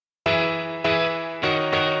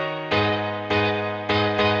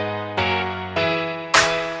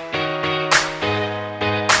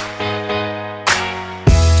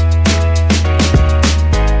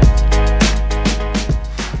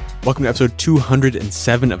Welcome to episode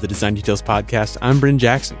 207 of the Design Details Podcast. I'm Bryn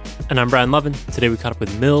Jackson. And I'm Brian Lovin. Today we caught up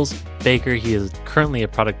with Mills Baker. He is currently a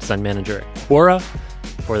product design manager at Quora.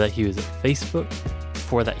 Before that, he was at Facebook.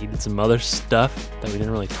 Before that, he did some other stuff that we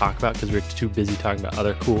didn't really talk about because we were too busy talking about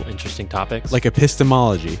other cool, interesting topics. Like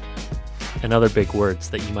epistemology. And other big words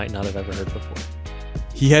that you might not have ever heard before.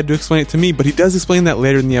 He had to explain it to me, but he does explain that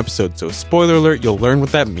later in the episode. So spoiler alert, you'll learn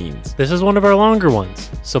what that means. This is one of our longer ones.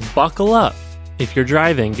 So buckle up if you're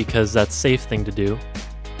driving because that's a safe thing to do.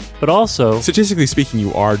 But also, statistically speaking,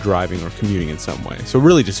 you are driving or commuting in some way. So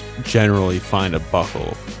really just generally find a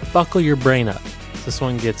buckle. Buckle your brain up. This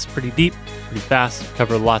one gets pretty deep, pretty fast. We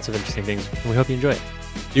cover lots of interesting things, and we hope you enjoy it.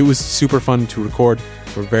 It was super fun to record.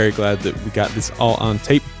 We're very glad that we got this all on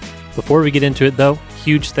tape. Before we get into it, though,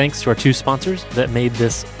 huge thanks to our two sponsors that made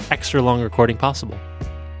this extra long recording possible.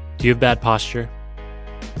 Do you have bad posture?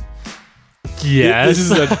 Yes. This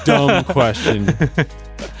is a dumb question.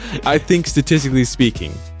 I think statistically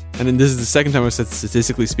speaking, and then this is the second time I've said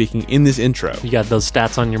statistically speaking in this intro. You got those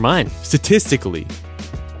stats on your mind. Statistically,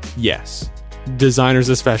 yes. Designers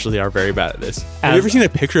especially are very bad at this. Have you ever seen a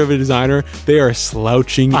picture of a designer? They are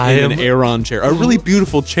slouching in an Aeron chair. A really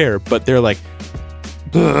beautiful chair, but they're like...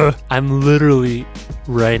 I'm literally,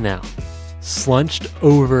 right now, slunched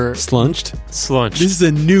over... Slunched? Slunched. This is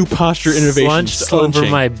a new posture innovation. Slunched over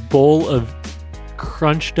my bowl of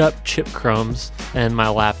crunched up chip crumbs and my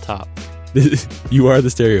laptop. You are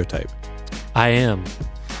the stereotype. I am.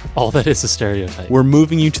 All that is a stereotype. We're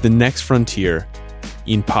moving you to the next frontier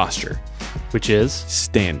in posture. Which is?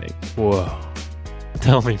 Standing. Whoa.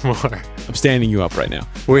 Tell me more. I'm standing you up right now.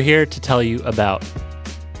 We're here to tell you about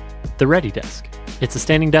the Ready Desk. It's a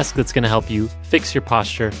standing desk that's going to help you fix your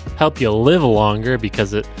posture, help you live longer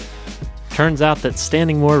because it turns out that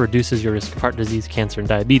standing more reduces your risk of heart disease, cancer, and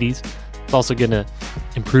diabetes. It's also going to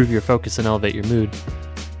improve your focus and elevate your mood.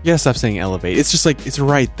 Yeah, stop saying elevate. It's just like, it's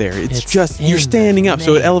right there. It's just, you're standing up,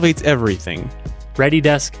 so it elevates everything. Ready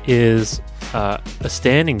Desk is a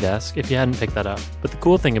standing desk, if you hadn't picked that up. But the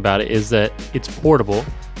cool thing about it is that it's portable.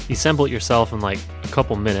 You assemble it yourself in like a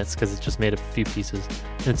couple minutes because it's just made of a few pieces.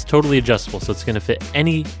 And it's totally adjustable, so it's going to fit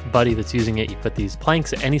anybody that's using it. You put these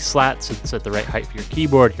planks at any slat, so it's at the right height for your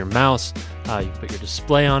keyboard, your mouse. You put your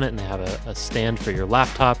display on it, and they have a stand for your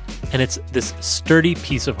laptop. And it's this sturdy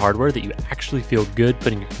piece of hardware that you actually feel good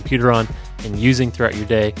putting your computer on and using throughout your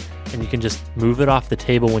day. And you can just move it off the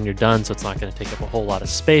table when you're done, so it's not going to take up a whole lot of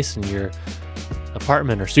space in your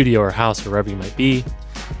apartment or studio or house or wherever you might be.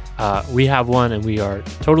 We have one, and we are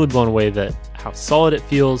totally blown away that how solid it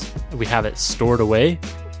feels. We have it stored away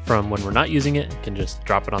from when we're not using it. You can just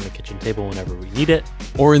drop it on the kitchen table whenever we need it.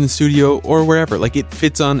 Or in the studio or wherever. Like, it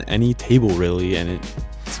fits on any table, really, and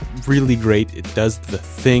it's really great. It does the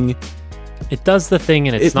thing. It does the thing,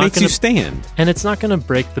 and it's not makes you stand. And it's not going to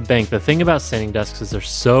break the bank. The thing about standing desks is they're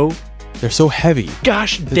so heavy.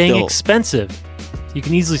 Gosh dang expensive. You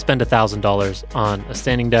can easily spend $1,000 on a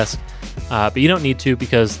standing desk, but you don't need to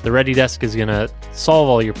because the Ready Desk is going to solve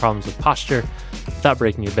all your problems with posture without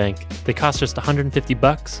breaking your bank. They cost just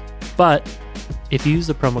 $150, but if you use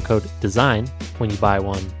the promo code DESIGN when you buy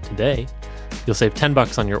one today, you'll save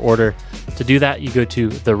 $10 on your order. To do that, you go to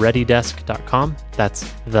thereadydesk.com. That's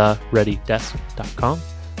thereadydesk.com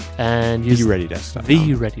and use thereadydesk.com.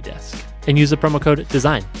 The Ready Desk, and use the promo code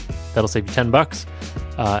DESIGN. That'll save you $10,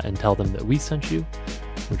 and tell them that we sent you,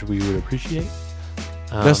 which we would appreciate.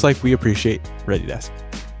 Just like we appreciate Ready Desk.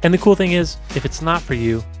 And the cool thing is, if it's not for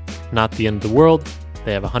you, not the end of the world.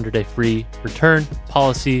 They have a 100-day free return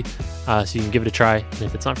policy, so you can give it a try. And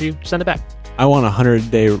if it's not for you, send it back. I want a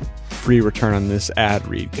 100-day free return on this ad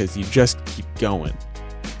read because you just keep going.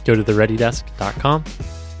 Go to thereadydesk.com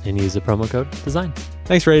and use the promo code DESIGN.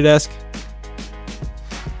 Thanks, Ready Desk.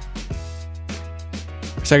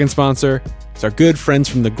 Our second sponsor is our good friends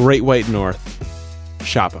from the Great White North,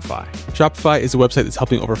 Shopify. Shopify is a website that's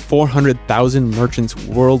helping over 400,000 merchants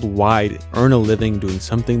worldwide earn a living doing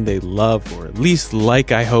something they love, or at least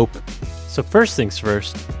like, I hope. So first things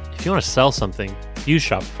first, if you want to sell something, use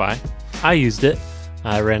Shopify. I used it.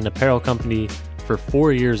 I ran an apparel company for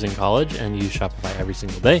 4 years in college and used Shopify every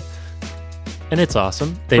single day. And it's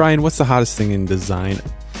awesome. Brian, what's the hottest thing in design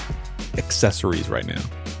accessories right now?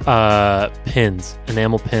 Pins.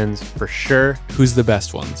 Enamel pins for sure. Who's the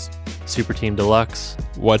best ones? Super Team Deluxe.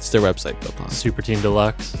 What's their website built on? Super Team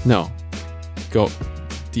Deluxe. No. Go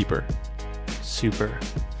deeper. Super.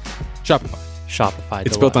 Shopify. Shopify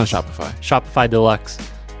It's Deluxe. built on Shopify. Shopify Deluxe.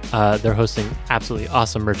 They're hosting absolutely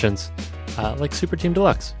awesome merchants like Super Team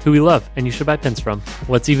Deluxe, who we love and you should buy pins from.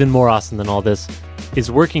 What's even more awesome than all this is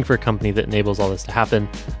working for a company that enables all this to happen.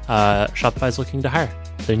 Shopify is looking to hire.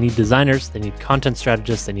 They need designers, they need content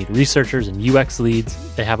strategists, they need researchers and UX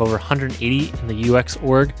leads. They have over 180 in the UX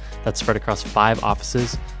org that's spread across 5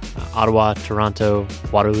 offices, Ottawa, Toronto,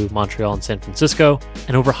 Waterloo, Montreal, and San Francisco,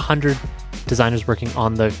 and over 100 designers working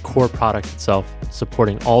on the core product itself,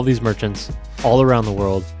 supporting all these merchants all around the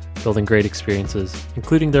world, building great experiences,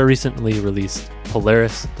 including their recently released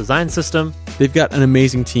Polaris design system. They've got an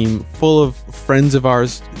amazing team full of friends of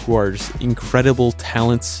ours who are just incredible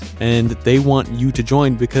talents, and they want you to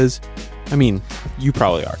join because, I mean, you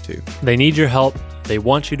probably are too. They need your help. They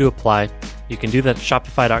want you to apply. You can do that at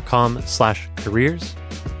shopify.com/careers.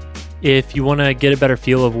 If you want to get a better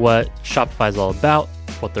feel of what Shopify is all about,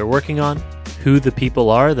 what they're working on, who the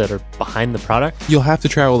people are that are behind the product, You'll have to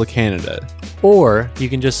travel to Canada. or you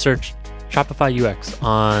can just search Shopify UX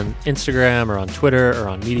on Instagram or on Twitter or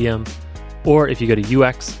on Medium. Or if you go to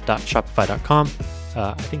ux.shopify.com,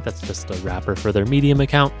 I think that's just a wrapper for their Medium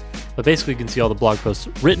account. But basically, you can see all the blog posts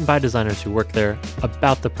written by designers who work there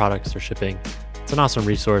about the products they're shipping. It's an awesome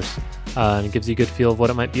resource, and it gives you a good feel of what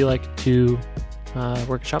it might be like to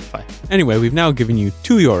work at Shopify. Anyway, we've now given you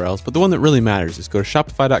 2 URLs, but the one that really matters is go to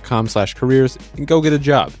shopify.com/careers and go get a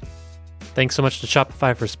job. Thanks so much to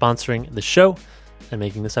Shopify for sponsoring the show and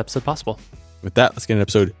making this episode possible. With that, let's get into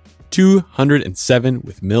episode 207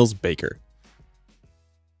 with Mills Baker.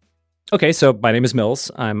 Okay, so my name is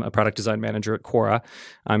Mills. I'm a product design manager at Quora.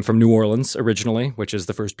 I'm from New Orleans originally, which is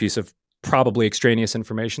the first piece of probably extraneous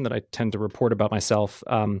information that I tend to report about myself.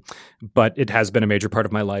 But it has been a major part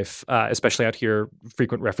of my life, especially out here,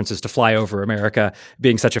 frequent references to flyover America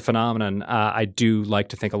being such a phenomenon. I do like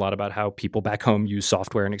to think a lot about how people back home use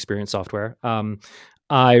software and experience software.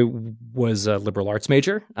 I was a liberal arts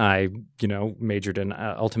major. I, majored in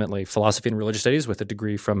ultimately philosophy and religious studies with a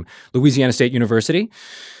degree from Louisiana State University.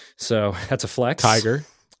 So that's a flex. Tiger.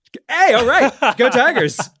 Hey, all right. Go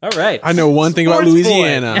Tigers. All right. I know one thing about Sports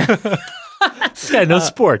Louisiana. Yeah, no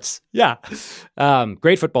sports. Yeah.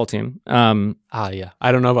 Great football team. Yeah.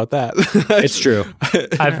 I don't know about that. It's true.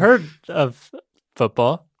 I've heard of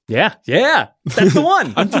football. Yeah. That's the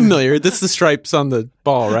one. I'm familiar. That's the stripes on the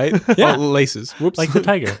ball, right? Yeah. Oh, laces. Whoops. Like the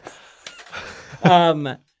tiger.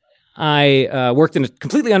 I worked in a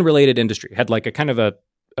completely unrelated industry, had like a kind of a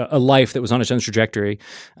life that was on its own trajectory,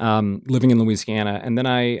 living in Louisiana. And then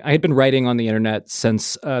I had been writing on the internet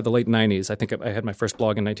since the late 90s. I think I had my first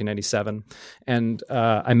blog in 1997. And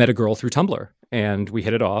I met a girl through Tumblr. And we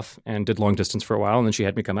hit it off and did long distance for a while. And then she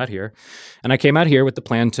had me come out here. And I came out here with the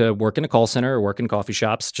plan to work in a call center or work in coffee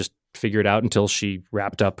shops, just figure it out until she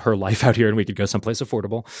wrapped up her life out here and we could go someplace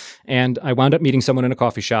affordable. And I wound up meeting someone in a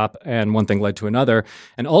coffee shop, and one thing led to another.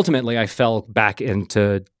 And ultimately, I fell back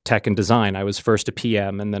into tech and design. I was first a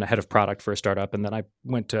PM and then a head of product for a startup. And then I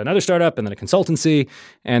went to another startup and then a consultancy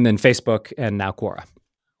and then Facebook and now Quora.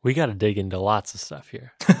 We got to dig into lots of stuff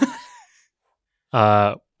here.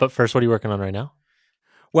 But first, what are you working on right now?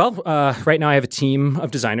 Well, right now I have a team of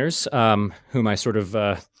designers whom I sort of,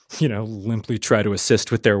 limply try to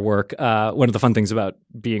assist with their work. One of the fun things about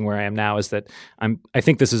being where I am now is that I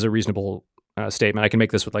think this is a reasonable statement. I can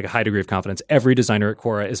make this with like a high degree of confidence. Every designer at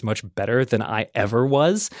Quora is much better than I ever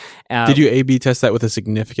was. Did you A/B test that with a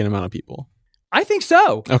significant amount of people? I think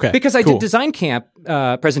so. Okay, because I cool. did design camp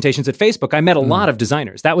presentations at Facebook. I met a lot of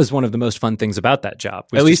designers. That was one of the most fun things about that job.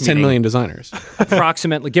 At least 10 million designers.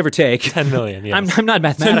 Approximately, give or take. 10 million, yes. I'm not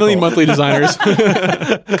mathematical. 10 million monthly designers.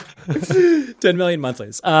 10 million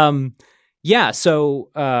monthlies. So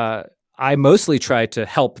I mostly try to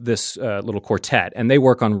help this little quartet, and they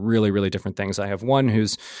work on really, really different things. I have one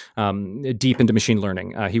who's deep into machine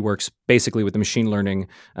learning. He works basically with the machine learning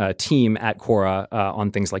team at Quora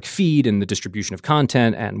on things like feed and the distribution of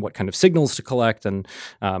content and what kind of signals to collect and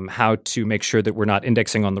how to make sure that we're not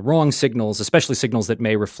indexing on the wrong signals, especially signals that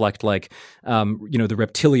may reflect like, the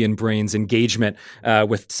reptilian brain's engagement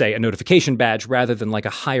with, say, a notification badge rather than like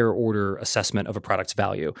a higher order assessment of a product's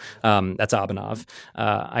value. That's Abhinav.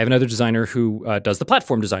 I have another designer who does the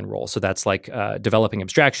platform design role. So that's like developing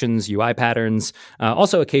abstractions, UI patterns,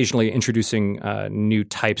 also occasionally introducing new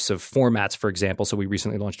types of formats, for example. So we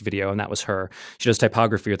recently launched video, and that was her. She does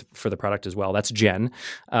typography for the product as well. That's Jen.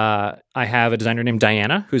 I have a designer named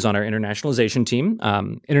Diana, who's on our internationalization team.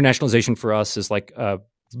 Internationalization for us is like a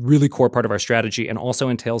really core part of our strategy and also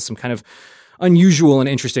entails some kind of unusual and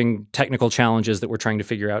interesting technical challenges that we're trying to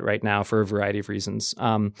figure out right now for a variety of reasons.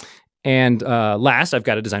 And last, I've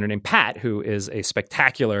got a designer named Pat, who is a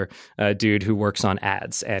spectacular dude who works on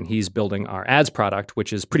ads. And he's building our ads product,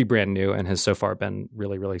 which is pretty brand new and has so far been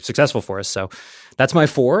really, really successful for us. So that's my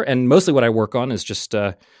 4. And mostly what I work on is just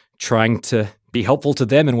trying to be helpful to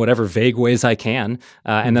them in whatever vague ways I can.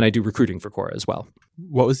 And then I do recruiting for Quora as well.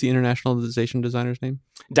 What was the internationalization designer's name?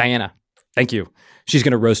 Diana. Thank you. She's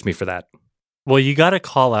going to roast me for that. Well, you got a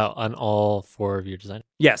call out on all 4 of your designs.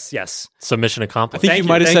 Yes. So mission I accomplished. think Thank you you,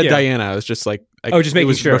 might have thank said you. Diana. I was just like, just making it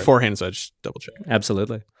was sure. beforehand, so I just double checked.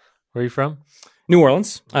 Absolutely. Where are you from? New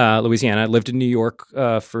Orleans, Louisiana. I lived in New York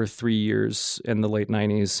for 3 years in the late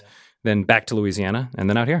 90s, then back to Louisiana, and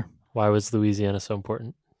then out here. Why was Louisiana so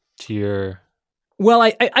important to your Well,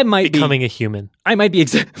 I might becoming a human? I might be.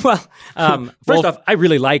 First off, I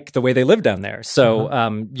really like the way they live down there. So,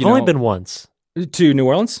 I've only been once. To New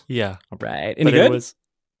Orleans. Yeah. All right. Any But good? it was,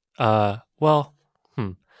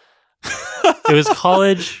 it was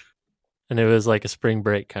college, and it was like a spring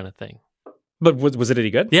break kind of thing. But was it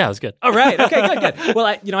any good? Yeah, it was good. All right. Okay. Good.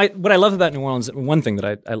 Well, what I love about New Orleans, one thing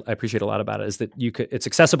that I appreciate a lot about it is that it's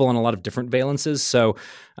accessible in a lot of different valences. So,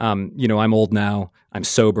 I'm old now. I'm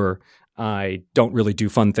sober. I don't really do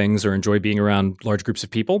fun things or enjoy being around large groups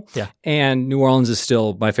of people. Yeah. And New Orleans is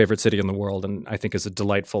still my favorite city in the world, and I think is a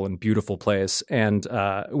delightful and beautiful place. And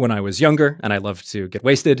when I was younger and I loved to get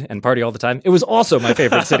wasted and party all the time, it was also my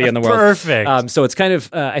favorite city in the world. Perfect. So it's kind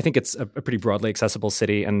of, I think it's a pretty broadly accessible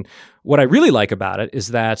city. And what I really like about it is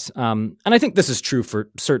that, and I think this is true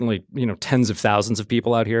for certainly, tens of thousands of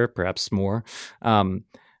people out here, perhaps more,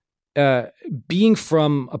 being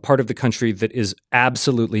from a part of the country that is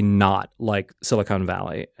absolutely not like Silicon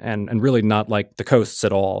Valley and really not like the coasts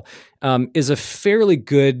at all, is a fairly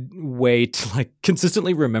good way to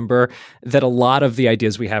consistently remember that a lot of the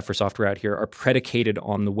ideas we have for software out here are predicated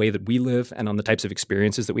on the way that we live and on the types of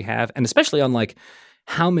experiences that we have, and especially on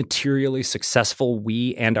how materially successful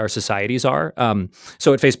we and our societies are.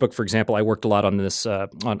 So at Facebook, for example, I worked a lot on this,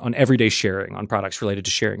 on everyday sharing, on products related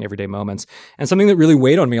to sharing everyday moments. And something that really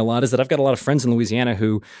weighed on me a lot is that I've got a lot of friends in Louisiana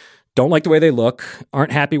who don't like the way they look,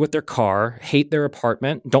 aren't happy with their car, hate their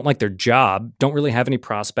apartment, don't like their job, don't really have any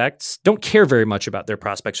prospects, don't care very much about their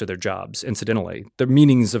prospects or their jobs, incidentally. The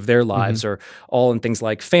meanings of their lives are all in things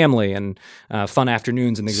like family and fun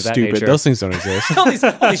afternoons and things of that nature. Those things don't exist. all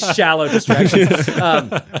these shallow distractions.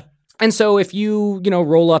 And so if you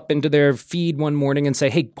roll up into their feed one morning and say,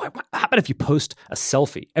 hey, how about if you post a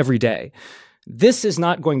selfie every day? This is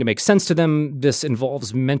not going to make sense to them. This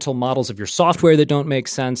involves mental models of your software that don't make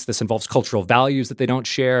sense. This involves cultural values that they don't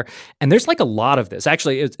share. And there's a lot of this.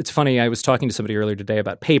 Actually, it's funny. I was talking to somebody earlier today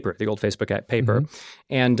about Paper, the old Facebook app Paper.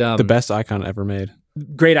 And the best icon ever made.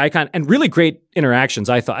 Great icon and really great interactions,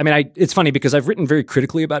 I thought. I mean, it's funny because I've written very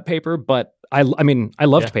critically about Paper, but I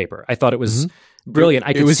loved Paper. I thought it was brilliant.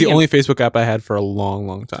 It was the only Facebook app I had for a long,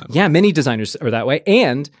 long time. Yeah, many designers are that way.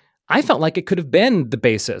 And I felt like it could have been the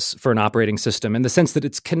basis for an operating system in the sense that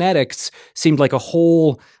its kinetics seemed like a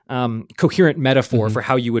whole coherent metaphor for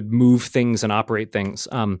how you would move things and operate things.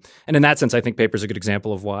 And in that sense, I think Paper is a good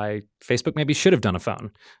example of why Facebook maybe should have done a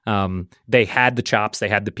phone. They had the chops, they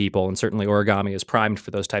had the people, and certainly Origami is primed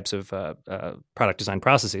for those types of product design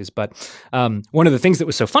processes. But one of the things that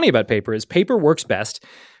was so funny about Paper is Paper works best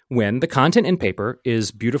when the content in Paper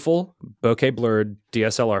is beautiful, bokeh blurred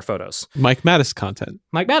DSLR photos. Mike Mattis content.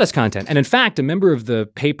 Mike Mattis content. And in fact, a member of the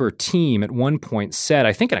Paper team at one point said,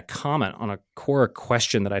 I think in a comment on a Quora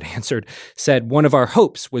question that I'd answered, said one of our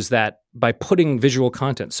hopes was that by putting visual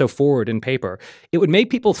content so forward in Paper, it would make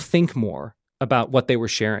people think more about what they were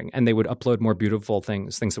sharing, and they would upload more beautiful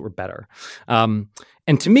things that were better.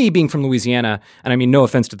 And to me, being from Louisiana, and I mean no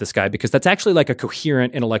offense to this guy, because that's actually a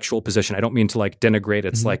coherent intellectual position. I don't mean to denigrate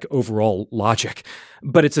its overall logic,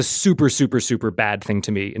 but it's a super, super, super bad thing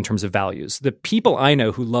to me in terms of values. The people I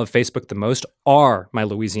know who love Facebook the most are my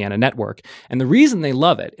Louisiana network. And the reason they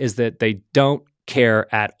love it is that they don't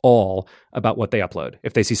care at all about what they upload.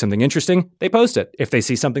 If they see something interesting, they post it. If they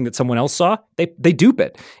see something that someone else saw, they dupe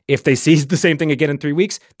it. If they see the same thing again in 3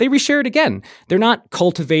 weeks, they reshare it again. They're not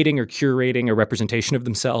cultivating or curating a representation of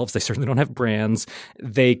themselves. They certainly don't have brands.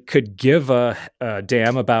 They could give a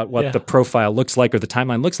damn about what the profile looks like or the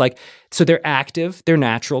timeline looks like. So they're active, they're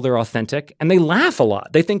natural, they're authentic, and they laugh a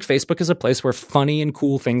lot. They think Facebook is a place where funny and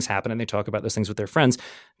cool things happen, and they talk about those things with their friends.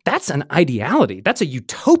 That's an ideality. That's a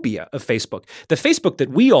utopia of Facebook. The Facebook that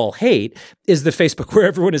we all hate is the Facebook where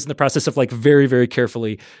everyone is in the process of very, very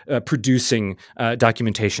carefully producing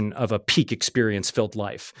documentation of a peak experience-filled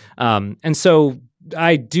life. And so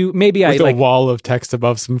I do, maybe with a wall of text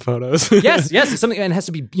above some photos. yes, it's something, and it has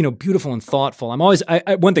to be, beautiful and thoughtful. I'm always,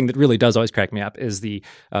 one thing that really does always crack me up is the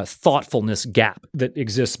thoughtfulness gap that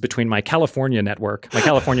exists between my California network, my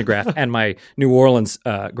California graph, and my New Orleans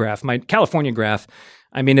graph. My California graph,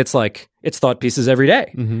 I mean, it's thought pieces every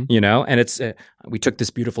day, Mm-hmm. you know, and it's, we took this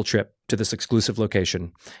beautiful trip to this exclusive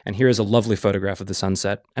location, and here is a lovely photograph of the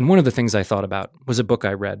sunset. And one of the things I thought about was a book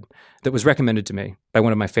I read that was recommended to me by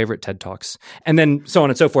one of my favorite TED Talks, and then so on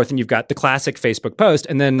and so forth. And you've got the classic Facebook post,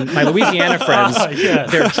 and then my Louisiana friends, Yeah.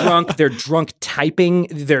 they're drunk typing.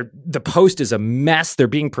 The post is a mess. They're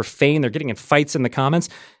being profane. They're getting in fights in the comments.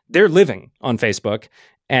 They're living on Facebook.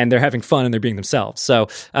 And they're having fun and they're being themselves. So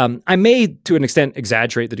I may, to an extent,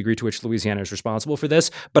 exaggerate the degree to which Louisiana is responsible for this,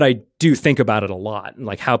 but I do think about it a lot,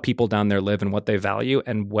 like how people down there live and what they value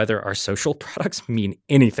and whether our social products mean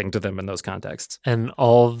anything to them in those contexts. And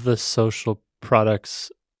all of the social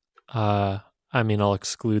products, I mean, I'll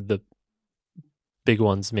exclude the big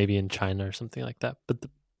ones, maybe in China or something like that. But the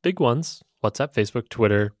big ones, WhatsApp, Facebook,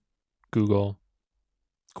 Twitter, Google,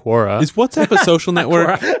 Quora. Is WhatsApp a social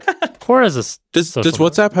network? Quora is a Does social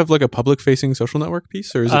WhatsApp have like a public-facing social network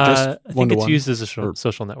piece, or is it just I think one-to-one? it's used as a or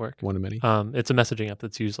social network. one-to-many? It's a messaging app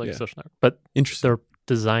that's used like Yeah. a social network, but Interesting. they're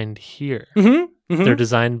designed here. Mm-hmm. Mm-hmm. They're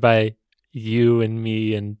designed by you and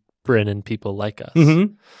me and Bryn and people like us.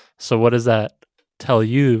 Mm-hmm. So what does that tell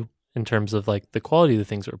you in terms of like the quality of the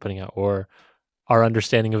things that we're putting out, or our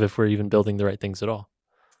understanding of if we're even building the right things at all?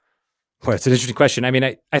 Well, it's an interesting question. I mean,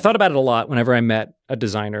 I thought about it a lot whenever I met a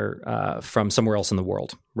designer from somewhere else in the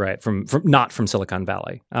world, right? From not from Silicon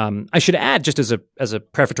Valley. I should add, just as a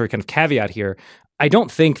prefatory kind of caveat here, I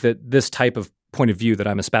don't think that this type of point of view that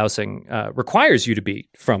I'm espousing requires you to be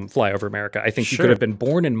from Flyover America. I think you Sure. could have been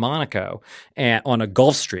born in Monaco on a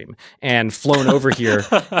Gulfstream and flown over here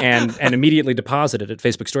and immediately deposited at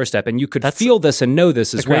Facebook's doorstep, and you could feel this and know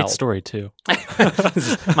this as A great well. story too.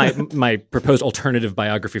 This is my proposed alternative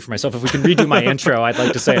biography for myself. If we can redo my intro, I'd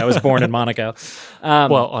like to say I was born in Monaco.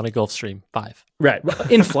 Well, on a Gulfstream 5. Right,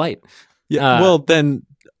 in flight. Yeah. Well, then,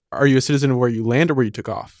 are you a citizen of where you land or where you took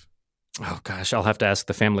off? Oh gosh, I'll have to ask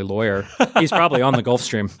the family lawyer. He's probably on the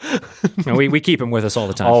Gulfstream. No, we keep him with us all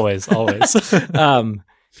the time. Always.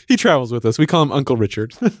 He travels with us. We call him Uncle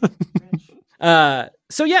Richard.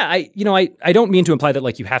 So yeah, I don't mean to imply that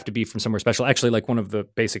like you have to be from somewhere special. Actually, like one of the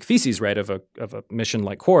basic theses, right, of a mission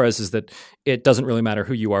like Quora's is that it doesn't really matter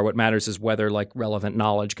who you are. What matters is whether like relevant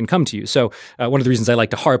knowledge can come to you. So one of the reasons I like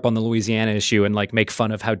to harp on the Louisiana issue and like make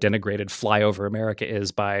fun of how denigrated Flyover America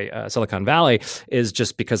is by Silicon Valley is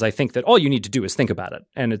just because I think that all you need to do is think about it,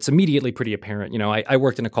 and it's immediately pretty apparent. You know, I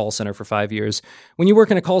worked in a call center for 5 years. When you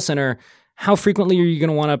work in a call center, how frequently are you going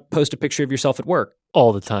to want to post a picture of yourself at work?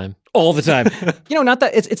 All the time. All the time. You know, not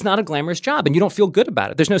that it's not a glamorous job and you don't feel good about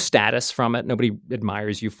it. There's no status from it. Nobody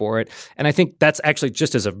admires you for it. And I think that's actually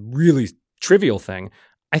just as a really trivial thing.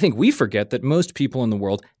 I think we forget that most people in the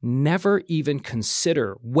world never even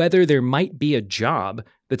consider whether there might be a job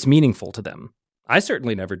that's meaningful to them. I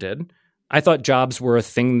certainly never did. I thought jobs were a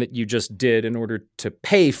thing that you just did in order to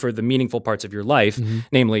pay for the meaningful parts of your life,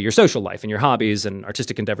 namely your social life and your hobbies and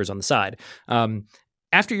artistic endeavors on the side.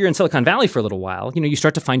 After you're in Silicon Valley for a little while, you know, you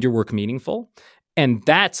start to find your work meaningful. And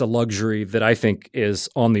that's a luxury that I think is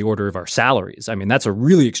on the order of our salaries. I mean, that's a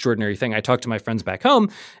really extraordinary thing. I talk to my friends back home,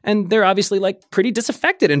 and they're obviously like pretty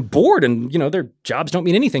disaffected and bored, and, you know, their jobs don't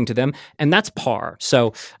mean anything to them. And that's par.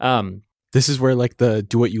 So This is where like the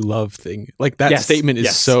do what you love thing, like that statement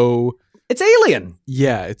is so... It's alien.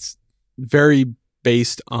 Yeah, it's very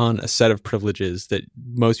based on a set of privileges that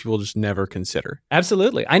most people just never consider.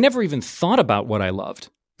 Absolutely. I never even thought about what I loved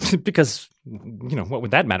because, you know, what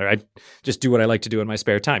would that matter? I just do what I like to do in my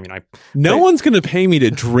spare time. You know, No one's going to pay me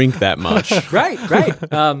to drink that much. right.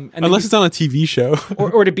 And Unless it's on a TV show.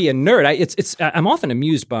 or to be a nerd. I'm often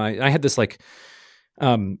amused by. I had this like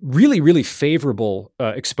really, really favorable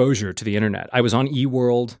exposure to the internet. I was on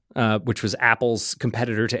eWorld, which was Apple's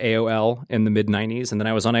competitor to AOL in the mid-90s. And then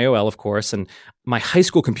I was on AOL, of course. And my high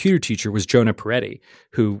school computer teacher was Jonah Peretti,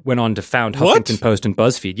 who went on to found Huffington Post and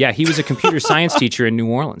BuzzFeed. Yeah, he was a computer science teacher in New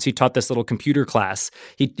Orleans. He taught this little computer class.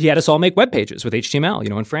 He had us all make web pages with HTML, you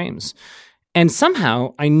know, in frames. And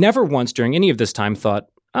somehow, I never once during any of this time thought,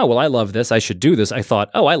 oh, well, I love this. I should do this. I thought,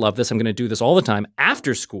 oh, I love this. I'm going to do this all the time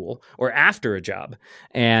after school or after a job.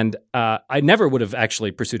 And I never would have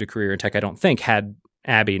actually pursued a career in tech, I don't think, had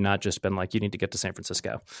Abby not just been like, you need to get to San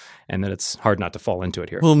Francisco. And then it's hard not to fall into it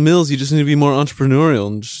here. Well, Mills, you just need to be more entrepreneurial.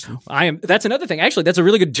 And just... That's another thing. Actually, that's a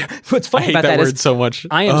really good. What's funny I hate about that that word is so much.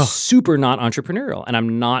 I am super not entrepreneurial, and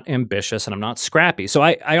I'm not ambitious, and I'm not scrappy. So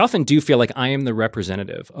I often do feel like I am the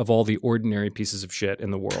representative of all the ordinary pieces of shit in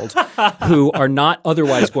the world who are not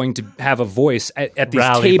otherwise going to have a voice at these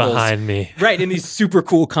Rally tables behind me. Right, in these super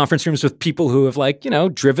cool conference rooms with people who have like, you know,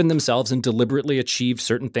 driven themselves and deliberately achieved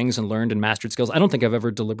certain things and learned and mastered skills. I don't think I've ever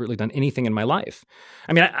deliberately done anything in my life.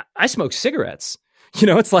 I mean, I smoke cigarettes.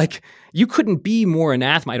 It's like you couldn't be more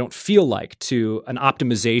anathema, I don't feel like, to an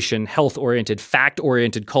optimization, health-oriented,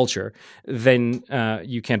 fact-oriented culture than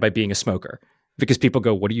you can by being a smoker. Because people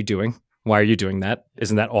go, what are you doing? Why are you doing that?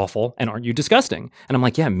 Isn't that awful? And aren't you disgusting? And I'm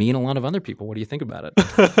like, yeah, me and a lot of other people. What do you think about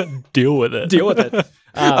it? Deal with it. Deal with it.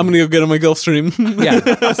 I'm going to go get on my Gulfstream.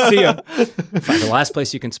 Yeah. See ya. Find the last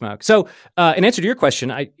place you can smoke. So in answer to your question,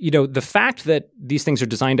 the fact that these things are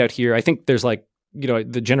designed out here, I think there's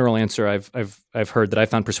the general answer I've heard that I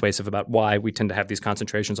found persuasive about why we tend to have these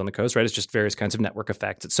concentrations on the coast, right? It's just various kinds of network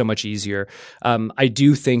effects. It's so much easier. I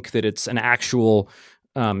do think that it's an actual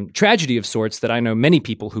tragedy of sorts that I know many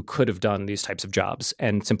people who could have done these types of jobs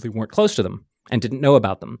and simply weren't close to them and didn't know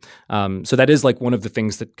about them. So that is like one of the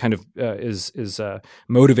things that kind of is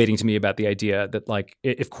motivating to me about the idea that like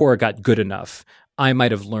if Quora got good enough, I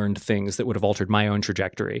might have learned things that would have altered my own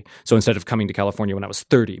trajectory. So instead of coming to California when I was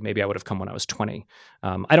 30, maybe I would have come when I was 20.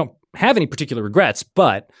 I don't have any particular regrets,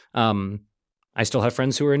 but I still have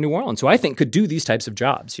friends who are in New Orleans who I think could do these types of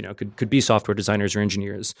jobs, could be software designers or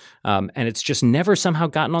engineers. And it's just never somehow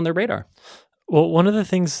gotten on their radar. Well, one of the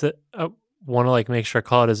things that I want to make sure I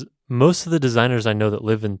call it is most of the designers I know that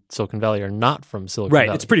live in Silicon Valley are not from Silicon Valley.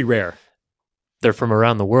 Right. It's pretty rare. They're from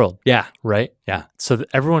around the world. Yeah. Right? Yeah. So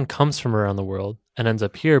everyone comes from around the world and ends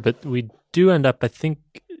up here, but we do end up, I think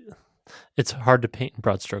it's hard to paint in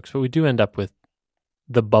broad strokes, but we do end up with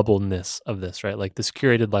the bubbleness of this, right? Like this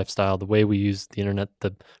curated lifestyle, the way we use the internet,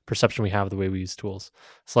 the perception we have, the way we use tools.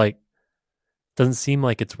 It's like, doesn't seem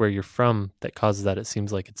like it's where you're from that causes that. It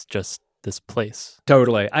seems like it's just this place.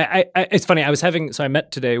 Totally. It's funny. I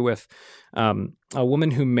met today with a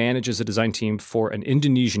woman who manages a design team for an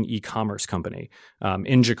Indonesian e-commerce company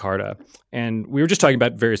in Jakarta. And we were just talking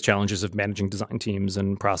about various challenges of managing design teams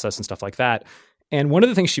and process and stuff like that. And one of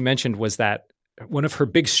the things she mentioned was that one of her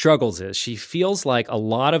big struggles is she feels like a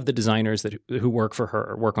lot of the designers who work for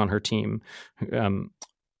her, work on her team,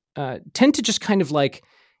 tend to just kind of like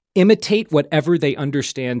imitate whatever they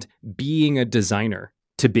understand being a designer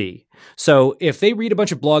to be. So if they read a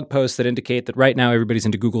bunch of blog posts that indicate that right now everybody's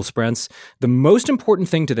into Google Sprints, the most important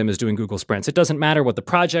thing to them is doing Google Sprints. It doesn't matter what the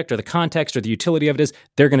project or the context or the utility of it is,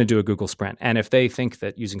 they're going to do a Google Sprint. And if they think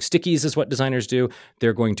that using stickies is what designers do,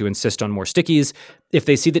 they're going to insist on more stickies. If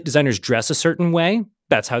they see that designers dress a certain way,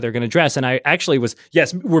 that's how they're going to dress. And I actually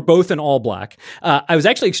we're both in all black. I was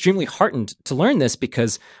actually extremely heartened to learn this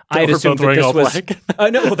because I had assumed that this was...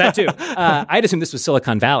 that too. I'd assumed this was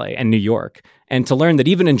Silicon Valley and New York. And to learn that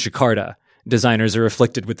even in Jakarta, designers are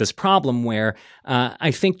afflicted with this problem where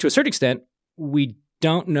I think to a certain extent, we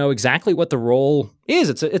don't know exactly what the role is.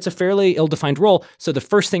 It's a fairly ill-defined role. So the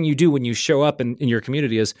first thing you do when you show up in your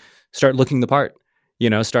community is start looking the part.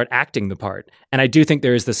 Start acting the part. And I do think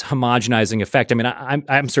there is this homogenizing effect. I mean,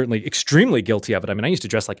 I'm certainly extremely guilty of it. I mean, I used to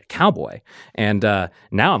dress like a cowboy, and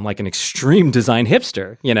now I'm like an extreme design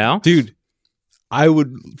hipster, Dude, I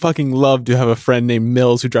would fucking love to have a friend named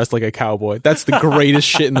Mills who dressed like a cowboy. That's the greatest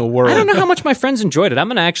shit in the world. I don't know how much my friends enjoyed it. I'm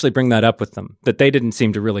going to actually bring that up with them, that they didn't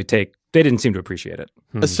seem to appreciate it.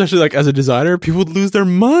 Especially like as a designer, people would lose their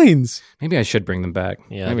minds. Maybe I should bring them back.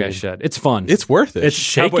 Yeah, maybe I should. It's fun. It's worth it.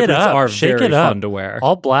 Shake cowboy it up. Are Shake very it up. fun to wear.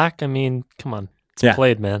 All black. I mean, come on. It's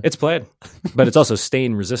played, man. It's played. But it's also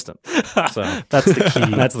stain resistant. So that's the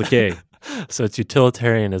key. That's the key. So it's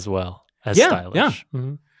utilitarian as well as stylish. Yeah.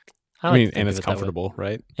 Mm-hmm. I mean, and it's comfortable,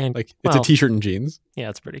 right? And like it's a t-shirt and jeans. Yeah,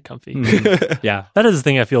 it's pretty comfy. Yeah. That is the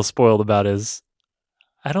thing I feel spoiled about is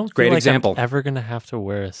I don't feel like I'm ever going to have to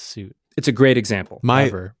wear a suit. It's a great example.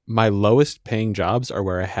 My lowest paying jobs are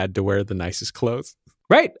where I had to wear the nicest clothes.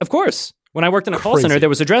 Right, of course. When I worked in a call center, there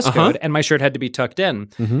was a dress code and my shirt had to be tucked in.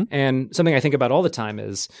 Mm-hmm. And something I think about all the time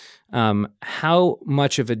is how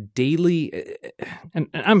much of a daily, and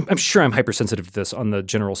I'm sure I'm hypersensitive to this on the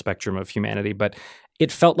general spectrum of humanity, but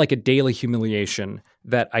it felt like a daily humiliation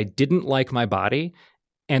that I didn't like my body,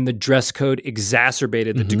 and the dress code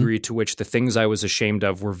exacerbated the degree to which the things I was ashamed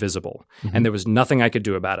of were visible. Mm-hmm. And there was nothing I could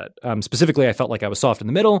do about it. Specifically, I felt like I was soft in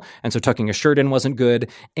the middle, and so tucking a shirt in wasn't good.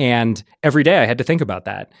 And every day I had to think about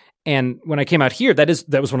that. And when I came out here, that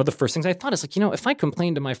was one of the first things I thought. Is like, if I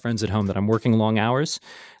complain to my friends at home that I'm working long hours,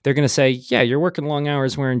 they're going to say, yeah, you're working long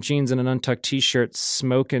hours wearing jeans and an untucked t-shirt,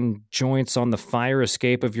 smoking joints on the fire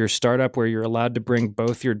escape of your startup where you're allowed to bring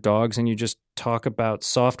both your dogs and you just talk about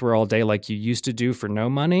software all day like you used to do for no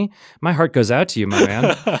money. My heart goes out to you, my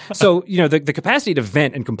man. So, the capacity to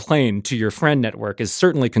vent and complain to your friend network is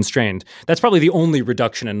certainly constrained. That's probably the only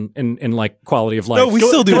reduction in like quality of life. No, we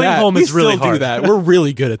still do going that. Home we is really still hard. do that. We're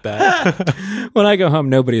really good at that. When I go home,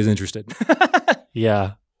 nobody is interested.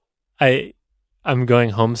 Yeah. I'm going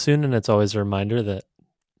home soon, and it's always a reminder that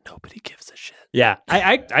nobody gives a shit. Yeah,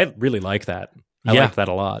 I really like that. I Yeah. liked that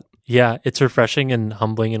a lot. Yeah, it's refreshing and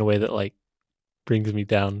humbling in a way that like brings me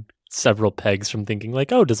down several pegs from thinking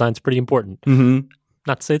like, oh, design's pretty important. Mm-hmm.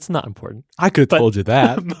 Not to say it's not important. I could have But- told you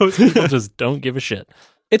that. Most people just don't give a shit.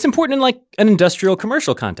 It's important in like an industrial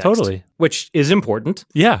commercial context. Totally. Which is important.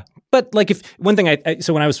 Yeah. But like if one thing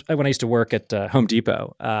so when I used to work at Home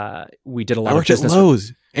Depot, we did a lot I of worked at business.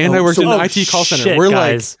 Lowe's, and I worked in an Oh, IT call center. shit, We're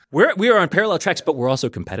guys. We are on parallel tracks, but we're also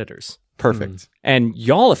competitors. like perfect. And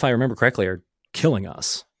y'all, if I remember correctly, are killing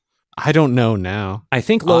us. I don't know now. I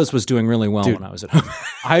think Lowe's was doing really well dude. when I was at home.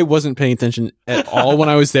 I wasn't paying attention at all when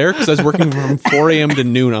I was there because I was working from 4 a.m. to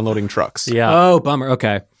noon unloading trucks. Yeah. Oh, bummer.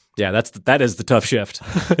 Okay. Yeah, that is the tough shift.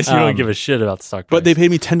 you don't give a shit about the stock price. But they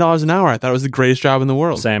paid me $10 an hour. I thought it was the greatest job in the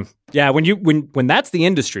world. Same. Yeah, when that's the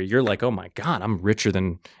industry, you're like, oh my God, I'm richer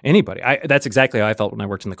than anybody. That's exactly how I felt when I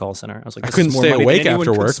worked in the call center. I was like, I this couldn't is more stay money awake than anyone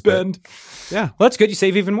after could work, but- Spend. Yeah. Well, that's good. You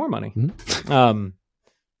save even more money.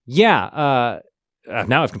 Yeah.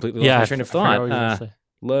 Now I've completely lost my train of I forgot what you were thought. gonna say.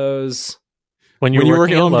 Lowe's. When When you're you work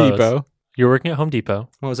working at Home Lowe's, Depot, You're working at Home Depot.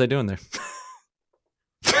 What was I doing there?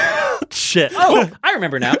 Shit. Oh, I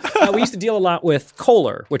remember now. We used to deal a lot with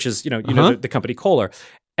Kohler, which is know the company Kohler,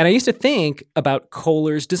 and I used to think about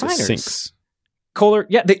Kohler's designers. sinks. Kohler,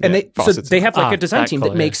 so faucets they and- have like a design that team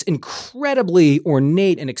Kohler, that makes incredibly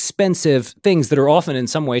ornate and expensive things that are often in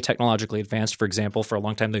some way technologically advanced. For example, for a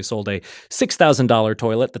long time they sold a $6,000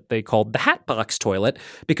 toilet that they called the Hatbox toilet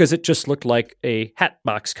because it just looked like a hat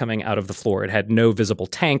box coming out of the floor. It had no visible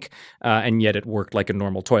tank, and yet it worked like a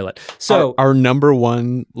normal toilet. So our number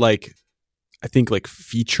one, like, I think like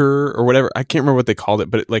feature or whatever, I can't remember what they called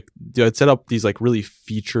it, but it set up these like really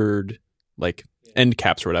featured like end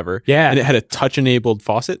caps or whatever. Yeah. And it had a touch enabled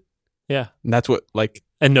faucet. Yeah. And that's what like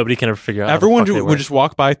And nobody can ever figure out. how the everyone fuck they would work. just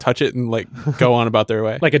walk by, touch it, and like go on about their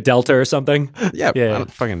way. like a Delta or something. yeah, yeah. I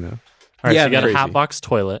don't fucking know. All right, Yeah, so you got crazy. a Hatbox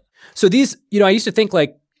toilet. So these, I used to think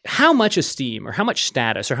like, how much esteem or how much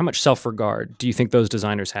status or how much self-regard do you think those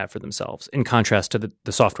designers have for themselves in contrast to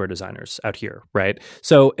the software designers out here, right?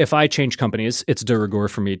 So if I change companies, it's de rigueur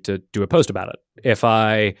for me to do a post about it. If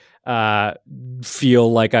I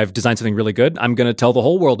feel like I've designed something really good, I'm going to tell the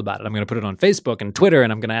whole world about it. I'm going to put it on Facebook and Twitter,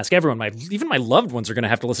 and I'm going to ask everyone. Even my loved ones are going to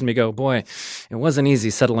have to listen to me go, boy, it wasn't easy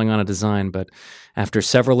settling on a design, but after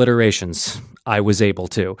several iterations, I was able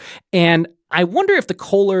to. And I wonder if the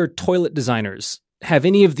Kohler toilet designers have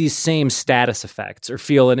any of these same status effects or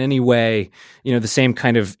feel in any way, the same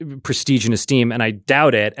kind of prestige and esteem. And I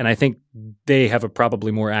doubt it. And I think they have a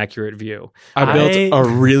probably more accurate view. I built a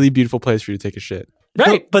really beautiful place for you to take a shit.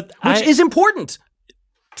 Right. But Which is important.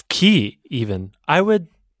 key even.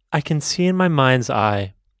 I can see in my mind's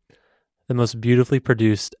eye the most beautifully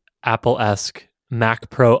produced Apple-esque Mac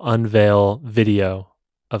Pro unveil video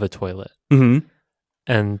of a toilet. Mm-hmm.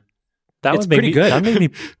 And that It's would make pretty me, good. that made me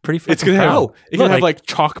pretty fucking It's gonna proud. have it's gonna Look, have like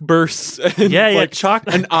chalk bursts. And yeah, like chalk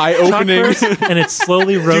an eye chalk opening. burst, and it's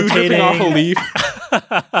slowly Dude rotating ripping off a leaf.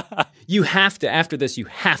 You have to, after this, you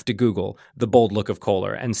have to Google the bold look of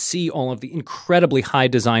Kohler and see all of the incredibly high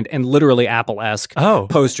designed and literally Apple-esque Oh.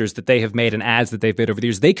 posters that they have made and ads that they've made over the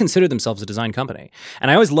years. They consider themselves a design company.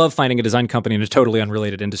 And I always love finding a design company in a totally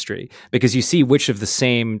unrelated industry because you see which of the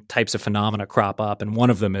same types of phenomena crop up. And one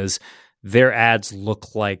of them is their ads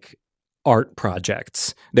look like art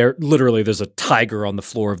projects. There's a tiger on the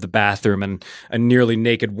floor of the bathroom and a nearly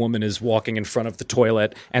naked woman is walking in front of the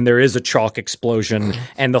toilet and there is a chalk explosion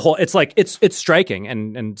and the whole it's striking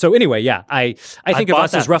and so anyway, yeah, I think of bought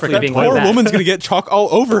us as that roughly freaking being toilet. like Poor that. woman's gonna get chalk all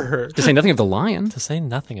over her. To say nothing of the lion. To say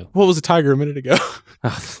nothing of What was a tiger a minute ago?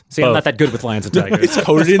 See, I'm Both. not that good with lions and tigers. It's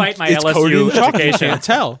coated Despite in my it's coated LSU in chalk. You education. can't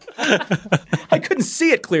tell. I couldn't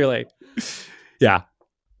see it clearly. Yeah.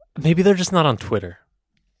 maybe they're just not on Twitter,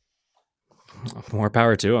 More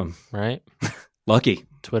power to them. right? Lucky.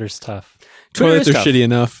 Twitter's tough. Twitter Toilets is are tough. shitty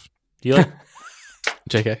enough. Do you like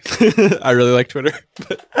JK. I really like Twitter.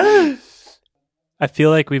 I feel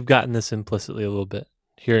like we've gotten this implicitly a little bit,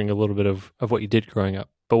 hearing a little bit of what you did growing up.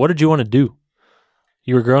 But what did you want to do?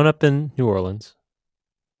 You were growing up in New Orleans.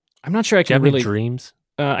 I'm not sure I Do you can have any really dreams?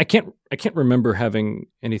 I can't remember having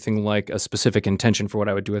anything like a specific intention for what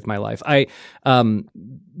I would do with my life. I know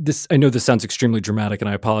this sounds extremely dramatic, and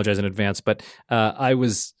I apologize in advance, but I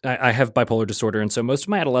have bipolar disorder, and so most of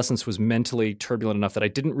my adolescence was mentally turbulent enough that I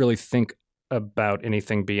didn't really think about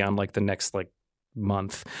anything beyond like the next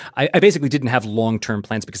month. I basically didn't have long-term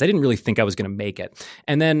plans because I didn't really think I was going to make it.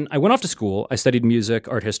 And then I went off to school. I studied music,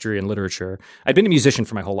 art history, and literature. I'd been a musician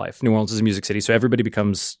for my whole life. New Orleans is a music city, so everybody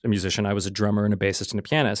becomes a musician. I was a drummer and a bassist and a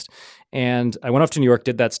pianist. And I went off to New York,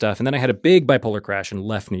 did that stuff, and then I had a big bipolar crash and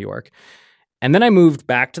left New York. And then I moved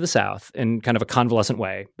back to the South in kind of a convalescent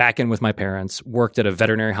way, back in with my parents, worked at a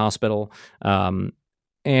veterinary hospital.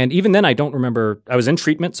 And even then, I don't remember, I was in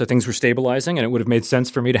treatment, so things were stabilizing, and it would have made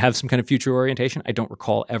sense for me to have some kind of future orientation. I don't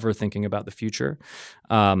recall ever thinking about the future.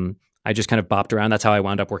 I just kind of bopped around. That's how I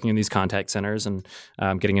wound up working in these contact centers and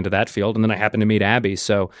getting into that field. And then I happened to meet Abby.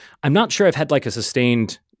 So I'm not sure I've had like a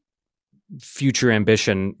sustained future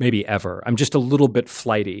ambition, maybe ever. I'm just a little bit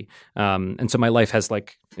flighty. And so my life has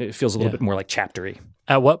like, it feels a little bit more like chaptery.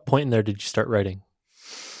 At what point in there did you start writing?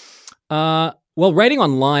 Well, writing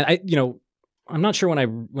online, I'm not sure when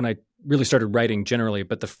I really started writing generally,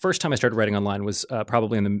 but the first time I started writing online was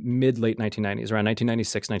probably in the mid-late 1990s, around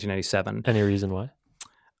 1996, 1997. Any reason why?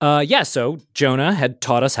 So Jonah had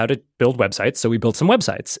taught us how to build websites, so we built some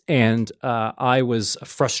websites. And I was a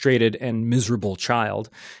frustrated and miserable child,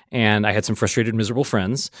 and I had some frustrated, miserable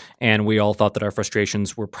friends, and we all thought that our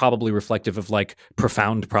frustrations were probably reflective of like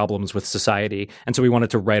profound problems with society. And so we wanted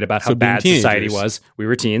to write about how bad society was. We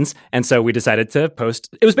were teens, and so we decided to post.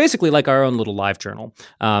 It was basically like our own little live journal,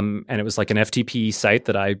 and it was like an FTP site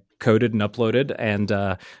that I coded and uploaded,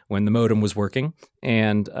 and when the modem was working.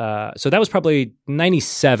 And so that was probably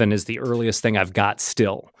 97 is the earliest thing I've got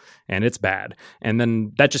still, and it's bad. And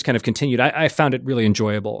then that just kind of continued. I found it really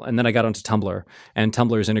enjoyable. And then I got onto Tumblr, and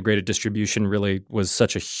Tumblr's integrated distribution really was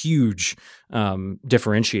such a huge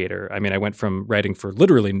differentiator. I mean, I went from writing for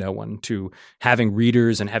literally no one to having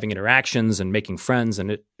readers and having interactions and making friends,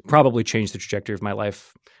 and it probably changed the trajectory of my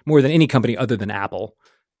life more than any company other than Apple.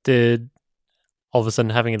 Did all of a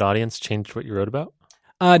sudden having an audience changed what you wrote about?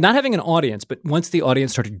 Not having an audience, but once the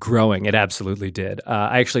audience started growing, it absolutely did.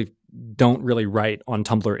 I actually don't really write on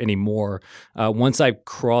Tumblr anymore. Once I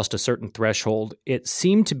crossed a certain threshold, it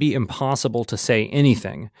seemed to be impossible to say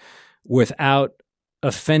anything without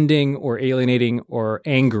offending or alienating or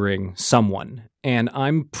angering someone. And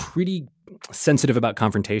I'm pretty sensitive about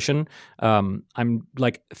confrontation. I'm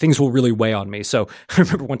like, things will really weigh on me. So I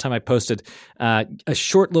remember one time I posted a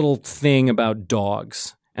short little thing about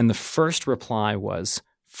dogs, and the first reply was,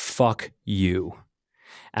 "Fuck you."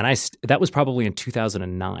 And that was probably in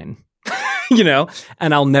 2009.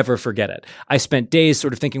 And I'll never forget it. I spent days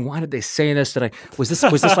sort of thinking, why did they say this? Was this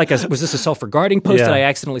a self-regarding post? Yeah. Did I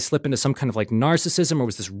accidentally slip into some kind of like narcissism, or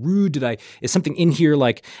was this rude? Is something in here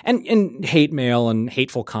like, and hate mail and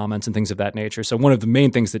hateful comments and things of that nature. So one of the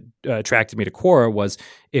main things that attracted me to Quora was,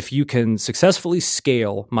 if you can successfully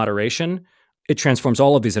scale moderation, it transforms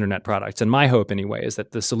all of these internet products. And my hope anyway is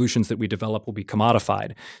that the solutions that we develop will be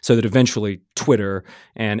commodified, so that eventually Twitter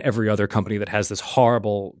and every other company that has this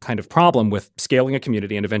horrible kind of problem with scaling a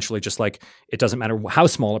community, and eventually just like, it doesn't matter how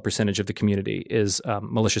small a percentage of the community is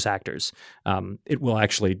malicious actors, it will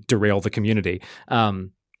actually derail the community.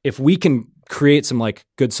 If we can create some like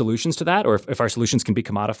good solutions to that, or if our solutions can be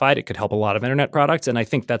commodified, it could help a lot of internet products. And I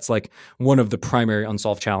think that's like one of the primary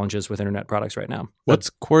unsolved challenges with internet products right now.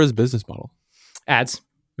 What's Quora's business model? Ads.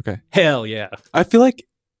 Okay. Hell yeah. I feel like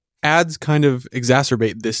ads kind of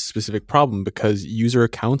exacerbate this specific problem, because user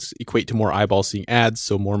accounts equate to more eyeballs seeing ads,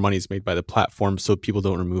 so more money is made by the platform, so people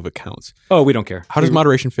don't remove accounts. Oh, we don't care. How does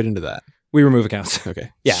moderation fit into that? We remove accounts. Okay.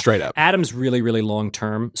 Yeah. Straight up. Adam's really, really long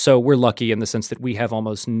term. So we're lucky in the sense that we have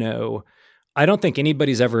almost I don't think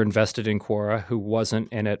anybody's ever invested in Quora who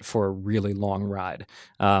wasn't in it for a really long ride.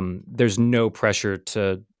 There's no pressure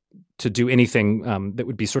to do anything that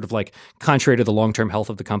would be sort of like contrary to the long-term health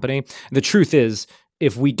of the company. The truth is,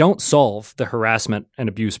 if we don't solve the harassment and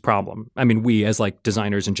abuse problem, I mean, we as like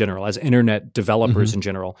designers in general, as internet developers in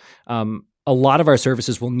general, a lot of our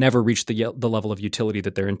services will never reach the level of utility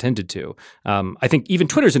that they're intended to. I think even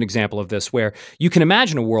Twitter's an example of this, where you can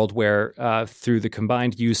imagine a world where through the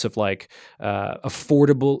combined use of like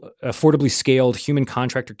affordably scaled human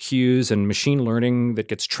contractor queues and machine learning that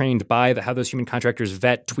gets trained by how those human contractors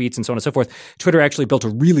vet tweets and so on and so forth, Twitter actually built a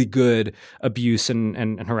really good abuse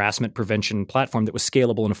and harassment prevention platform that was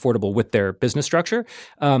scalable and affordable with their business structure.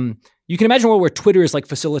 You can imagine a world where Twitter is like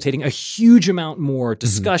facilitating a huge amount more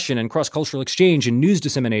discussion and cross-cultural exchange and news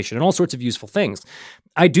dissemination and all sorts of useful things.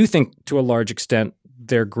 I do think to a large extent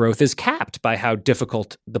their growth is capped by how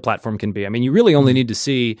difficult the platform can be. I mean, you really only need to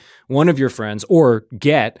see one of your friends or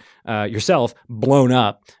get yourself blown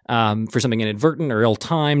up for something inadvertent or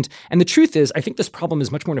ill-timed. And the truth is, I think this problem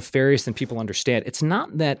is much more nefarious than people understand. It's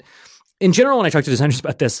not that, in general, when I talk to designers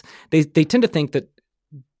about this, they tend to think that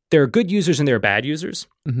there are good users and there are bad users.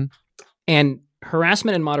 And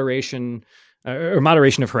harassment and moderation, or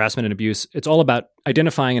moderation of harassment and abuse, it's all about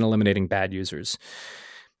identifying and eliminating bad users.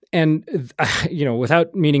 And,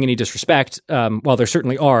 without meaning any disrespect, while there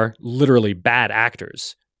certainly are literally bad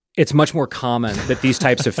actors, it's much more common that these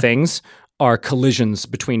types of things are collisions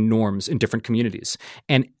between norms in different communities.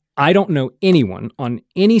 And I don't know anyone on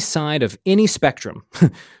any side of any spectrum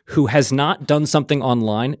who has not done something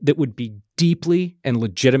online that would be deeply and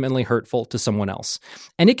legitimately hurtful to someone else.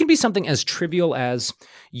 And it can be something as trivial as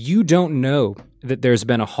you don't know that there's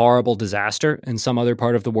been a horrible disaster in some other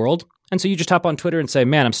part of the world. And so you just hop on Twitter and say,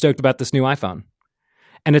 man, I'm stoked about this new iPhone.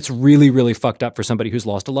 And it's really, really fucked up for somebody who's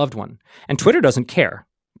lost a loved one. And Twitter doesn't care.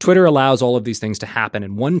 Twitter allows all of these things to happen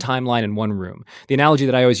in one timeline in one room. The analogy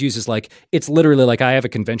that I always use is like, it's literally like I have a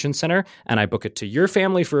convention center and I book it to your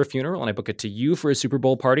family for a funeral and I book it to you for a Super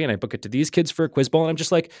Bowl party and I book it to these kids for a quiz bowl. And I'm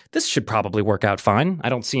just like, this should probably work out fine. I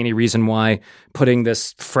don't see any reason why putting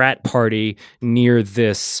this frat party near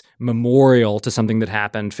this memorial to something that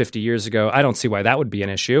happened 50 years ago, I don't see why that would be an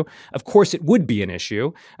issue. Of course, it would be an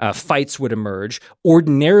issue. Fights would emerge.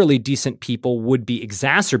 Ordinarily decent people would be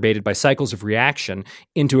exacerbated by cycles of reaction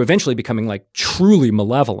into eventually becoming like truly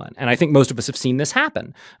malevolent. And I think most of us have seen this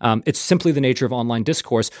happen. It's simply the nature of online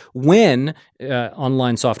discourse when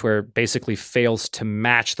online software basically fails to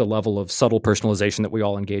match the level of subtle personalization that we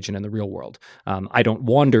all engage in the real world. I don't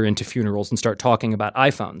wander into funerals and start talking about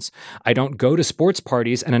iPhones. I don't go to sports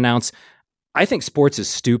parties and announce, I think sports is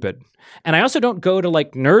stupid. And I also don't go to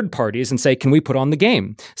like nerd parties and say, can we put on the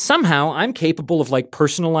game? Somehow I'm capable of like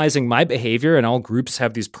personalizing my behavior, and all groups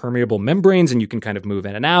have these permeable membranes and you can kind of move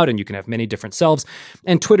in and out and you can have many different selves.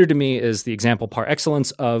 And Twitter to me is the example par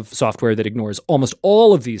excellence of software that ignores almost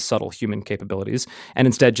all of these subtle human capabilities and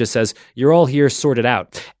instead just says, you're all here, sort it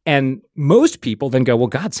out. And most people then go, well,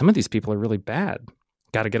 God, some of these people are really bad.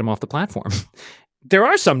 Got to get them off the platform. There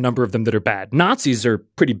are some number of them that are bad. Nazis are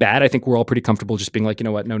pretty bad. I think we're all pretty comfortable just being like, you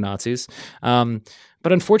know what, no Nazis. But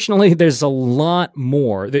unfortunately, there's a lot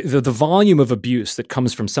more. The volume of abuse that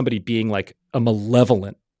comes from somebody being like a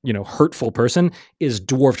malevolent, hurtful person is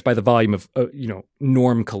dwarfed by the volume of,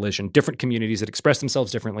 norm collision. Different communities that express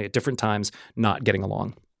themselves differently at different times, not getting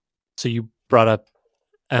along. So you brought up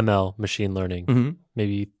ML, machine learning,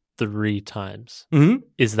 maybe 3 times.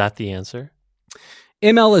 Is that the answer?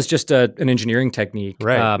 ML is just an engineering technique.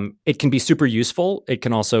 Right. It can be super useful. It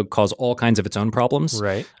can also cause all kinds of its own problems.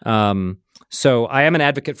 Right. So I am an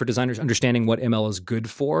advocate for designers understanding what ML is good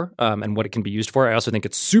for and what it can be used for. I also think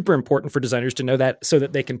it's super important for designers to know that so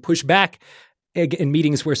that they can push back in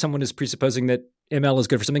meetings where someone is presupposing that ML is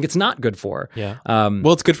good for something it's not good for. Yeah.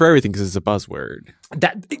 Well, it's good for everything because it's a buzzword.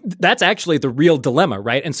 That's actually the real dilemma,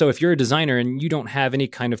 right? And so if you're a designer and you don't have any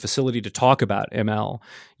kind of facility to talk about ML,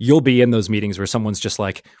 you'll be in those meetings where someone's just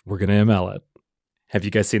like, we're going to ML it. Have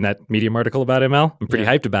you guys seen that Medium article about ML? I'm pretty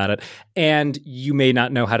hyped about it. And you may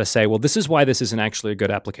not know how to say, well, this is why this isn't actually a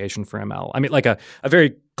good application for ML. I mean, like a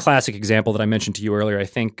very classic example that I mentioned to you earlier, I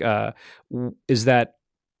think, is that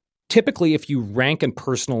typically if you rank and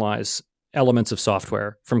personalize elements of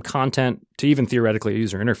software from content to even theoretically a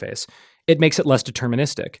user interface, it makes it less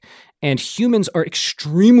deterministic. And humans are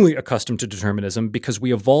extremely accustomed to determinism because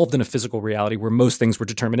we evolved in a physical reality where most things were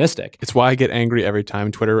deterministic. It's why I get angry every time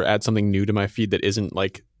Twitter adds something new to my feed that isn't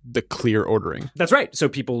like the clear ordering. That's right. So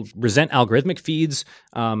people resent algorithmic feeds.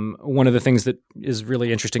 One of the things that is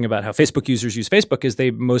really interesting about how Facebook users use Facebook is they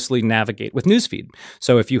mostly navigate with newsfeed.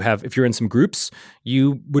 So if you're in some groups,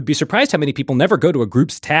 you would be surprised how many people never go to a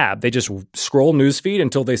groups tab. They just scroll newsfeed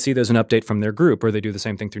until they see there's an update from their group, or they do the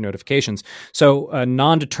same thing through notifications. So a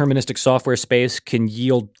non-deterministic software space can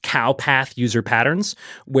yield cow path user patterns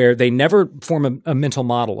where they never form a mental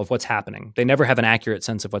model of what's happening. They never have an accurate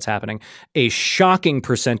sense of what's happening. A shocking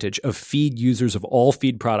percentage of feed users of all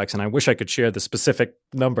feed products, and I wish I could share the specific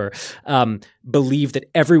number, believe that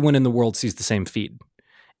everyone in the world sees the same feed.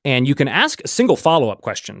 And you can ask a single follow-up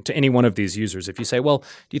question to any one of these users. If you say, well,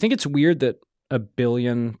 do you think it's weird that 1.7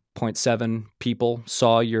 billion people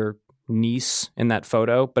saw your niece in that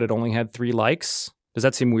photo, but it only had 3 likes? Does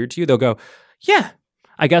that seem weird to you? They'll go, yeah,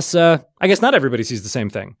 I guess not everybody sees the same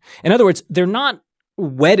thing. In other words, they're not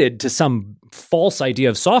wedded to some false idea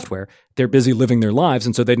of software. They're busy living their lives,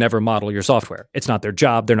 and so they never model your software. It's not their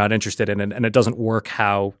job. They're not interested in it, and it doesn't work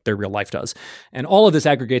how their real life does. And all of this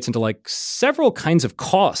aggregates into like several kinds of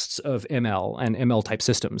costs of ML and ML type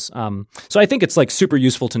systems. So I think it's like super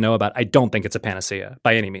useful to know about. I don't think it's a panacea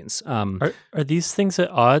by any means. Are these things at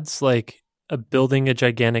odds, like building a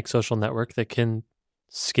gigantic social network that can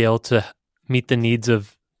scale to meet the needs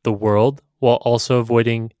of the world while also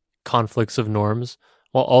avoiding conflicts of norms,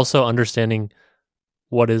 while also understanding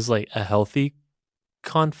what is like a healthy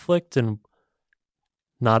conflict and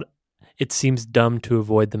not, it seems dumb to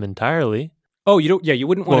avoid them entirely. Oh, you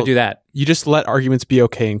wouldn't want to do that. You just let arguments be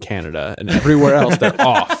okay in Canada, and everywhere else they're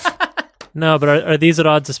off. No, but are these at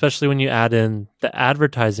odds, especially when you add in the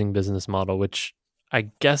advertising business model, which I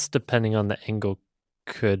guess depending on the angle,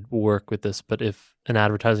 could work with this. But if an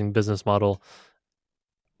advertising business model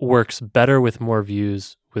works better with more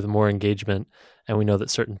views, with more engagement, and we know that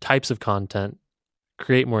certain types of content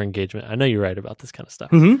create more engagement. I know you're right about this kind of stuff.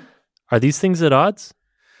 Mm-hmm. Are these things at odds?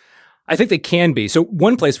 I think they can be. So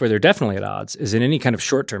one place where they're definitely at odds is in any kind of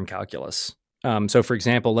short-term calculus. So for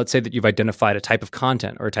example, let's say that you've identified a type of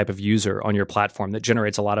content or a type of user on your platform that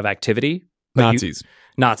generates a lot of activity.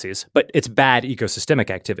 Nazis, but it's bad ecosystemic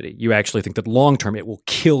activity. You actually think that long-term it will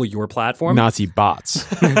kill your platform. Nazi bots.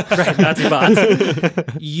 Right, Nazi bots.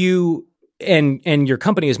 You and your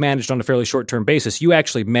company is managed on a fairly short-term basis. You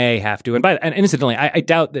actually may have to, and incidentally, I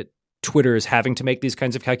doubt that Twitter is having to make these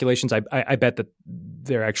kinds of calculations. I bet that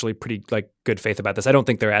they're actually pretty good faith about this. I don't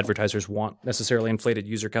think their advertisers want necessarily inflated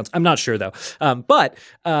user counts. I'm not sure though. But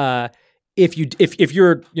if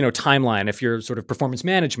your timeline, if your sort of performance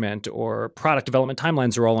management or product development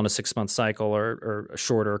timelines are all on a 6-month cycle or a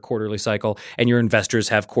shorter quarterly cycle, and your investors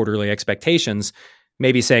have quarterly expectations,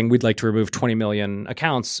 maybe saying we'd like to remove 20 million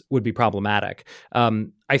accounts would be problematic.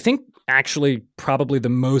 I think actually probably the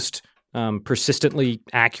most persistently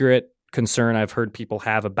accurate concern I've heard people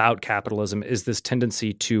have about capitalism is this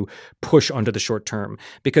tendency to push onto the short term.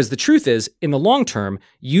 Because the truth is, in the long term,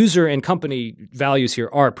 user and company values here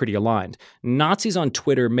are pretty aligned. Nazis on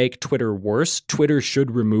Twitter make Twitter worse. Twitter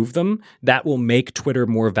should remove them. That will make Twitter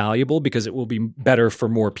more valuable because it will be better for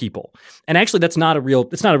more people. And actually, it's not a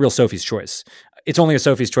real Sophie's choice. It's only a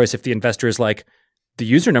Sophie's choice if the investor is like, the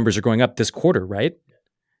user numbers are going up this quarter, right?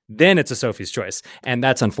 Then it's a Sophie's choice. And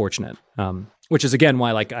that's unfortunate. Which is, again,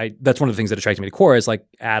 why that's one of the things that attracted me to Quora is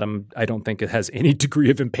Adam, I don't think it has any degree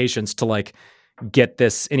of impatience to get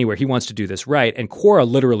this anywhere. He wants to do this right. And Quora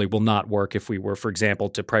literally will not work if we were, for example,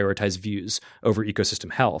 to prioritize views over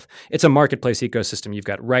ecosystem health. It's a marketplace ecosystem. You've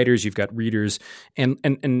got writers, you've got readers,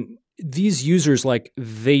 and these users,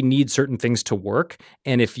 they need certain things to work.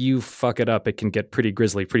 And if you fuck it up, it can get pretty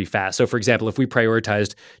grisly pretty fast. So for example, if we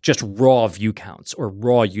prioritized just raw view counts or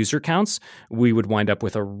raw user counts, we would wind up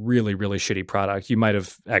with a really, really shitty product. You might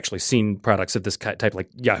have actually seen products of this type like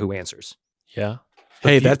Yahoo Answers. Yeah.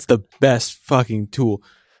 Hey, that's the best fucking tool.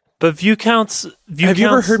 But view counts... Have you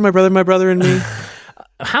ever heard My Brother and Me?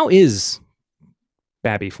 How is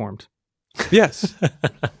Babby formed? Yes.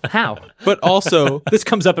 How? But also... This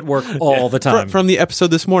comes up at work all the time. From the episode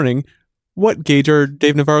this morning, what gauge are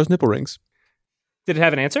Dave Navarro's nipple rings? Did it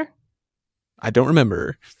have an answer? I don't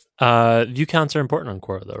remember. View counts are important on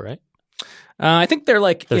Quora, though, right? I think they're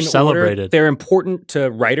they're celebrated. Order. They're important to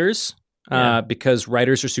writers. Because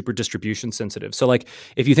writers are super distribution sensitive. So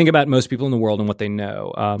if you think about most people in the world and what they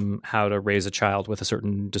know, how to raise a child with a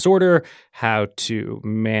certain disorder, how to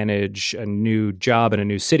manage a new job in a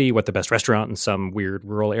new city, what the best restaurant in some weird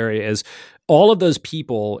rural area is, all of those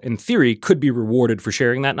people, in theory, could be rewarded for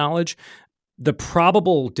sharing that knowledge. The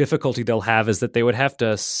probable difficulty they'll have is that they would have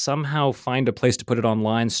to somehow find a place to put it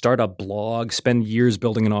online, start a blog, spend years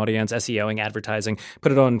building an audience, SEOing, advertising,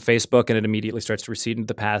 put it on Facebook, and it immediately starts to recede into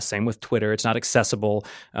the past. Same with Twitter. It's not accessible.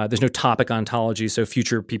 There's no topic ontology, so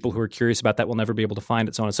future people who are curious about that will never be able to find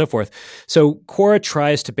it, so on and so forth. So Quora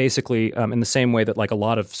tries to basically, in the same way that a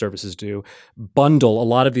lot of services do, bundle a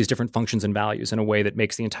lot of these different functions and values in a way that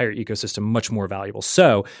makes the entire ecosystem much more valuable.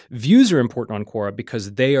 So views are important on Quora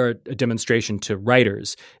because they are a demonstration to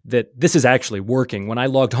writers that this is actually working. When I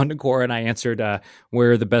logged onto Quora and I answered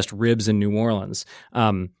where are the best ribs in New Orleans,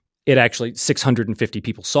 it actually 650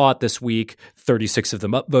 people saw it this week. 36 of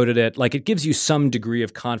them upvoted it. It gives you some degree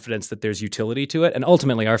of confidence that there's utility to it. And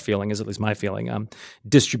ultimately, our feeling is, at least my feeling,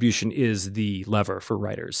 distribution is the lever for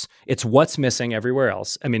writers. It's what's missing everywhere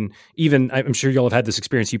else. I mean, even I'm sure you'll have had this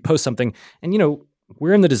experience. You post something, and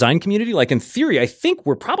we're in the design community. In theory, I think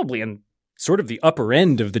we're probably in sort of the upper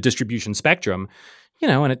end of the distribution spectrum,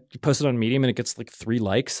 and you post it on Medium and it gets 3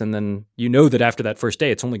 likes. And then that after that first day,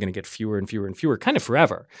 it's only going to get fewer and fewer and fewer kind of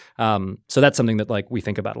forever. So that's something that we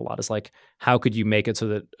think about a lot is how could you make it so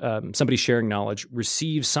that somebody sharing knowledge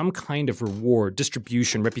receives some kind of reward,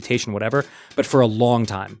 distribution, reputation, whatever, but for a long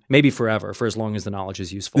time, maybe forever, for as long as the knowledge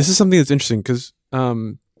is useful. This is something that's interesting because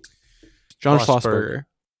John Schlossberger,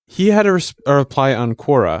 he had a reply on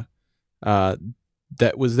Quora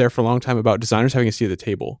that was there for a long time about designers having a seat at the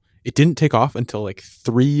table. It didn't take off until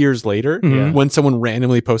 3 years later when someone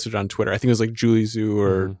randomly posted it on Twitter. I think it was Julie Zhu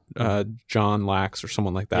or John Lax or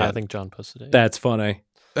someone like that. Yeah, I think John posted it. That's funny.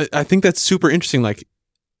 I think that's super interesting.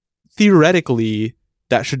 Theoretically,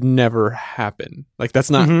 that should never happen. That's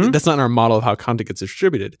not in our model of how content gets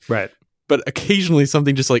distributed. Right. But occasionally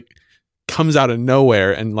something just comes out of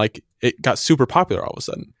nowhere and it got super popular all of a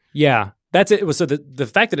sudden. Yeah. That's it. So the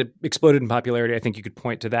fact that it exploded in popularity, I think you could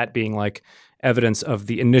point to that being like evidence of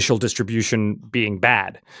the initial distribution being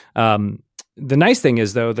bad. The nice thing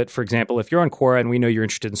is, though, that, for example, if you're on Quora and we know you're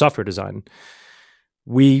interested in software design,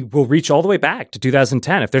 we will reach all the way back to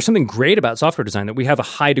 2010. If there's something great about software design that we have a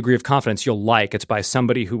high degree of confidence you'll like, it's by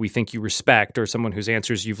somebody who we think you respect, or someone whose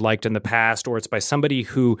answers you've liked in the past, or it's by somebody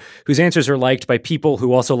whose answers are liked by people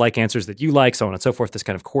who also like answers that you like, so on and so forth, this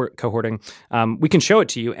kind of cohorting. We can show it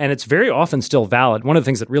to you, and it's very often still valid. One of the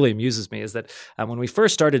things that really amuses me is that when we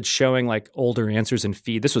first started showing like older answers in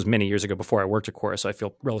feed, this was many years ago before I worked at Quora, so I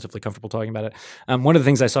feel relatively comfortable talking about it. One of the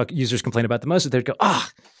things I saw users complain about the most is they'd go,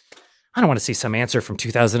 I don't want to see some answer from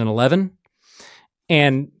 2011.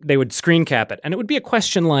 And they would screen cap it. And it would be a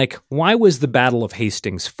question like, why was the Battle of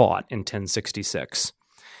Hastings fought in 1066?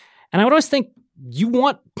 And I would always think, you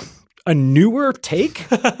want a newer take?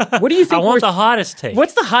 What do you think? I want the hottest take.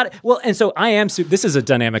 What's the hot? Well, and so this is a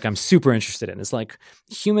dynamic I'm super interested in. It's like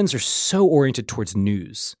humans are so oriented towards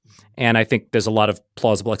news. And I think there's a lot of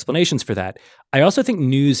plausible explanations for that. I also think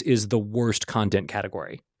news is the worst content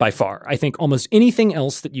category by far. I think almost anything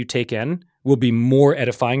else that you take in will be more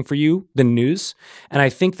edifying for you than news. And I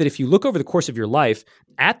think that if you look over the course of your life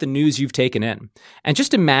at the news you've taken in, and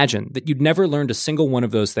just imagine that you'd never learned a single one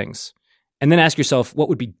of those things, and then ask yourself what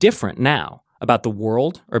would be different now about the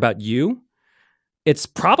world or about you, it's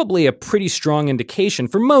probably a pretty strong indication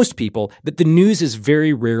for most people that the news is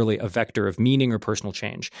very rarely a vector of meaning or personal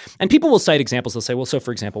change. And people will cite examples. They'll say, well, so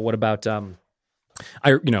for example, what about,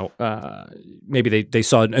 maybe they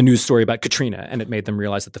saw a news story about Katrina and it made them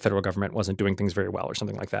realize that the federal government wasn't doing things very well or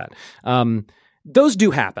something like that. Those do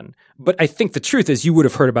happen. But I think the truth is you would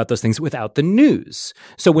have heard about those things without the news.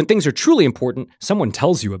 So when things are truly important, someone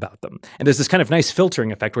tells you about them. And there's this kind of nice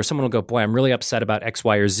filtering effect where someone will go, boy, I'm really upset about X,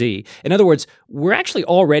 Y, or Z. In other words, we're actually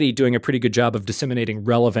already doing a pretty good job of disseminating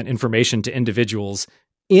relevant information to individuals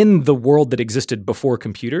in the world that existed before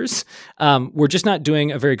computers. We're just not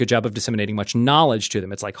doing a very good job of disseminating much knowledge to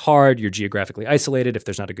them. It's like hard, you're geographically isolated. If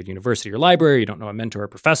there's not a good university or library, you don't know a mentor or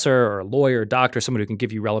professor or a lawyer or doctor, someone who can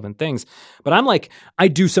give you relevant things. But I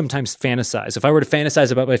do sometimes fantasize. If I were to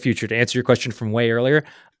fantasize about my future, to answer your question from way earlier,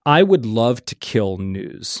 I would love to kill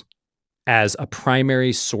news as a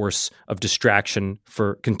primary source of distraction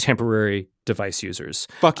for contemporary device users.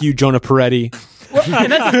 Fuck you, Jonah Peretti. Well,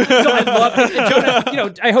 and I love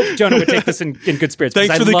Jonah. I hope Jonah would take this in good spirits.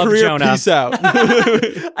 Thanks for the career. Jonah. Peace out.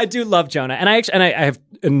 I do love Jonah, and I have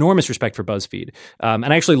enormous respect for BuzzFeed, and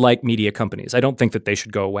I actually like media companies. I don't think that they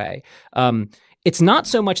should go away. It's not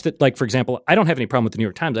so much that, like, for example, I don't have any problem with the New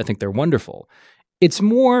York Times. I think they're wonderful. It's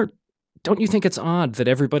more, don't you think it's odd that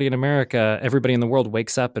everybody in America, everybody in the world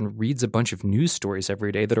wakes up and reads a bunch of news stories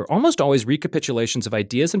every day that are almost always recapitulations of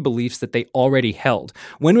ideas and beliefs that they already held?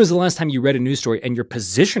 When was the last time you read a news story and your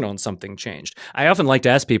position on something changed? I often like to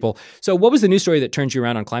ask people, so what was the news story that turned you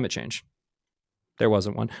around on climate change? There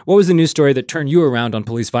wasn't one. What was the news story that turned you around on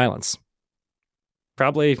police violence?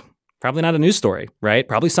 Probably not a news story, right?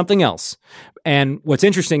 Probably something else. And what's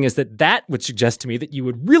interesting is that would suggest to me that you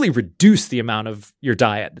would really reduce the amount of your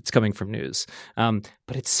diet that's coming from news.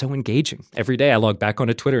 But it's so engaging. Every day I log back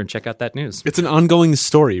onto Twitter and check out that news. It's an ongoing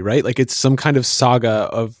story, right? Like it's some kind of saga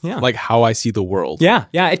of like how I see the world. Yeah.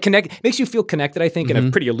 It makes you feel connected, I think, in a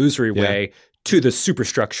pretty illusory way to the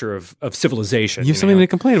superstructure of civilization. You have something to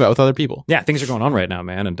complain about with other people. Yeah, things are going on right now,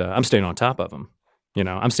 man. And I'm staying on top of them.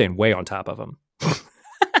 I'm staying way on top of them.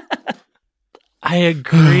 I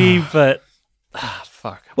agree, but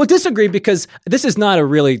fuck. Well, disagree because this is not a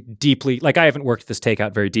really deeply, like I haven't worked this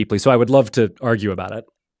takeout very deeply, so I would love to argue about it.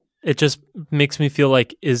 It just makes me feel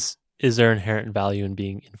like, is there inherent value in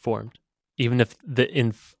being informed? Even if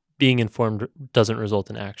being informed doesn't result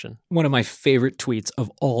in action. One of my favorite tweets of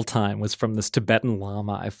all time was from this Tibetan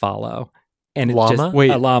Lama I follow. And Lama?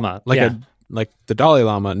 A Lama. Like the Dalai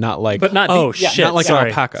Lama, not like... But not shit. Not like an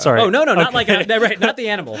alpaca. Sorry. Oh, no, not like... Right, not the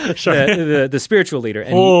animal. Sure. The spiritual leader.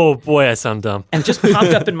 And boy, I sound dumb. And it just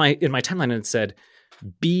popped up in my timeline and it said,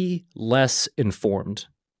 be less informed.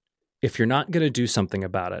 If you're not going to do something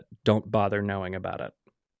about it, don't bother knowing about it.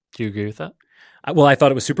 Do you agree with that? Well, I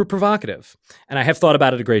thought it was super provocative. And I have thought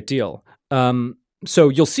about it a great deal. So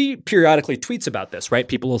you'll see periodically tweets about this, right?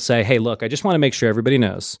 People will say, hey, look, I just want to make sure everybody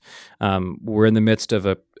knows we're in the midst of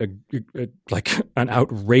an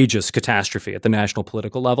outrageous catastrophe at the national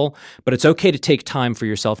political level, but it's okay to take time for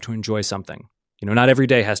yourself to enjoy something. Not every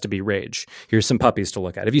day has to be rage. Here's some puppies to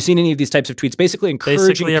look at. Have you seen any of these types of tweets? Basically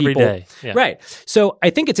encouraging people. Every day. Yeah. Right. So I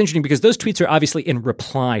think it's interesting because those tweets are obviously in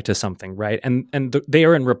reply to something, right? And they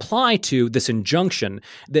are in reply to this injunction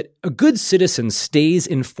that a good citizen stays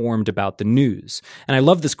informed about the news. And I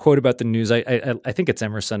love this quote about the news. I think it's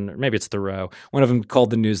Emerson, or maybe it's Thoreau. One of them called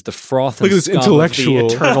the news the froth and scum of the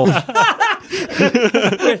eternal.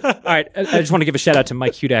 All right. I just want to give a shout out to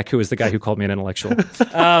Mike Hudak, who is the guy who called me an intellectual.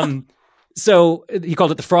 So he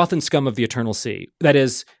called it the froth and scum of the eternal sea. That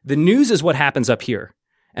is, the news is what happens up here,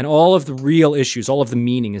 and all of the real issues, all of the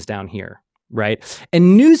meaning is down here, right?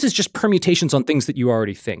 And news is just permutations on things that you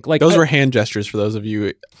already think. Like those were hand gestures for those of you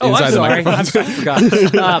inside I'm the sorry. microphone.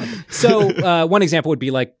 I forgot. One example would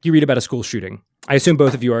be like you read about a school shooting. I assume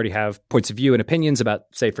both of you already have points of view and opinions about,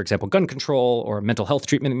 say, for example, gun control or mental health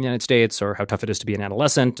treatment in the United States, or how tough it is to be an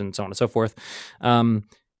adolescent, and so on and so forth.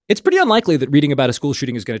 It's pretty unlikely that reading about a school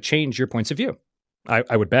shooting is going to change your points of view.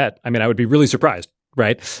 I would bet. I mean, I would be really surprised,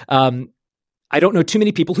 right? I don't know too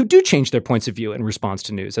many people who do change their points of view in response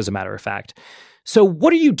to news, as a matter of fact. So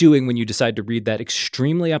what are you doing when you decide to read that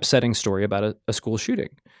extremely upsetting story about a school shooting?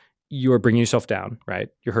 You're bringing yourself down, right?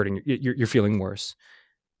 You're hurting. You're feeling worse.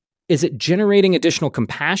 Is it generating additional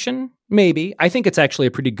compassion? Maybe. I think it's actually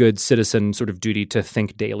a pretty good citizen sort of duty to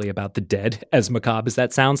think daily about the dead, as macabre as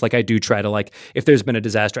that sounds. Like I do try to if there's been a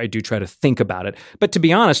disaster, I do try to think about it. But to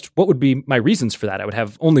be honest, what would be my reasons for that? I would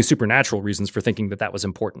have only supernatural reasons for thinking that was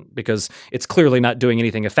important, because it's clearly not doing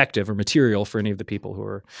anything effective or material for any of the people who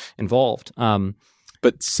are involved.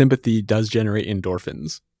 But sympathy does generate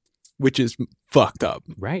endorphins, which is fucked up.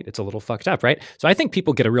 Right. It's a little fucked up, right? So I think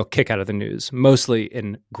people get a real kick out of the news, mostly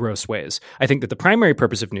in gross ways. I think that the primary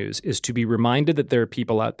purpose of news is to be reminded that there are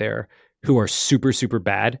people out there who are super, super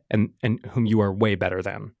bad and whom you are way better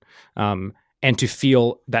than. And to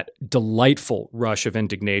feel that delightful rush of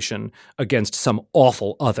indignation against some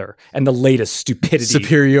awful other and the latest stupidity.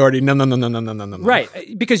 Superiority. No. Right.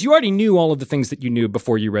 Because you already knew all of the things that you knew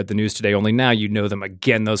before you read the news today, only now you know them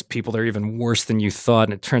again. Those people, they're even worse than you thought,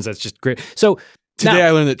 and it turns out it's just great. So today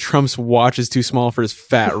I learned that Trump's watch is too small for his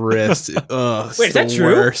fat wrist. Ugh, wait, is that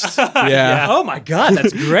true? Worst. Yeah. Oh my God,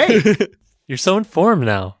 that's great. You're so informed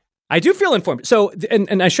now. I do feel informed. So,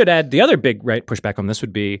 and I should add, the other big pushback on this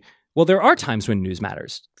would be, well, there are times when news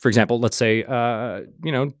matters. For example, let's say,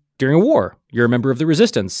 during a war, you're a member of the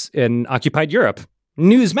resistance in occupied Europe.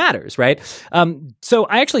 News matters, right? So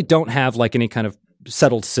I actually don't have any kind of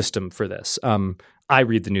settled system for this. I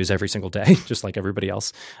read the news every single day, just like everybody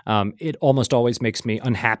else. It almost always makes me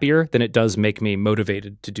unhappier than it does make me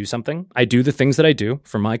motivated to do something. I do the things that I do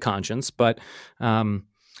for my conscience, but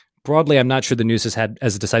broadly, I'm not sure the news has had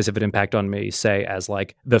as decisive an impact on me, say, as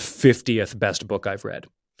the 50th best book I've read.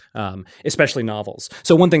 Especially novels.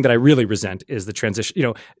 So one thing that I really resent is the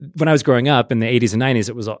transition. When I was growing up in the 80s and 90s,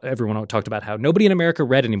 it was everyone talked about how nobody in America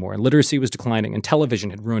read anymore, and literacy was declining, and television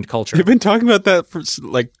had ruined culture. They've been talking about that for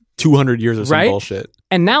 200 years or some bullshit.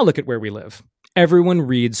 And now look at where we live. Everyone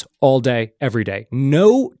reads all day, every day.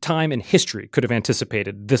 No time in history could have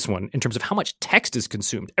anticipated this one in terms of how much text is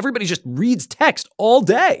consumed. Everybody just reads text all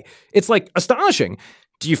day. It's astonishing.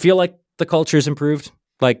 Do you feel like the culture's improved?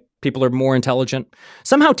 People are more intelligent?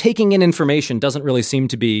 Somehow taking in information doesn't really seem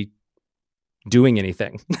to be doing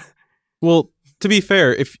anything. Well, to be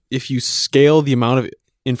fair, if you scale the amount of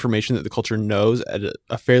information that the culture knows at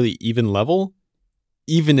a fairly even level,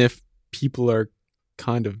 even if people are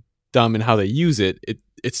kind of dumb in how they use it,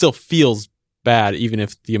 it still feels bad, even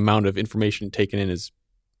if the amount of information taken in is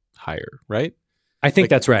higher, right? I think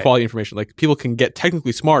that's right. Quality information. People can get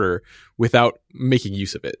technically smarter without making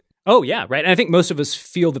use of it. Oh, yeah, right. And I think most of us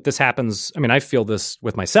feel that this happens. I mean, I feel this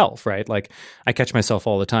with myself, right? I catch myself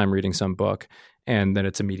all the time reading some book, and then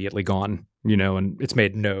it's immediately gone, and it's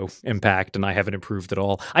made no impact, and I haven't improved at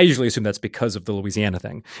all. I usually assume that's because of the Louisiana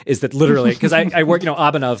thing, is that literally, because I work,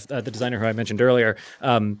 Abhinav, the designer who I mentioned earlier,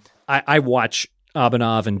 I watch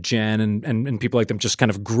Abhinav and Jen and people like them just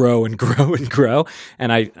kind of grow and grow and grow.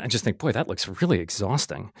 And I just think, boy, that looks really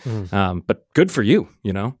exhausting. But good for you,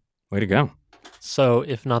 way to go. So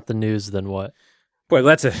if not the news, then what? Boy,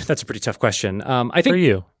 that's a pretty tough question. I think for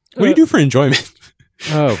you, what do you do for enjoyment?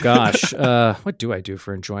 Oh gosh, what do I do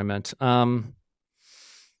for enjoyment? Oh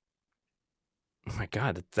my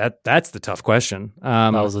God, that's the tough question.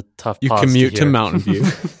 That was a tough. You commute to Mountain View.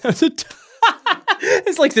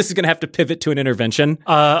 It's this is going to have to pivot to an intervention.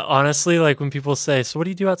 Honestly, when people say, "So what do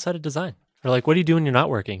you do outside of design?" Or what do you do when you're not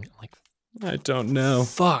working? I don't know.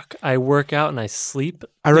 Fuck. I work out and I sleep.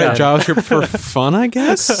 I write JavaScript for fun, I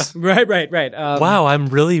guess. Right. Wow, I'm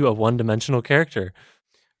really a one-dimensional character.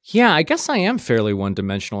 Yeah, I guess I am fairly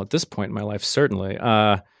one-dimensional at this point in my life, certainly.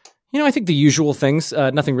 I think the usual things,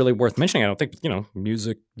 nothing really worth mentioning. I don't think,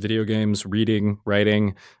 music, video games, reading,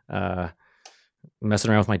 writing,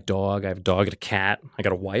 messing around with my dog. I have a dog and a cat. I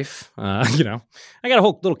got a wife. I got a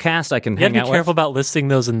whole little cast I can hang out with. You have to be careful about listing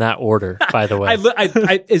those in that order, by the way.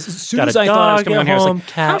 As soon as I thought I was coming on here, I was like,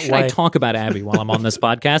 how should I talk about Abby while I'm on this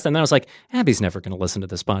podcast? And then I was like, Abby's never going to listen to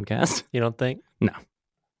this podcast. You don't think? No.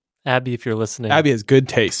 Abby, if you're listening. Abby has good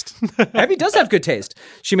taste. Abby does have good taste.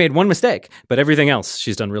 She made one mistake, but everything else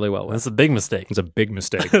she's done really well with. That's a big mistake. It's a big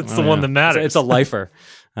mistake. It's the one that matters. It's a lifer.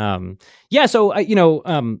 So,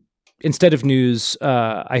 instead of news,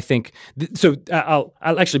 I think I'll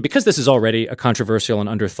actually, because this is already a controversial and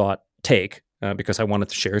underthought take, because I wanted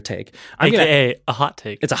to share a take. AKA a hot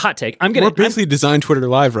take. It's a hot take. We're basically Design Twitter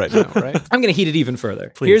Live right now, right? I'm going to heat it even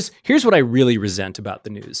further. Please. Here's what I really resent about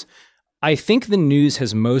the news. I think the news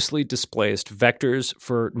has mostly displaced vectors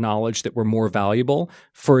for knowledge that were more valuable.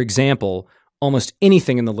 For example, almost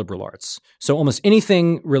anything in the liberal arts. So almost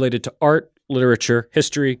anything related to art, literature,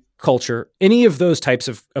 history, culture, any of those types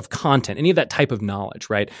of content, any of that type of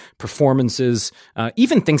knowledge, right? Performances,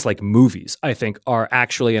 even things like movies, I think are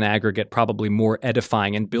actually in aggregate probably more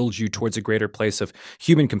edifying and build you towards a greater place of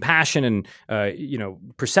human compassion and,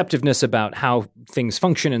 perceptiveness about how things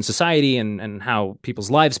function in society and how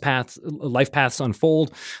people's life paths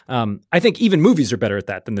unfold. I think even movies are better at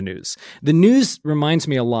that than the news. The news reminds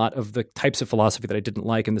me a lot of the types of philosophy that I didn't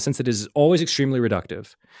like in the sense that it is always extremely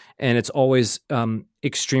reductive and it's always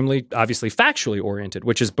extremely, obviously, factually oriented,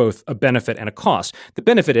 which is both a benefit and a cost. The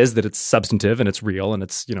benefit is that it's substantive and it's real and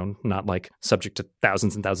it's, not like subject to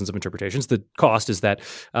thousands and thousands of interpretations. The cost is that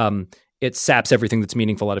it saps everything that's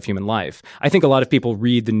meaningful out of human life. I think a lot of people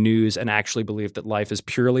read the news and actually believe that life is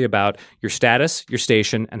purely about your status, your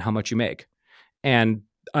station, and how much you make. And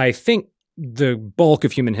I think the bulk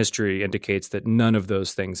of human history indicates that none of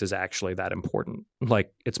those things is actually that important.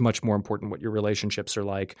 Like, it's much more important what your relationships are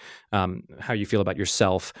like, how you feel about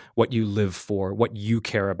yourself, what you live for, what you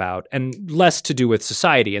care about, and less to do with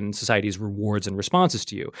society and society's rewards and responses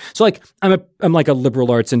to you. So, like, I'm like a liberal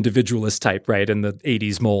arts individualist type, right, in the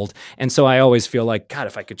 80s mold. And so I always feel like, God,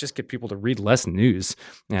 if I could just get people to read less news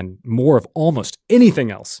and more of almost anything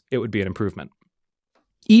else, it would be an improvement.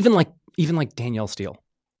 Even like Danielle Steele.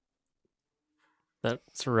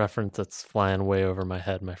 That's a reference that's flying way over my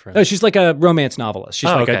head, my friend. Oh, she's like a romance novelist.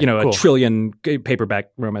 She's cool. a trillion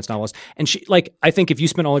paperback romance novelist. And I think if you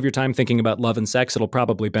spend all of your time thinking about love and sex, it'll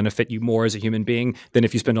probably benefit you more as a human being than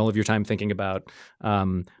if you spend all of your time thinking about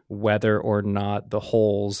whether or not the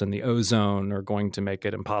holes in the ozone are going to make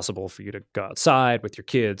it impossible for you to go outside with your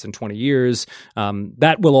kids in 20 years.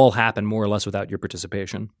 That will all happen more or less without your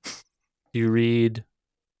participation. Do you read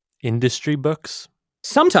industry books?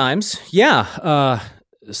 Sometimes, yeah.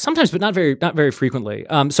 Sometimes, but not very frequently.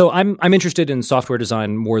 So I'm interested in software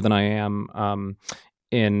design more than I am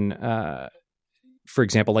in, for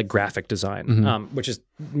example, like graphic design, which is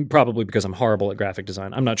probably because I'm horrible at graphic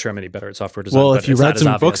design. I'm not sure I'm any better at software design. Well, if you read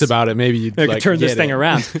some books about it, maybe you'd could turn this thing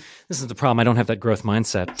around. This is the problem. I don't have that growth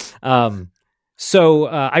mindset. So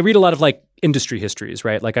I read a lot of like industry histories,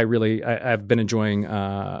 right? Like I've been enjoying,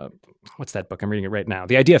 what's that book? I'm reading it right now.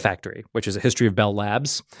 The Idea Factory, which is a history of Bell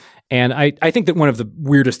Labs. And I think that one of the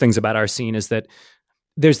weirdest things about our scene is that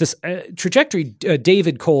there's this trajectory.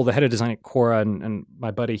 David Cole, the head of design at Quora, and my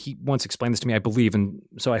buddy, he once explained this to me, I believe, and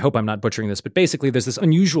so I hope I'm not butchering this, but basically there's this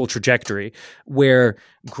unusual trajectory where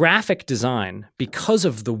graphic design, because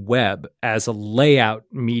of the web as a layout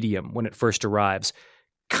medium when it first arrives,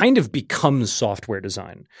 kind of becomes software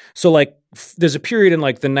design. So like there's a period in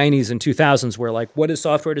like the 90s and 2000s where like, what is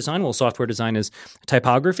software design? Well, software design is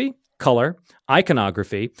typography, color,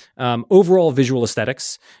 iconography, overall visual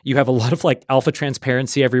aesthetics. You have a lot of like alpha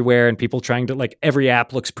transparency everywhere and people trying to like, every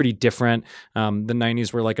app looks pretty different. The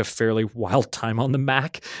 90s were like a fairly wild time on the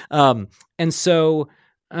Mac. And so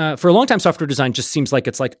for a long time, software design just seems like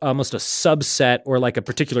it's like almost a subset or like a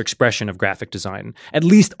particular expression of graphic design, at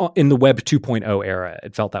least in the Web 2.0 era.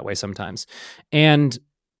 It felt that way sometimes. And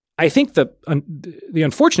I think the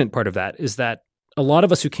unfortunate part of that is that a lot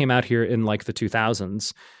of us who came out here in like the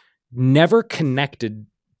 2000s never connected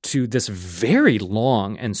to this very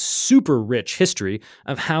long and super rich history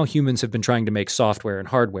of how humans have been trying to make software and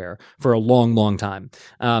hardware for a long, long time.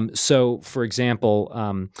 So, for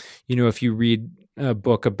example, if you read a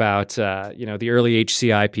book about the early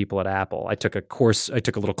HCI people at Apple. I took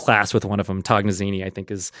a little class with one of them, Tognazzini, I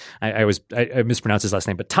think is I mispronounce his last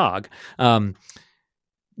name, but Tog.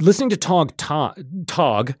 Listening to Tog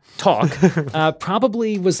talk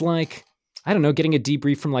probably was like I don't know, getting a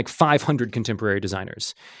debrief from like 500 contemporary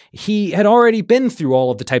designers. He had already been through all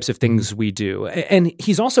of the types of things we do. And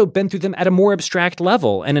he's also been through them at a more abstract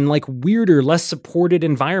level and in like weirder, less supported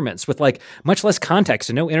environments with like much less context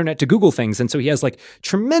and no internet to Google things. And so he has like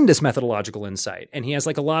tremendous methodological insight. And he has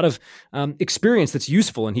like a lot of experience that's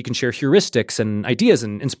useful, and he can share heuristics and ideas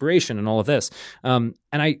and inspiration and all of this. And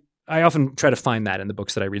I often try to find that in the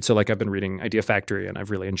books that I read. So like I've been reading Idea Factory, and I've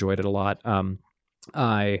really enjoyed it a lot.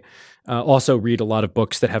 I also read a lot of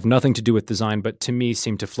books that have nothing to do with design, but to me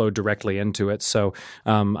seem to flow directly into it. So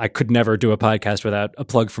I could never do a podcast without a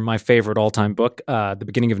plug for my favorite all-time book, The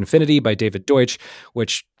Beginning of Infinity by David Deutsch,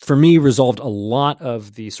 which for me resolved a lot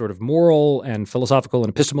of the sort of moral and philosophical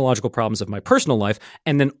and epistemological problems of my personal life,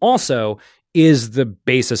 and then also is the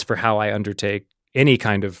basis for how I undertake any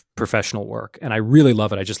kind of professional work. And I really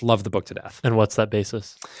love it. I just love the book to death. And what's that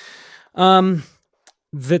basis?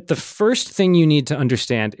 That the first thing you need to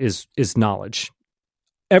understand is knowledge.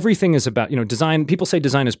 Everything is about, design. People say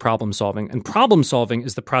design is problem solving, and problem solving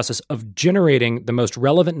is the process of generating the most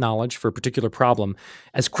relevant knowledge for a particular problem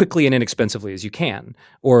as quickly and inexpensively as you can,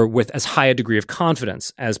 or with as high a degree of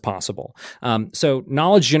confidence as possible. So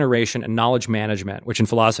knowledge generation and knowledge management, which in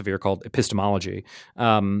philosophy are called epistemology,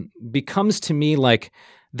 becomes to me like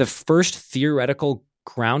the first theoretical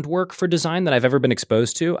groundwork for design that I've ever been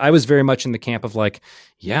exposed to. I was very much in the camp of like,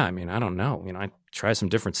 I don't know. I try some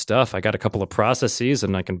different stuff. I got a couple of processes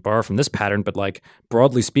and I can borrow from this pattern, but like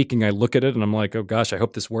broadly speaking, I look at it and I'm like, oh gosh, I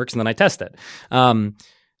hope this works. And then I test it.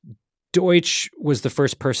 Deutsch was the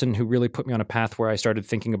first person who really put me on a path where I started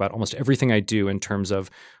thinking about almost everything I do in terms of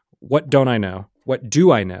what don't I know? What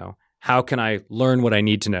do I know? How can I learn what I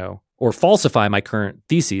need to know, or falsify my current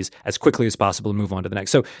theses as quickly as possible and move on to the next?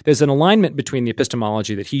 So there's an alignment between the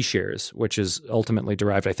epistemology that he shares, which is ultimately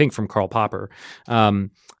derived, I think, from Karl Popper,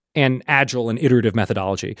 and agile and iterative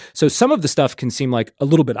methodology. So some of the stuff can seem like a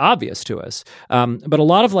little bit obvious to us, but a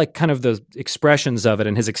lot of like kind of the expressions of it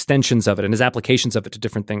and his extensions of it and his applications of it to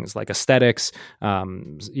different things like aesthetics,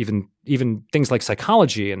 even things like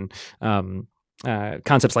psychology and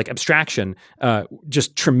concepts like abstraction,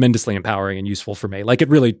 just tremendously empowering and useful for me. Like it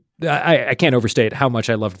really, I can't overstate how much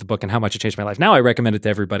I loved the book and how much it changed my life. Now I recommend it to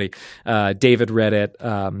everybody. David read it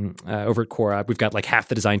over at Quora. We've got like half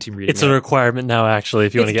the design team reading it. It's a requirement now, actually,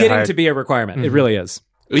 if you want to get hired. It's getting to be a requirement. Mm-hmm. It really is.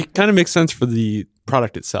 It kind of makes sense for the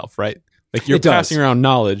product itself, right? Like you're passing around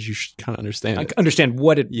knowledge, you should kind of understand it. Understand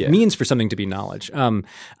what it means for something to be knowledge.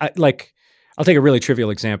 I'll take a really trivial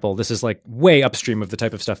example. This is like way upstream of the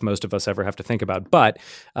type of stuff most of us ever have to think about. But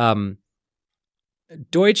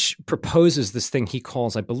Deutsch proposes this thing he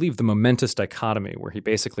calls, I believe, the momentous dichotomy, where he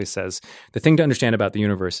basically says the thing to understand about the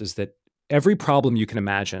universe is that every problem you can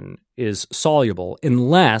imagine is soluble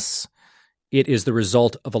unless it is the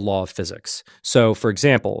result of a law of physics. So, for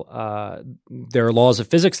example, there are laws of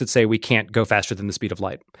physics that say we can't go faster than the speed of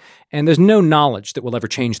light. And there's no knowledge that will ever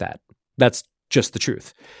change that. That's just the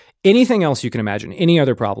truth. Anything else you can imagine, any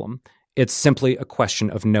other problem, it's simply a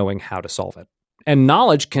question of knowing how to solve it. And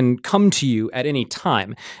knowledge can come to you at any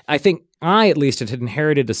time. I think I, at least, had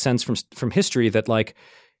inherited a sense from history that, like,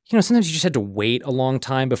 sometimes you just had to wait a long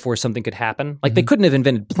time before something could happen. Like, they couldn't have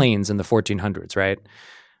invented planes in the 1400s, right?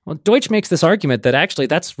 Well, Deutsch makes this argument that actually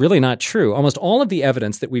that's really not true. Almost all of the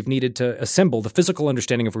evidence that we've needed to assemble the physical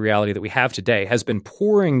understanding of reality that we have today has been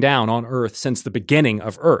pouring down on Earth since the beginning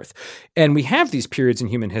of Earth. And we have these periods in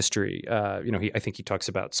human history. I think he talks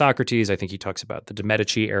about Socrates. I think he talks about the de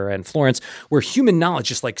Medici era in Florence, where human knowledge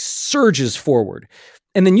just like surges forward.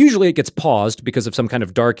 And then usually it gets paused because of some kind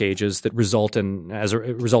of dark ages that result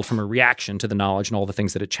from a reaction to the knowledge and all the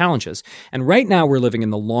things that it challenges. And right now we're living in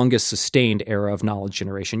the longest sustained era of knowledge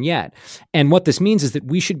generation yet. And what this means is that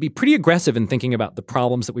we should be pretty aggressive in thinking about the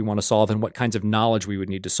problems that we want to solve and what kinds of knowledge we would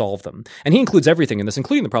need to solve them. And he includes everything in this,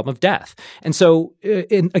 including the problem of death. And so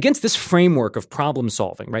against this framework of problem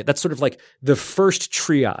solving, right, that's sort of like the first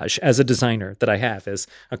triage as a designer that I have is,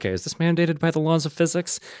 okay, is this mandated by the laws of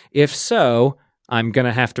physics? If so, I'm going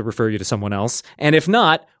to have to refer you to someone else. And if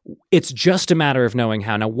not, it's just a matter of knowing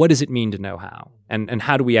how. Now, what does it mean to know how? And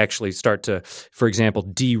how do we actually start to, for example,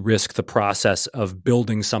 de-risk the process of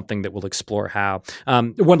building something that will explore how?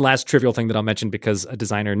 One last trivial thing that I'll mention, because a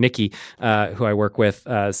designer, Nikki, who I work with,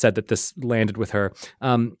 said that this landed with her.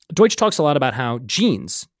 Deutsch talks a lot about how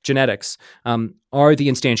genetics, are the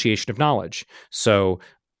instantiation of knowledge. So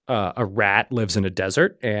a rat lives in a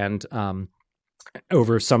desert and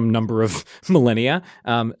over some number of millennia,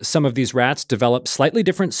 some of these rats develop slightly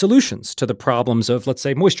different solutions to the problems of, let's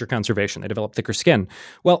say, moisture conservation. They develop thicker skin.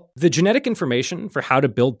 Well, the genetic information for how to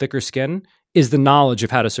build thicker skin is the knowledge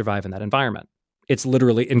of how to survive in that environment. It's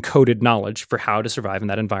literally encoded knowledge for how to survive in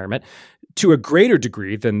that environment to a greater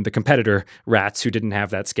degree than the competitor rats who didn't have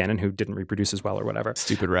that skin and who didn't reproduce as well or whatever.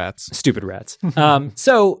 Stupid rats. Stupid rats.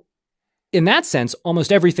 So in that sense,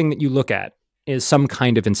 almost everything that you look at is some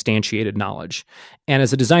kind of instantiated knowledge. And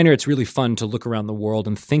as a designer, it's really fun to look around the world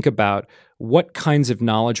and think about what kinds of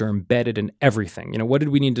knowledge are embedded in everything. What did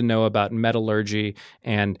we need to know about metallurgy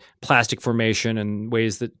and plastic formation and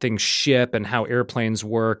ways that things ship and how airplanes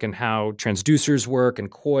work and how transducers work and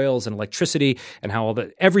coils and electricity and how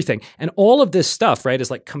everything. And all of this stuff, right, is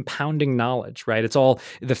like compounding knowledge, right? It's all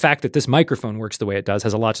the fact that this microphone works the way it does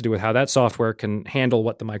has a lot to do with how that software can handle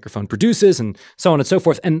what the microphone produces and so on and so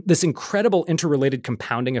forth. And this incredible interrelated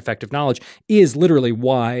compounding effect of knowledge is literally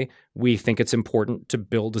why we think it's important to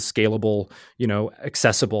build a scalable,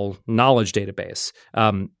 accessible knowledge database.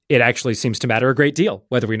 It actually seems to matter a great deal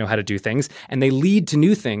whether we know how to do things, and they lead to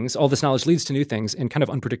new things. All this knowledge leads to new things in kind of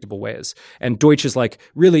unpredictable ways. And Deutsch is like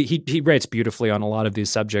really he writes beautifully on a lot of these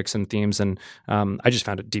subjects and themes, and I just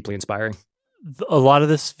found it deeply inspiring. A lot of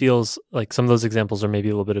this feels like some of those examples are maybe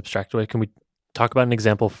a little bit abstract away. Can we talk about an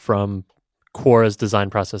example from Quora's design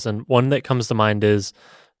process? And one that comes to mind is,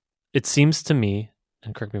 it seems to me,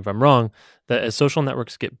 and correct me if I'm wrong, that as social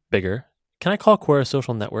networks get bigger, can I call Quora a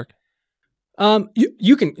social network?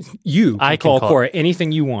 You can call Quora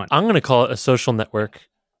anything you want. I'm going to call it a social network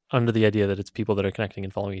under the idea that it's people that are connecting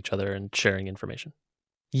and following each other and sharing information.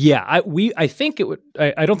 Yeah, I think it would.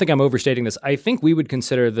 I don't think I'm overstating this. I think we would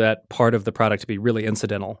consider that part of the product to be really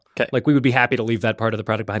incidental. Okay. Like we would be happy to leave that part of the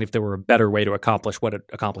product behind if there were a better way to accomplish what it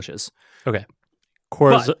accomplishes. Okay.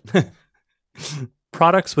 Quora's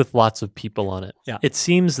products with lots of people on it. Yeah. It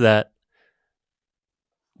seems that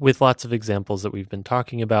with lots of examples that we've been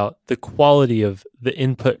talking about, the quality of the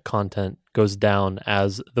input content goes down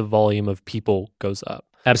as the volume of people goes up.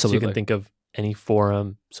 Absolutely. So you can think of any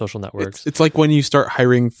forum, social networks. It's like when you start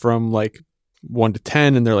hiring from like 1 to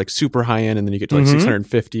 10 and they're like super high end, and then you get to like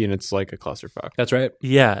 650 and it's like a clusterfuck. That's right.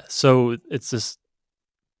 Yeah. So it's just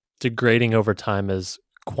degrading over time as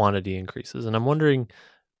quantity increases. And I'm wondering,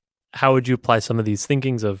 how would you apply some of these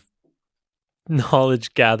thinkings of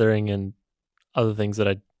knowledge gathering and other things that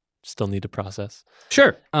I still need to process?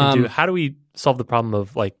 Sure. How do we solve the problem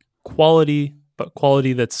of like quality, but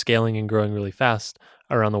quality that's scaling and growing really fast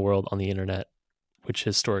around the world on the internet, which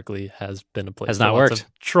historically has been a place has for not lots worked.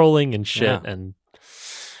 of trolling and shit. Yeah. And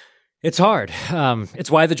it's hard.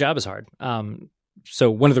 It's why the job is hard. So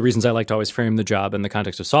one of the reasons I like to always frame the job in the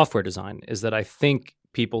context of software design is that I think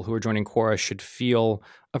people who are joining Quora should feel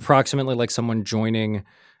approximately like someone joining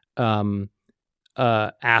Apple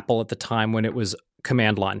at the time when it was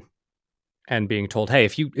command line and being told, "Hey,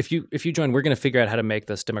 if you join, we're going to figure out how to make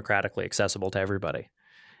this democratically accessible to everybody."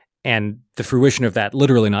 And the fruition of that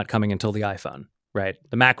literally not coming until the iPhone. Right.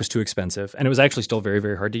 The Mac was too expensive, and it was actually still very,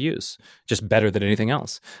 very hard to use, just better than anything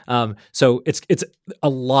else. So it's a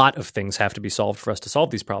lot of things have to be solved for us to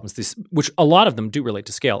solve these problems, which a lot of them do relate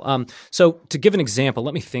to scale. So to give an example,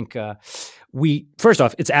 let me think. First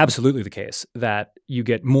off, it's absolutely the case that you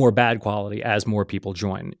get more bad quality as more people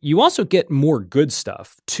join. You also get more good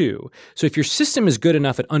stuff too. So if your system is good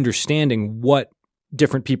enough at understanding what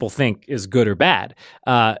different people think is good or bad,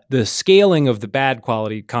 the scaling of the bad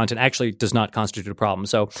quality content actually does not constitute a problem.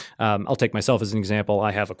 So I'll take myself as an example.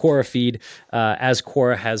 I have a Quora feed. As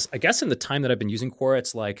Quora has, I guess in the time that I've been using Quora,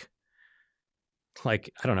 it's like I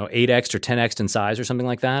don't know, 8x or 10x in size or something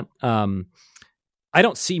like that. I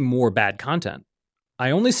don't see more bad content. I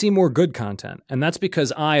only see more good content. And that's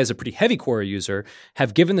because I, as a pretty heavy Quora user,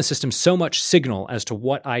 have given the system so much signal as to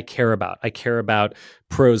what I care about. I care about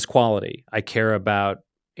prose quality. I care about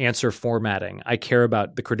answer formatting. I care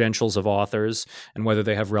about the credentials of authors and whether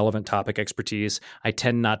they have relevant topic expertise. I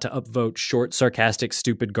tend not to upvote short, sarcastic,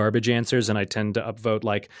 stupid garbage answers, and I tend to upvote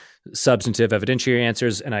like substantive evidentiary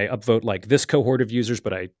answers, and I upvote like this cohort of users,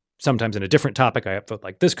 but I sometimes in a different topic, I upvote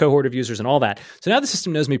like this cohort of users and all that. So now the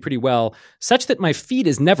system knows me pretty well, such that my feed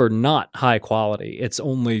is never not high quality. It's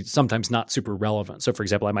only sometimes not super relevant. So for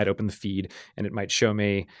example, I might open the feed and it might show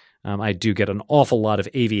me, I do get an awful lot of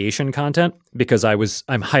aviation content because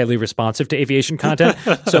I'm highly responsive to aviation content.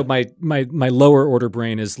 So my lower order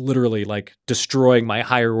brain is literally like destroying my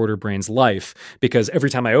higher order brain's life, because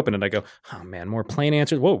every time I open it, I go, oh man, more plane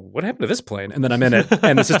answers. Whoa, what happened to this plane? And then I'm in it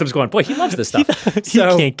and the system's going, boy, he loves this stuff. He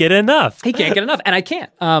can't get enough. He can't get enough. And I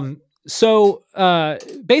can't. So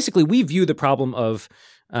basically we view the problem of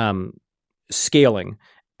scaling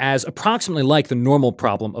as approximately like the normal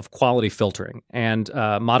problem of quality filtering. And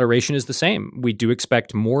moderation is the same. We do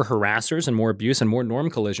expect more harassers and more abuse and more norm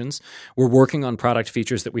collisions. We're working on product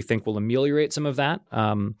features that we think will ameliorate some of that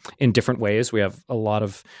in different ways. We have a lot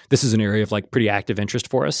of, this is an area of like pretty active interest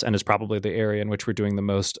for us, and is probably the area in which we're doing the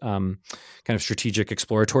most kind of strategic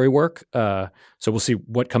exploratory work. So we'll see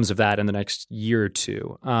what comes of that in the next year or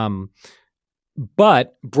two.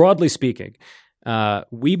 But broadly speaking,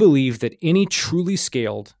 we believe that any truly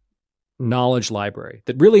scaled knowledge library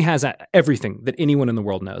that really has everything that anyone in the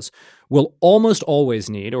world knows will almost always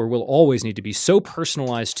need, or will always need to be so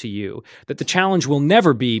personalized to you that the challenge will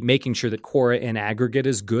never be making sure that Quora in aggregate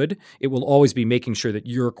is good. It will always be making sure that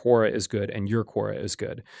your Quora is good and your Quora is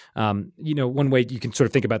good. One way you can sort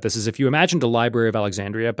of think about this is if you imagined a Library of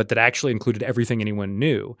Alexandria, but that actually included everything anyone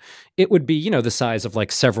knew, it would be, the size of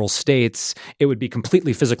like several states. It would be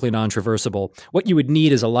completely physically non-traversable. What you would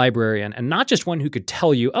need is a librarian, and not just one who could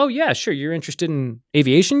tell you, oh yeah, sure, you're interested in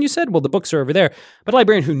aviation, you said? Well, the books are over there. But a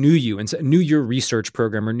librarian who knew you and knew your research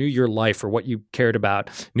program or knew your life or what you cared about,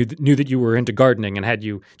 knew that you were into gardening and had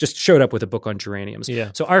you just showed up with a book on geraniums. Yeah.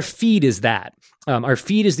 So our feed is that. Our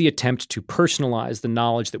feed is the attempt to personalize the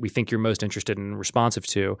knowledge that we think you're most interested in and responsive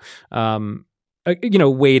to.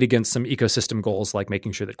 Weighed against some ecosystem goals like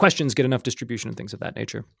making sure that questions get enough distribution and things of that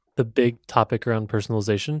nature. The big topic around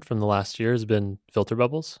personalization from the last year has been filter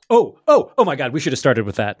bubbles. Oh my God, we should have started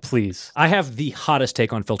with that. Please. I have the hottest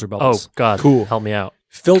take on filter bubbles. Oh God, Cool. Help me out.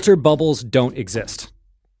 Filter bubbles don't exist.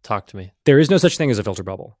 Talk to me. There is no such thing as a filter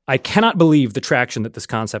bubble. I cannot believe the traction that this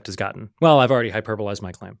concept has gotten. Well, I've already hyperbolized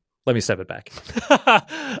my claim. Let me step it back.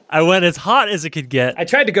 I went as hot as it could get. I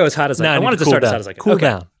tried to go as hot as I wanted to start as hot as I could. Cool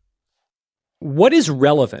down. What is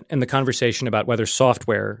relevant in the conversation about whether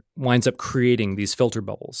software winds up creating these filter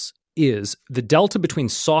bubbles is the delta between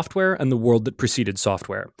software and the world that preceded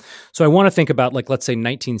software. So I want to think about, like, let's say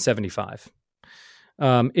 1975.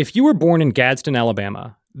 If you were born in Gadsden,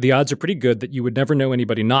 Alabama, the odds are pretty good that you would never know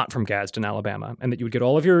anybody not from Gadsden, Alabama, and that you would get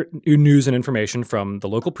all of your news and information from the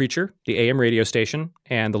local preacher, the AM radio station,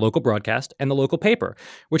 and the local broadcast, and the local paper,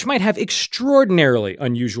 which might have extraordinarily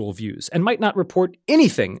unusual views and might not report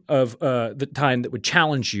anything of the time that would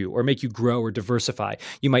challenge you or make you grow or diversify.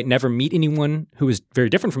 You might never meet anyone who is very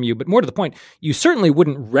different from you, but more to the point, you certainly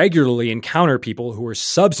wouldn't regularly encounter people who are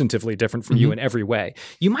substantively different from you in every way.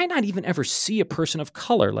 You might not even ever see a person of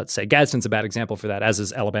color, let's say. Gadsden's a bad example for that, as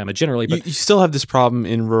is Alabama generally. But you still have this problem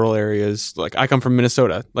in rural areas. Like, I come from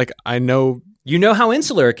Minnesota. Like, I know... You know how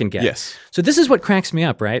insular it can get. Yes. So this is what cracks me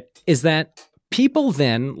up, right? Is that people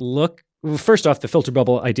then look... Well, first off, the filter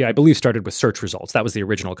bubble idea, I believe, started with search results. That was the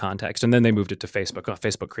original context. And then they moved it to Facebook.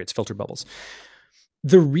 Facebook creates filter bubbles.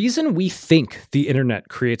 The reason we think the internet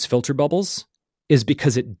creates filter bubbles is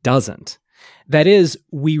because it doesn't. That is,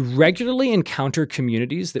 we regularly encounter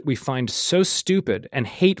communities that we find so stupid and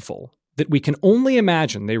hateful that we can only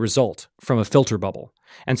imagine they result from a filter bubble.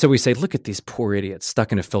 And so we say, look at these poor idiots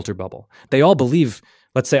stuck in a filter bubble. They all believe,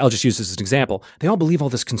 let's say, I'll just use this as an example, they all believe all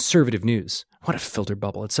this conservative news. What a filter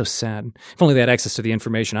bubble. It's so sad. If only they had access to the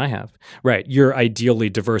information I have. Right, your ideally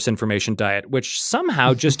diverse information diet, which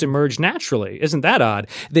somehow just emerged naturally. Isn't that odd?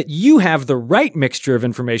 That you have the right mixture of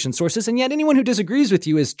information sources, and yet anyone who disagrees with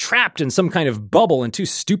you is trapped in some kind of bubble and too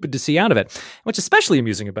stupid to see out of it. What's especially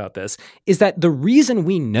amusing about this is that the reason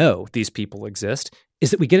we know these people exist is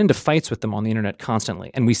that we get into fights with them on the internet constantly,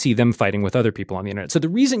 and we see them fighting with other people on the internet. So the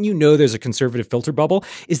reason you know there's a conservative filter bubble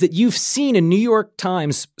is that you've seen a New York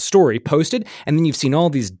Times story posted, and then you've seen all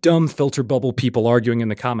these dumb filter bubble people arguing in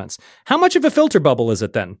the comments. How much of a filter bubble is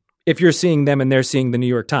it then? If you're seeing them and they're seeing the New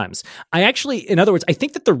York Times. In other words, I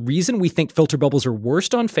think that the reason we think filter bubbles are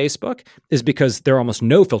worst on Facebook is because there are almost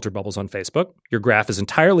no filter bubbles on Facebook. Your graph is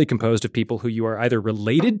entirely composed of people who you are either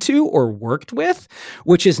related to or worked with,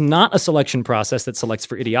 which is not a selection process that selects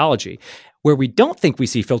for ideology. Where we don't think we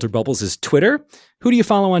see filter bubbles is Twitter. Who do you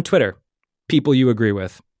follow on Twitter? People you agree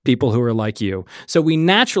with. People who are like you. So we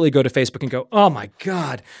naturally go to Facebook and go, oh my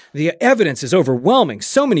God, the evidence is overwhelming.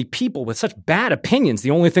 So many people with such bad opinions. The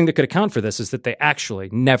only thing that could account for this is that they actually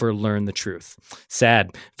never learn the truth.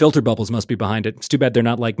 Sad. Filter bubbles must be behind it. It's too bad they're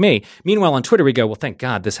not like me. Meanwhile, on Twitter, we go, well, thank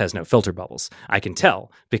God this has no filter bubbles. I can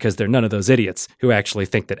tell because they're none of those idiots who actually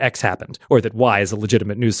think that X happened or that Y is a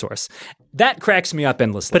legitimate news source. That cracks me up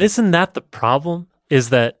endlessly. But isn't that the problem? Is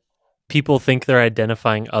that people think they're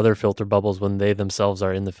identifying other filter bubbles when they themselves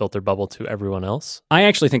are in the filter bubble to everyone else? I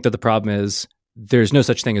actually think that the problem is there's no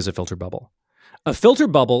such thing as a filter bubble. A filter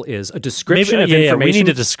bubble is a description of information. We need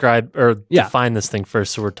to describe or define this thing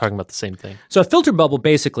first, so we're talking about the same thing. So a filter bubble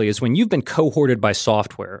basically is when you've been cohorted by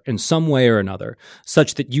software in some way or another,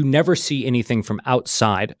 such that you never see anything from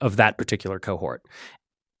outside of that particular cohort.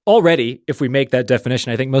 already, if we make that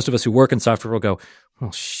definition, I think most of us who work in software will go,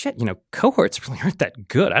 well, shit, cohorts really aren't that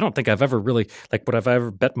good. I don't think I've ever really, would I've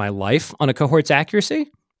ever bet my life on a cohort's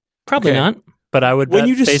accuracy? Probably not. But I would bet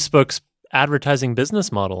Facebook's advertising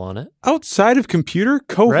business model on it. Outside of computer,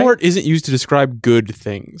 cohort isn't used to describe good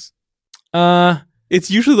things. It's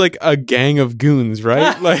usually like a gang of goons,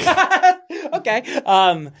 right? Like, okay.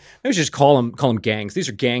 Maybe we should just call them gangs. These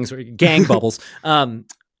are gangs, gang bubbles.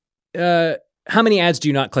 How many ads do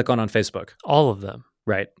you not click on Facebook? All of them.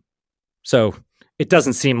 Right. So it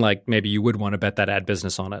doesn't seem like maybe you would want to bet that ad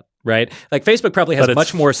business on it, right? Like Facebook probably has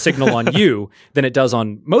much more signal on you than it does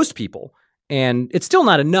on most people. And it's still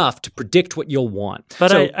not enough to predict what you'll want.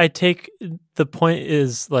 But I take the point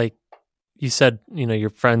is like you said, your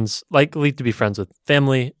friends likely to be friends with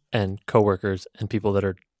family and coworkers and people that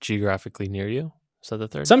are geographically near you. Is that the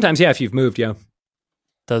third? Sometimes, yeah, if you've moved, yeah.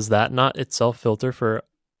 Does that not itself filter for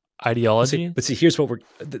ideology? But see, here's what we're...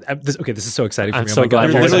 this is so exciting for me. So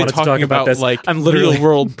glad we're literally talk talking about this. Like I'm literally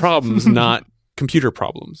real-world problems, not computer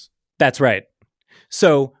problems. That's right.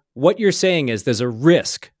 So what you're saying is there's a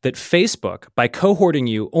risk that Facebook, by cohorting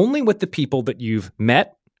you only with the people that you've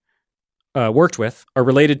met, worked with, are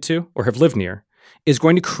related to, or have lived near, is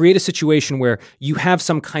going to create a situation where you have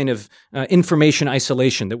some kind of information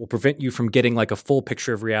isolation that will prevent you from getting like a full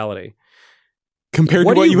picture of reality. Compared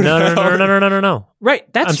to what you would have. No.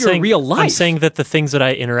 Right. That's your real life. I'm saying that the things that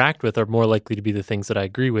I interact with are more likely to be the things that I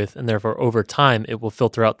agree with, and therefore over time it will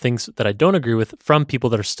filter out things that I don't agree with from people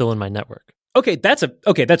that are still in my network. Okay,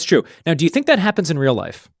 that's true. Now, do you think that happens in real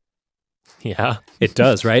life? Yeah, it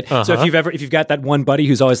does, right? So if you've got that one buddy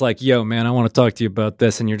who's always like, "Yo, man, I want to talk to you about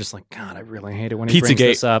this," and you're just like, "God, I really hate it when he brings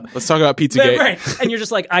this up." Let's talk about Pizzagate. Right. And you're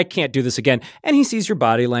just like, "I can't do this again." And he sees your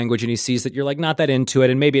body language and he sees that you're like not that into it,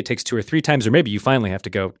 and maybe it takes 2 or 3 times, or maybe you finally have to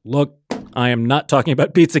go, "Look, I am not talking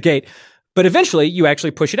about Pizzagate." But eventually, you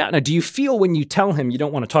actually push it out. Now, do you feel when you tell him you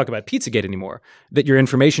don't want to talk about Pizzagate anymore that your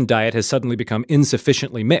information diet has suddenly become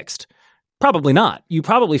insufficiently mixed? Probably not. You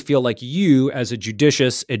probably feel like you, as a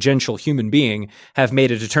judicious, agential human being, have made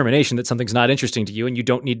a determination that something's not interesting to you and you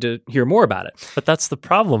don't need to hear more about it. But that's the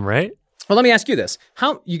problem, right? Well, let me ask you this.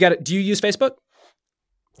 Do you use Facebook?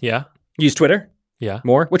 Yeah. You use Twitter? Yeah.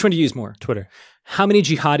 More? Which one do you use more? Twitter. How many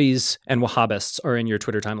jihadis and Wahhabists are in your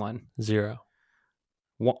Twitter timeline? 0.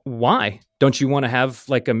 Why? Don't you want to have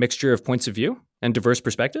like a mixture of points of view and diverse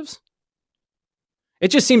perspectives? It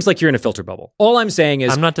just seems like you're in a filter bubble. All I'm saying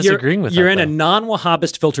is I'm not disagreeing with that. You're in a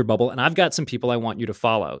non-Wahhabist filter bubble, and I've got some people I want you to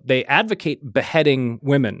follow. They advocate beheading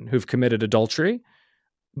women who've committed adultery,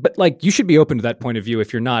 but like you should be open to that point of view.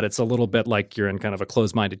 If you're not, it's a little bit like you're in kind of a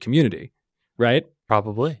closed-minded community, right?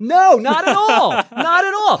 Probably. No, not at all. Not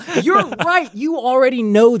at all. You're right. You already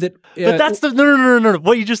know that. But that's the no.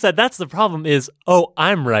 What you just said. That's the problem. Is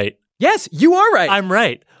I'm right. Yes, you are right. I'm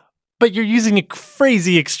right. But you're using a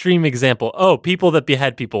crazy extreme example. People that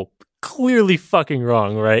behead people, clearly fucking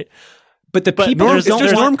wrong, right? But people it's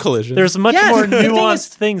just norm collision. There's much more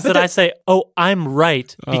nuanced things that I say, I'm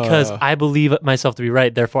right because I believe myself to be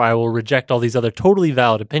right. Therefore, I will reject all these other totally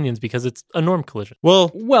valid opinions because it's a norm collision.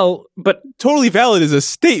 Well, but totally valid is a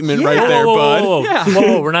statement right there, bud.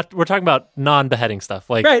 Whoa. We're talking about non-beheading stuff.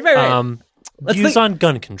 Like, right. Views on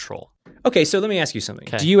gun control. Okay, so let me ask you something.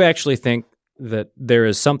 Okay. Do you actually think that there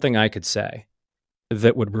is something I could say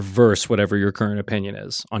that would reverse whatever your current opinion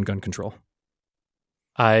is on gun control?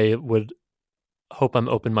 I would hope I'm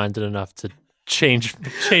open-minded enough to change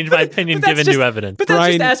my opinion given new evidence. But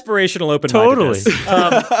that's just aspirational open-mindedness.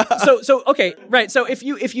 Totally. So okay, right. So if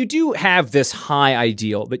you do have this high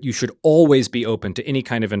ideal that you should always be open to any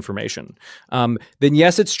kind of information, then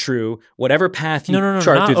yes, it's true. Whatever path you chart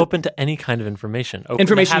not through, open to any kind of information. Open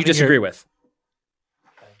information you disagree with.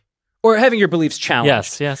 Or having your beliefs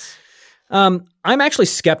challenged. Yes. I'm actually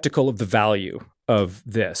skeptical of the value of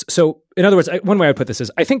this. So, in other words, one way I put this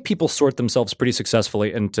is I think people sort themselves pretty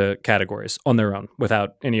successfully into categories on their own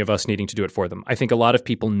without any of us needing to do it for them. I think a lot of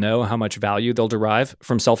people know how much value they'll derive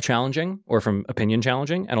from self-challenging or from opinion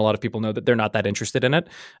challenging, and a lot of people know that they're not that interested in it.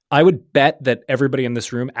 I would bet that everybody in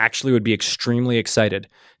this room actually would be extremely excited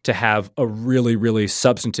to have a really, really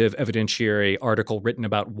substantive evidentiary article written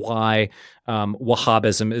about why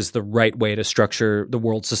Wahhabism is the right way to structure the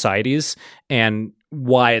world's societies and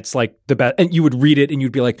why it's like the best. And you would read it and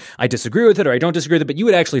you'd be like, I disagree with it or I don't disagree with it, but you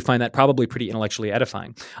would actually find that probably pretty intellectually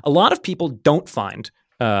edifying. A lot of people don't find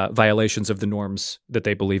violations of the norms that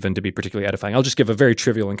they believe in to be particularly edifying. I'll just give a very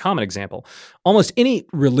trivial and common example. Almost any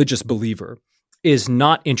religious believer is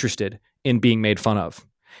not interested in being made fun of.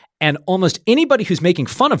 And almost anybody who's making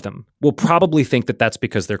fun of them will probably think that that's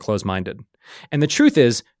because they're closed-minded. And the truth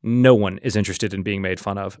is, no one is interested in being made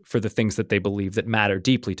fun of for the things that they believe that matter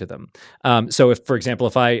deeply to them. So if, for example,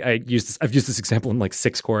 if I've used this example in like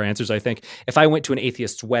 6 core answers, I think. If I went to an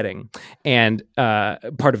atheist's wedding and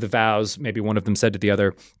part of the vows, maybe one of them said to the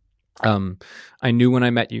other, I knew when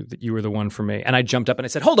I met you that you were the one for me. And I jumped up and I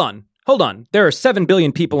said, hold on. There are 7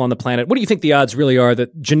 billion people on the planet. What do you think the odds really are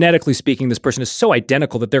that genetically speaking, this person is so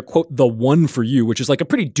identical that they're, quote, the one for you, which is like a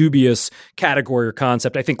pretty dubious category or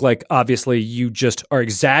concept. I think like obviously you just are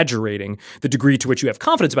exaggerating the degree to which you have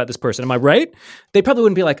confidence about this person. Am I right? They probably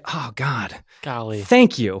wouldn't be like, oh God, golly,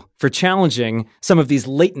 thank you for challenging some of these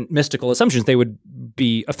latent mystical assumptions. They would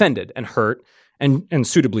be offended and hurt. And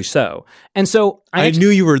suitably so. And so I knew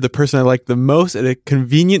you were the person I liked the most at a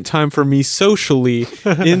convenient time for me socially,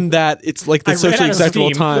 in that it's like the socially acceptable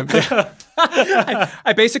time.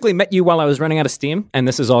 I basically met you while I was running out of steam, and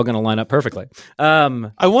this is all going to line up perfectly. I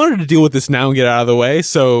wanted to deal with this now and get out of the way,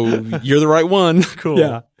 so you're the right one. Cool.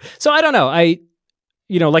 Yeah. So I don't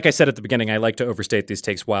know. Like I said at the beginning, I like to overstate these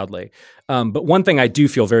takes wildly. But one thing I do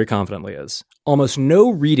feel very confidently is almost no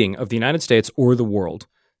reading of the United States or the world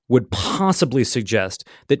would possibly suggest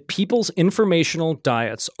that people's informational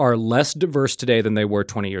diets are less diverse today than they were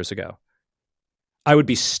 20 years ago. I would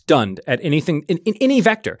be stunned at anything in any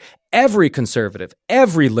vector. Every conservative,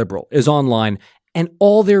 every liberal is online, and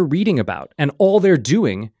all they're reading about and all they're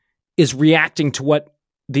doing is reacting to what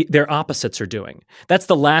their opposites are doing. That's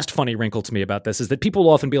the last funny wrinkle to me about this, is that people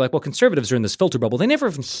will often be like, well, conservatives are in this filter bubble. They never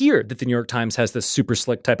even hear that the New York Times has this super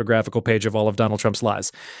slick typographical page of all of Donald Trump's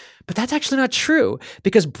lies. But that's actually not true,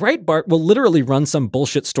 because Breitbart will literally run some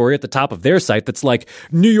bullshit story at the top of their site that's like,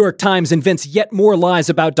 New York Times invents yet more lies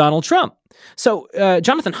about Donald Trump. So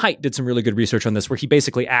Jonathan Haidt did some really good research on this, where he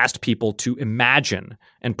basically asked people to imagine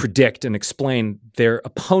and predict and explain their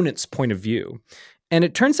opponent's point of view. And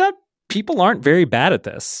it turns out people aren't very bad at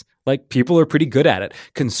this. Like, people are pretty good at it.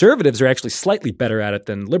 Conservatives are actually slightly better at it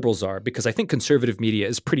than liberals are, because I think conservative media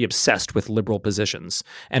is pretty obsessed with liberal positions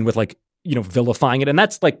and with vilifying it. And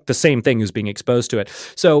that's like the same thing as being exposed to it.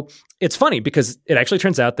 So it's funny, because it actually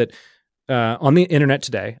turns out that on the internet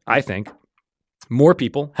today, I think, more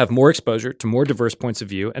people have more exposure to more diverse points of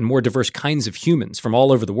view and more diverse kinds of humans from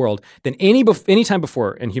all over the world than any time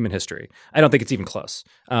before in human history. I don't think it's even close.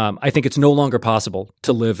 I think it's no longer possible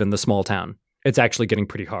to live in the small town. It's actually getting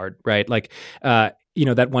pretty hard, right? Like,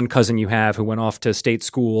 that one cousin you have who went off to state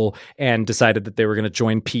school and decided that they were going to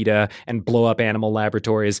join PETA and blow up animal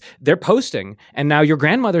laboratories. They're posting, and now your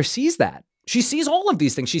grandmother sees that. She sees all of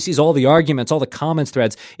these things. She sees all the arguments, all the comments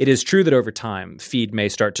threads. It is true that over time, Feed may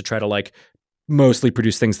start to try to mostly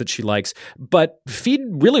produce things that she likes, but Feed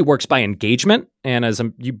really works by engagement. And as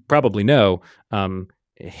you probably know,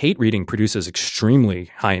 hate reading produces extremely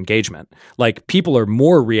high engagement. Like, people are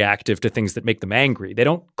more reactive to things that make them angry. They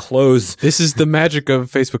don't close. This is the magic of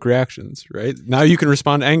Facebook reactions, right? Now you can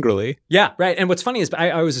respond angrily. Yeah, right. And what's funny is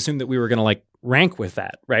I always assumed that we were going to rank with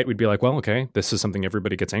that, right? We'd be like, well, okay, this is something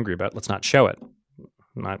everybody gets angry about. Let's not show it.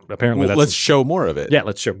 Let's show more of it. Yeah,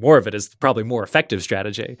 let's show more of it is probably more effective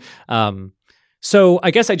strategy. So I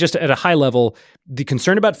guess at a high level, the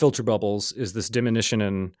concern about filter bubbles is this diminution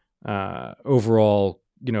in overall,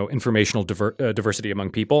 informational diversity among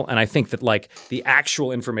people. And I think that the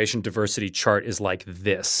actual information diversity chart is like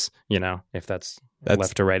this, if that's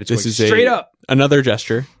left to right. It's this is straight up. Another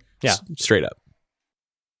gesture. Yeah. Straight up.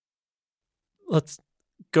 Let's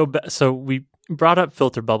go back. So we brought up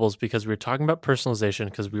filter bubbles because we were talking about personalization,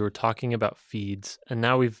 because we were talking about feeds. And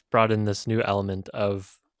now we've brought in this new element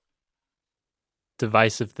of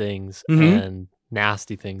divisive things and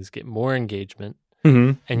nasty things get more engagement.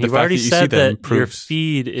 And you've already said that your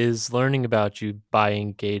feed is learning about you by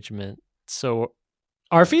engagement. So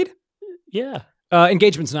our feed? Yeah.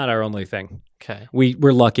 Engagement's not our only thing. Okay.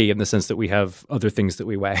 We're lucky in the sense that we have other things that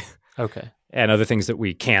we weigh. Okay. And other things that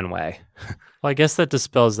we can weigh. Well, I guess that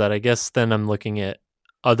dispels that. I guess then I'm looking at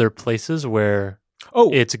other places where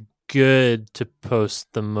it's good to post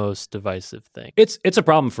the most divisive thing. It's a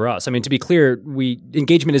problem for us. I mean, to be clear,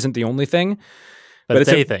 engagement isn't the only thing. But it's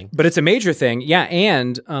a thing. But it's a major thing. Yeah.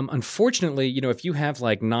 And unfortunately, if you have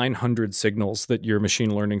 900 signals that your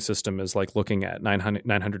machine learning system is looking at,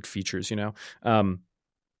 900 features, the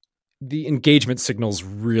engagement signals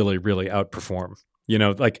really, really outperform.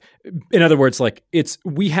 In other words,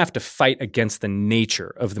 we have to fight against the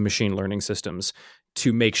nature of the machine learning systems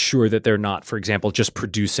to make sure that they're not, for example, just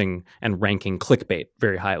producing and ranking clickbait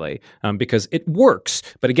very highly, because it works.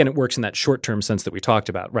 But again, it works in that short-term sense that we talked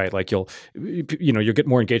about, right? Like you'll get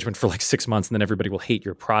more engagement for like 6 months, and then everybody will hate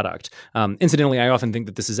your product. Incidentally, I often think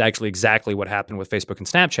that this is actually exactly what happened with Facebook and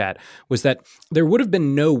Snapchat, was that there would have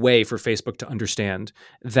been no way for Facebook to understand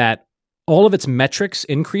that all of its metrics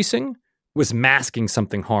increasing was masking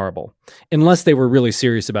something horrible, unless they were really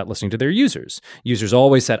serious about listening to their users. Users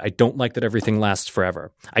always said, I don't like that everything lasts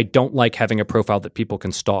forever. I don't like having a profile that people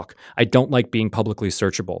can stalk. I don't like being publicly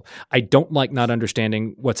searchable. I don't like not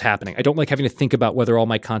understanding what's happening. I don't like having to think about whether all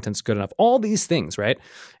my content's good enough. All these things, right?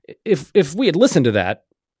 If we had listened to that,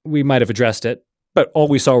 we might have addressed it. But all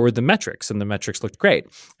we saw were the metrics, and the metrics looked great.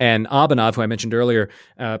 And Abhinav, who I mentioned earlier,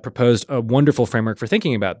 proposed a wonderful framework for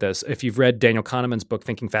thinking about this. If you've read Daniel Kahneman's book,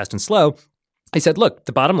 Thinking Fast and Slow, he said, look,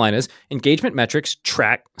 the bottom line is engagement metrics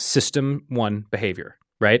track system one behavior,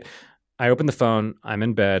 right? I open the phone, I'm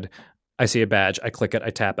in bed, I see a badge, I click it, I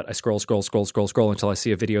tap it, I scroll until I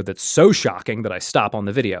see a video that's so shocking that I stop on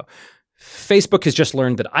the video. Facebook has just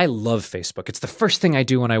learned that I love Facebook. It's the first thing I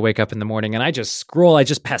do when I wake up in the morning, and I just scroll. I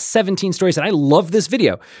just passed 17 stories, and I love this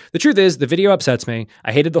video. The truth is, the video upsets me.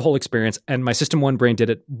 I hated the whole experience, and my System 1 brain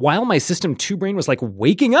did it while my System 2 brain was like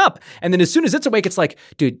waking up. And then as soon as it's awake, it's like,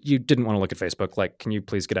 dude, you didn't want to look at Facebook. Like, can you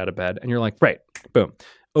please get out of bed? And you're like, right, boom.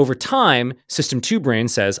 Over time, System 2 brain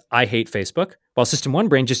says, I hate Facebook, while System 1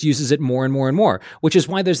 brain just uses it more and more and more, which is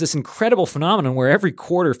why there's this incredible phenomenon where every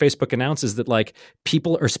quarter Facebook announces that like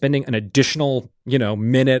people are spending an additional,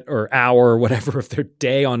 minute or hour or whatever of their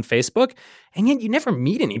day on Facebook. And yet you never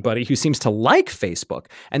meet anybody who seems to like Facebook.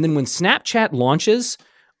 And then when Snapchat launches,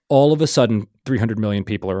 all of a sudden 300 million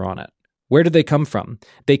people are on it. Where did they come from?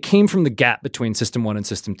 They came from the gap between System 1 and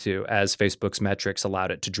System 2 as Facebook's metrics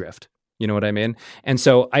allowed it to drift. You know what I mean? And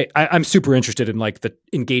so I'm super interested in like the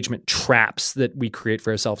engagement traps that we create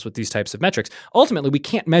for ourselves with these types of metrics. Ultimately, we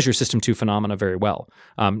can't measure System 2 phenomena very well.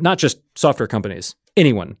 Not just software companies,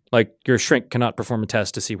 anyone. Like your shrink cannot perform a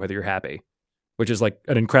test to see whether you're happy, which is like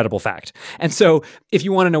an incredible fact. And so if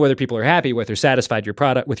you want to know whether people are happy, whether they're satisfied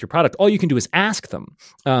with your product, all you can do is ask them.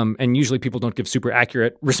 And usually people don't give super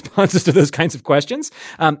accurate responses to those kinds of questions.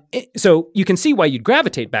 So you can see why you'd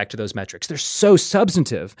gravitate back to those metrics. They're so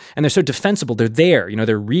substantive and they're so defensible. They're there,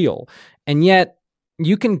 they're real. And yet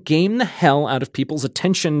you can game the hell out of people's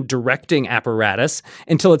attention directing apparatus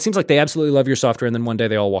until it seems like they absolutely love your software, and then one day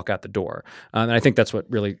they all walk out the door. And I think that's what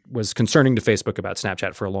really was concerning to Facebook about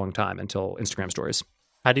Snapchat for a long time until Instagram stories.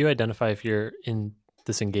 How do you identify if you're in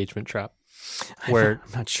this engagement trap where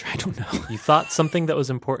I'm not sure. I don't know. you thought something that was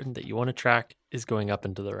important that you want to track is going up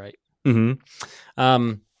and to the right?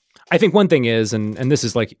 Mm-hmm. I think one thing is, and this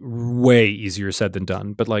is like way easier said than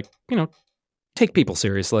done, but like, take people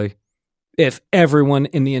seriously. If everyone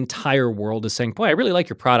in the entire world is saying, boy, I really like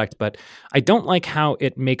your product, but I don't like how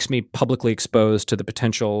it makes me publicly exposed to the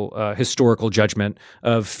potential historical judgment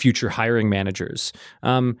of future hiring managers.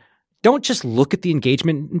 Don't just look at the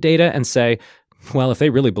engagement data and say, well, if they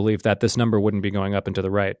really believe that, this number wouldn't be going up and to the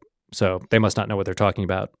right. So they must not know what they're talking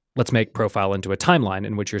about. Let's make Profile into a timeline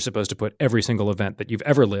in which you're supposed to put every single event that you've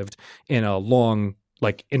ever lived in a long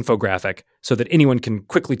infographic so that anyone can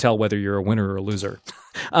quickly tell whether you're a winner or a loser.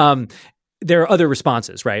 There are other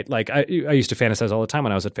responses, right? Like I used to fantasize all the time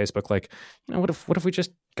when I was at Facebook, like, what if we just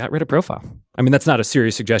got rid of Profile? I mean, that's not a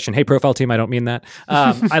serious suggestion. Hey, Profile team, I don't mean that.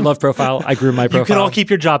 I love Profile. I grew my Profile. You can all keep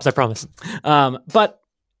your jobs, I promise. But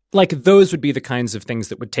like those would be the kinds of things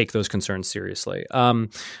that would take those concerns seriously.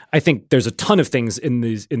 I think there's a ton of things in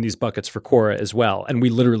these buckets for Quora as well. And we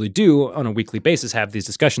literally do on a weekly basis have these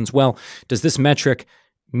discussions. Well, does this metric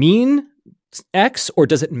mean X, or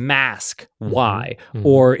does it mask Y? Mm-hmm.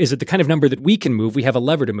 Or is it the kind of number that we can move? We have a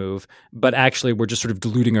lever to move, but actually we're just sort of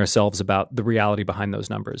deluding ourselves about the reality behind those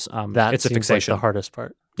numbers. That it's a seems fixation. Like the hardest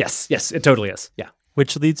part. Yes, it totally is. Yeah.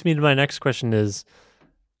 Which leads me to my next question is,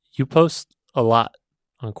 you post a lot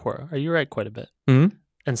on Quora, or you write quite a bit. Mm-hmm.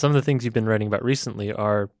 And some of the things you've been writing about recently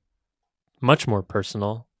are much more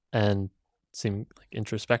personal and seem like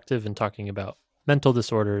introspective and talking about mental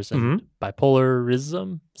disorders and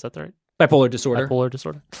bipolarism. Is that right? Bipolar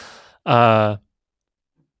disorder.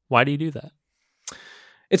 Why do you do that?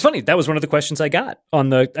 It's funny. That was one of the questions I got I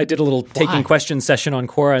did a little taking questions session on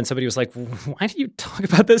Quora, and somebody was like, why do you talk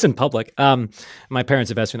about this in public? My parents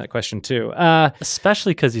have asked me that question too.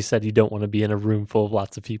 Especially because you said you don't want to be in a room full of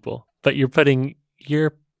lots of people, but you're putting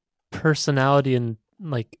your personality and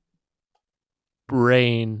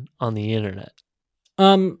brain on the internet.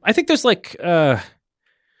 I think there's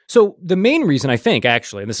so the main reason I think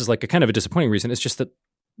actually, and this is a kind of a disappointing reason, is just that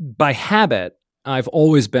by habit, I've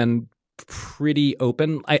always been pretty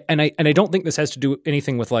open. I don't think this has to do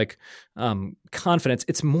anything with like confidence.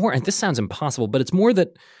 It's more, and this sounds impossible, but it's more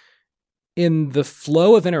that in the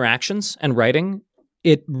flow of interactions and writing,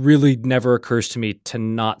 it really never occurs to me to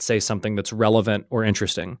not say something that's relevant or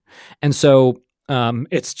interesting. And so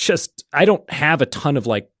it's just, I don't have a ton of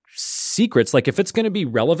like secrets. Like if it's going to be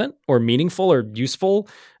relevant or meaningful or useful,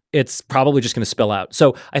 it's probably just going to spill out.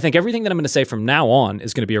 So I think everything that I'm going to say from now on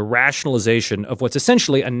is going to be a rationalization of what's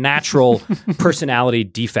essentially a natural personality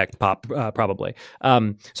defect probably.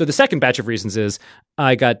 So the second batch of reasons is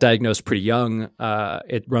I got diagnosed pretty young.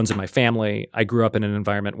 It runs in my family. I grew up in an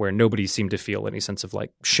environment where nobody seemed to feel any sense of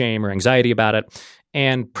like shame or anxiety about it.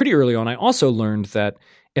 And pretty early on, I also learned that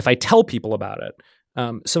if I tell people about it,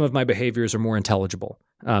 some of my behaviors are more intelligible.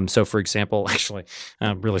 So, for example, actually,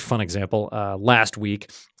 a really fun example, last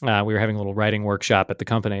week, we were having a little writing workshop at the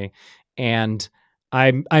company, and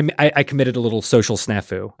I committed a little social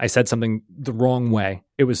snafu. I said something the wrong way.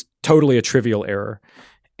 It was totally a trivial error,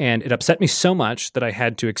 and it upset me so much that I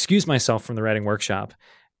had to excuse myself from the writing workshop,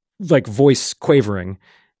 like voice quavering,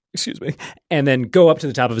 excuse me, and then go up to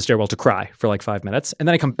the top of a stairwell to cry for like 5 minutes. And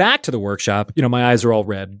then I come back to the workshop, my eyes are all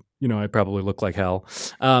red. I probably look like hell.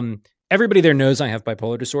 Everybody there knows I have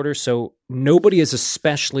bipolar disorder, so nobody is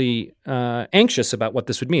especially anxious about what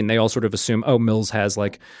this would mean. They all sort of assume, oh, Mills has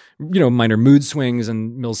like, minor mood swings,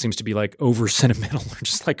 and Mills seems to be like over sentimental, or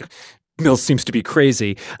just like Mills seems to be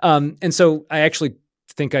crazy. And so I actually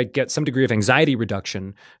think I'd get some degree of anxiety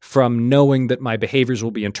reduction from knowing that my behaviors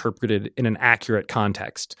will be interpreted in an accurate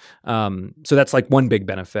context. So that's like one big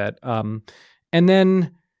benefit. And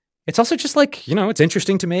then it's also just like, it's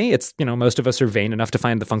interesting to me. It's, most of us are vain enough to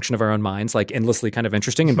find the function of our own minds like endlessly kind of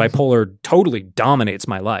interesting, and bipolar totally dominates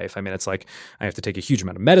my life. I mean, it's like I have to take a huge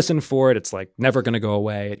amount of medicine for it. It's like never going to go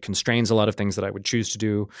away. It constrains a lot of things that I would choose to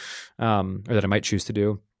do, or that I might choose to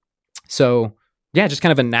do. So yeah, just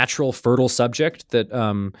kind of a natural, fertile subject that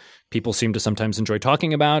people seem to sometimes enjoy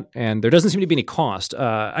talking about, and there doesn't seem to be any cost.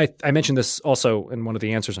 I mentioned this also in one of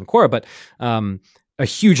the answers on Quora, but a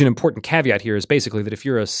huge and important caveat here is basically that if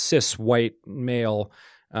you're a cis white male,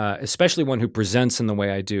 especially one who presents in the way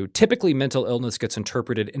I do, typically mental illness gets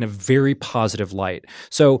interpreted in a very positive light.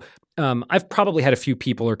 So I've probably had a few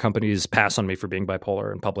people or companies pass on me for being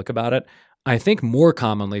bipolar in public about it. I think more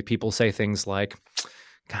commonly people say things like,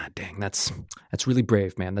 God dang, that's really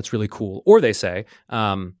brave, man. That's really cool. Or they say,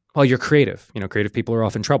 well, you're creative. Creative people are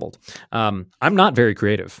often troubled. I'm not very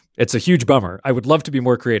creative. It's a huge bummer. I would love to be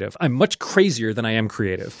more creative. I'm much crazier than I am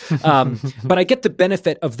creative. But I get the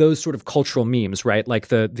benefit of those sort of cultural memes, right? Like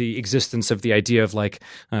the existence of the idea of like,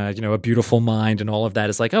 a beautiful mind and all of that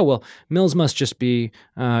is like, oh, well, Mills must just be,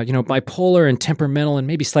 bipolar and temperamental and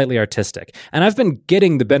maybe slightly artistic. And I've been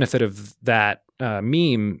getting the benefit of that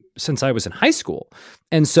meme since I was in high school.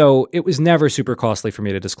 And so it was never super costly for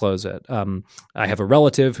me to disclose it. I have a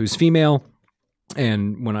relative who's female,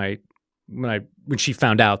 and when she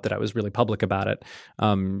found out that I was really public about it,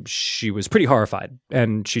 she was pretty horrified.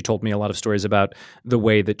 And she told me a lot of stories about the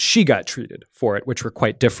way that she got treated for it, which were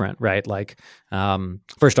quite different, right? Like,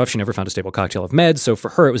 first off, she never found a stable cocktail of meds. So for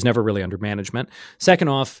her, it was never really under management. Second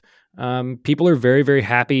off, people are very, very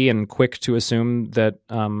happy and quick to assume that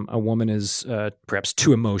a woman is perhaps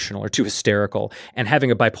too emotional or too hysterical, and having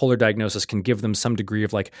a bipolar diagnosis can give them some degree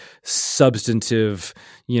of like substantive,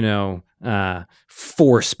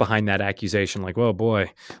 force behind that accusation. Like, oh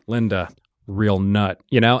boy, Linda, real nut,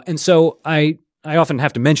 And so I often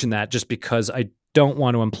have to mention that just because I don't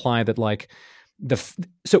want to imply that like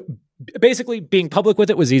so basically being public with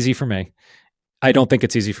it was easy for me. I don't think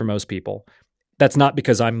it's easy for most people. That's not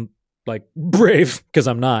because I'm like brave, because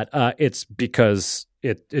I'm not. It's because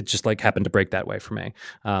it just like happened to break that way for me.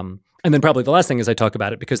 And then probably the last thing is I talk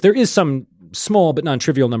about it because there is some small but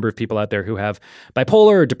non-trivial number of people out there who have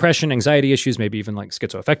bipolar or depression, anxiety issues, maybe even like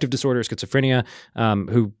schizoaffective disorder, schizophrenia,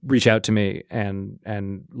 who reach out to me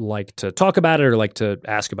and like to talk about it or like to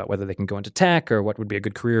ask about whether they can go into tech or what would be a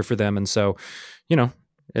good career for them. And so,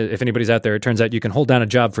 if anybody's out there, it turns out you can hold down a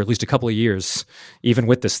job for at least a couple of years, even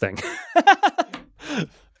with this thing.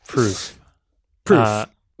 Proof.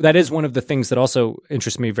 That is one of the things that also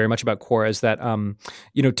interests me very much about Quora is that,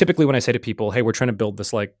 typically when I say to people, hey, we're trying to build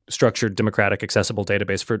this like structured, democratic, accessible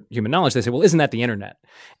database for human knowledge, they say, well, isn't that the internet?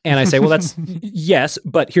 And I say, well, that's yes,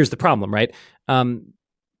 but here's the problem, right?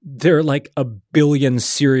 There are like a billion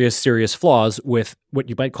serious flaws with what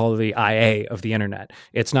you might call the IA of the internet.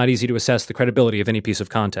 It's not easy to assess the credibility of any piece of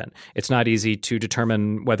content. It's not easy to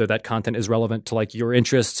determine whether that content is relevant to like your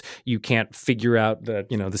interests. You can't figure out the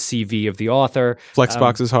CV of the author.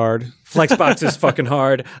 Flexbox is hard. Flexbox is fucking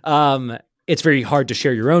hard. It's very hard to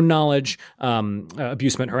share your own knowledge,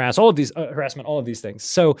 abusement, harassment, all of these things.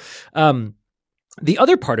 So the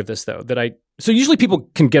other part of this, though, so usually people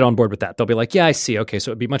can get on board with that. They'll be like, yeah, I see. Okay,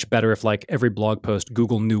 so it'd be much better if like every blog post,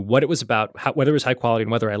 Google knew what it was about, whether it was high quality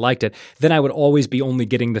and whether I liked it. Then I would always be only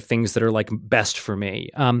getting the things that are like best for me.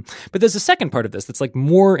 But there's a second part of this that's like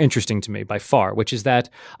more interesting to me by far, which is that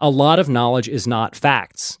a lot of knowledge is not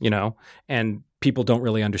facts, and people don't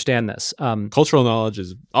really understand this. Cultural knowledge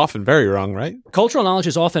is often very wrong, right? Cultural knowledge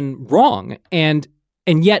is often wrong and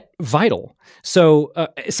yet vital. So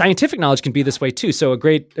scientific knowledge can be this way too. So a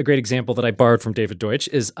great example that I borrowed from David Deutsch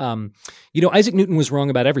is, Isaac Newton was wrong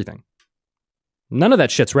about everything. None of that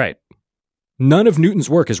shit's right. None of Newton's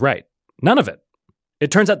work is right. None of it. It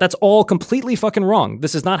turns out that's all completely fucking wrong.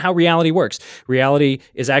 This is not how reality works. Reality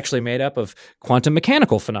is actually made up of quantum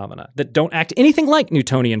mechanical phenomena that don't act anything like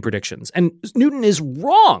Newtonian predictions. And Newton is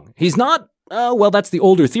wrong. He's not that's the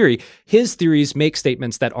older theory. His theories make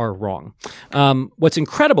statements that are wrong. What's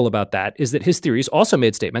incredible about that is that his theories also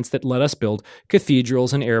made statements that let us build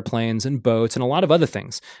cathedrals and airplanes and boats and a lot of other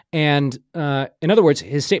things. And in other words,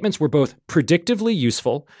 his statements were both predictively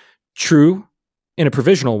useful, true in a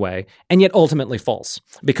provisional way, and yet ultimately false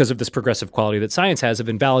because of this progressive quality that science has of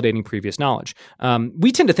invalidating previous knowledge.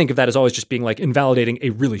 We tend to think of that as always just being like invalidating a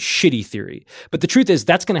really shitty theory. But the truth is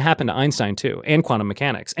that's going to happen to Einstein too, and quantum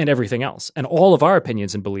mechanics, and everything else. And all of our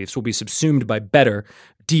opinions and beliefs will be subsumed by better,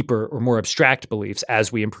 deeper, or more abstract beliefs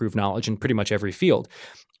as we improve knowledge in pretty much every field.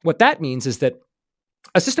 What that means is that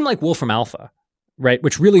a system like Wolfram Alpha, right,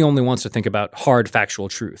 which really only wants to think about hard factual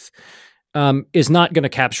truth, is not going to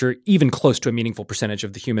capture even close to a meaningful percentage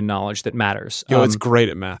of the human knowledge that matters. It's great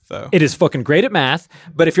at math, though. It is fucking great at math.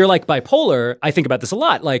 But if you're like bipolar, I think about this a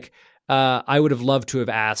lot. Like, I would have loved to have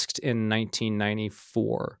asked in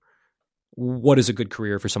 1994, what is a good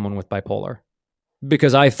career for someone with bipolar?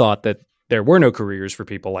 Because I thought that there were no careers for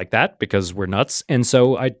people like that because we're nuts. And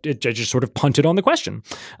so I just sort of punted on the question.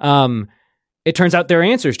 It turns out there are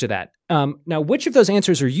answers to that. Now, which of those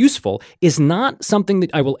answers are useful is not something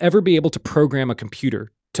that I will ever be able to program a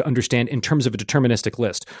computer to understand in terms of a deterministic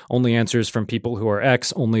list. Only answers from people who are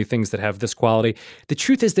X, only things that have this quality. The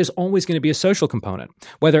truth is there's always going to be a social component,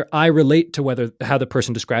 whether I relate to how the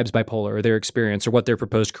person describes bipolar or their experience or what their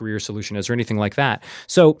proposed career solution is or anything like that.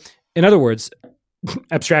 So, in other words,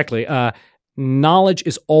 abstractly, knowledge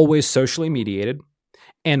is always socially mediated.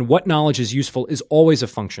 And what knowledge is useful is always a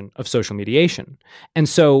function of social mediation. And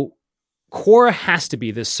so Quora has to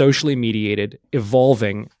be this socially mediated,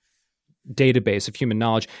 evolving database of human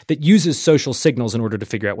knowledge that uses social signals in order to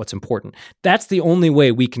figure out what's important. That's the only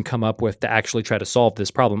way we can come up with to actually try to solve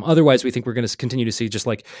this problem. Otherwise, we think we're going to continue to see just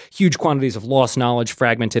like huge quantities of lost knowledge,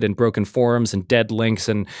 fragmented and broken forums and dead links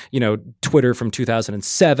and, Twitter from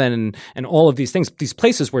 2007 and all of these things, these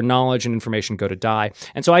places where knowledge and information go to die.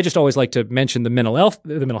 And so I just always like to mention the mental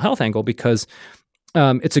health angle because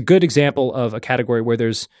it's a good example of a category where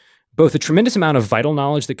there's both a tremendous amount of vital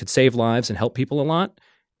knowledge that could save lives and help people a lot,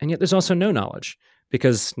 and yet there's also no knowledge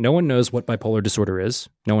because no one knows what bipolar disorder is.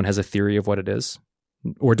 No one has a theory of what it is,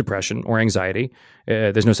 or depression, or anxiety.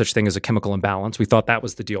 There's no such thing as a chemical imbalance. We thought that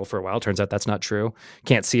was the deal for a while. Turns out that's not true.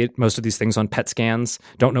 Can't see it. Most of these things on PET scans.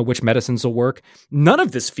 Don't know which medicines will work. None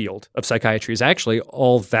of this field of psychiatry is actually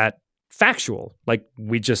all that factual. Like,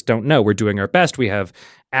 we just don't know. We're doing our best. We have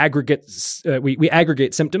aggregates. We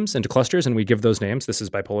aggregate symptoms into clusters and we give those names. This is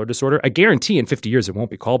bipolar disorder. I guarantee in 50 years it won't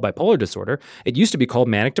be called bipolar disorder. It used to be called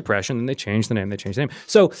manic depression, and they changed the name.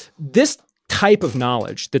 So this type of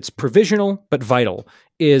knowledge that's provisional but vital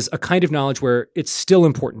is a kind of knowledge where it's still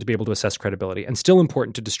important to be able to assess credibility and still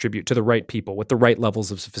important to distribute to the right people with the right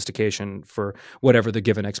levels of sophistication for whatever the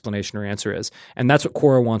given explanation or answer is. And that's what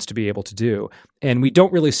Quora wants to be able to do. And we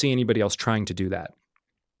don't really see anybody else trying to do that.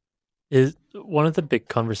 Is one of the big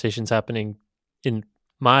conversations happening in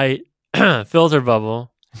my filter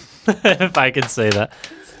bubble, if I can say that,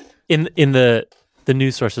 in the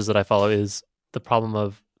news sources that I follow, is the problem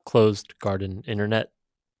of closed garden internet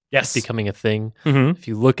becoming a thing. Mm-hmm. If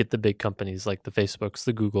you look at the big companies like the Facebooks,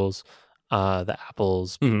 the Googles, the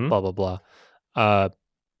Apples, Mm-hmm. blah, blah, blah,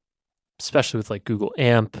 especially with like Google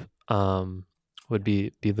AMP, would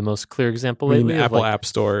be the most clear example lately. The of, Apple like, App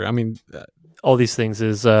Store. I mean, all these things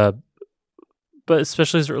is, but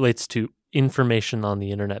especially as it relates to information on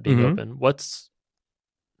the internet being Mm-hmm. open,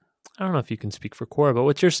 I don't know if you can speak for Quora, but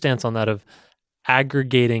what's your stance on that of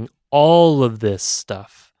aggregating all of this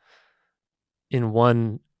stuff in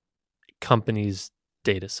one company's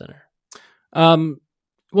data center? I'll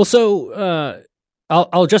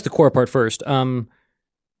address the Quora part first.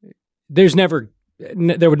 There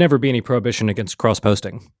would never be any prohibition against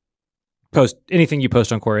cross-posting. post anything you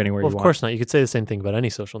post on Quora anywhere Well, you of want. course not. You could say the same thing about any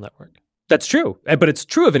social network. That's true, but it's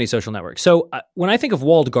true of any social network. So when I think of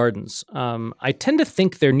walled gardens, I tend to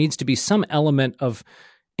think there needs to be some element of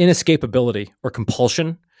inescapability or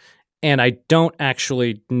compulsion. And I don't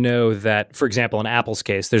actually know that, for example, in Apple's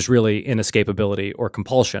case, there's really inescapability or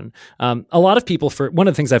compulsion. A lot of people, one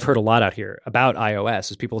of the things I've heard a lot out here about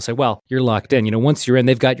iOS is people say, well, you're locked in. Once you're in,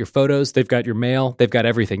 they've got your photos, they've got your mail, they've got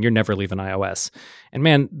everything. You're never leaving iOS. And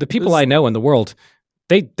man, the people I know in the world,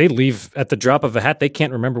 they leave at the drop of a hat. They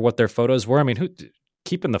can't remember what their photos were. I mean, who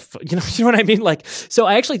keeping the, you know what I mean? Like, so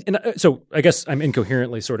I guess I'm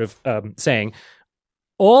incoherently sort of saying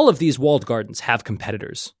all of these walled gardens have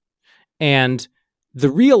competitors. And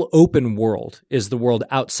the real open world is the world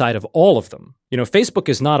outside of all of them. Facebook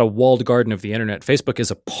is not a walled garden of the internet. Facebook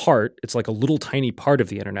is a part. It's like a little tiny part of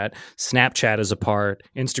the internet. Snapchat is a part.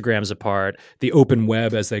 Instagram is a part. The open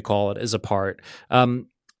web, as they call it, is a part.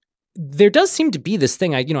 There does seem to be this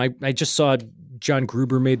thing. I just saw John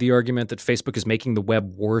Gruber made the argument that Facebook is making the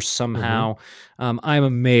web worse somehow. I'm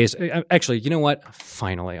amazed. Actually, you know what?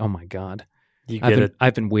 Finally, oh my God.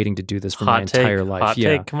 I've been waiting to do this for my entire life. Hot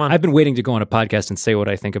take, come on. I've been waiting to go on a podcast and say what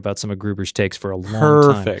I think about some of Gruber's takes for a long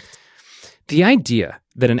time. Perfect. The idea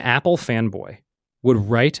that an Apple fanboy would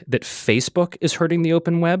write that Facebook is hurting the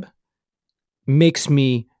open web makes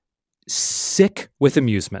me sick with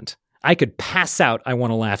amusement. I could pass out. I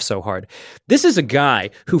want to laugh so hard. This is a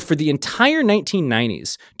guy who, for the entire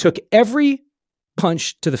 1990s, took every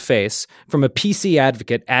punch to the face from a PC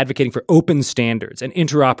advocate advocating for open standards and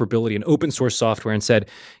interoperability and open source software and said,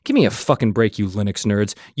 give me a fucking break, you Linux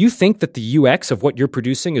nerds. You think that the UX of what you're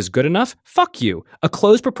producing is good enough? Fuck you. A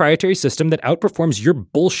closed proprietary system that outperforms your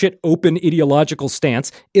bullshit open ideological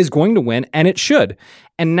stance is going to win, and it should.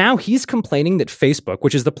 And now he's complaining that Facebook,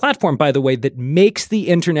 which is the platform, by the way, that makes the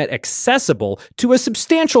internet accessible to a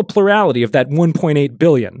substantial plurality of that 1.8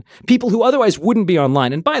 billion, people who otherwise wouldn't be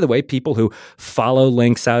online. And by the way, people who follow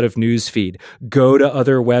links out of newsfeed, go to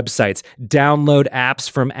other websites, download apps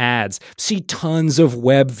from ads, see tons of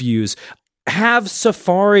web views, have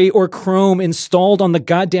Safari or Chrome installed on the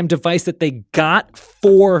goddamn device that they got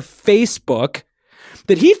for Facebook.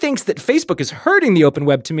 That he thinks that Facebook is hurting the open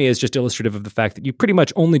web, to me, is just illustrative of the fact that you pretty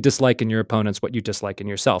much only dislike in your opponents what you dislike in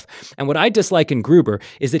yourself. And what I dislike in Gruber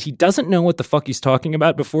is that he doesn't know what the fuck he's talking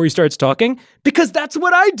about before he starts talking, because that's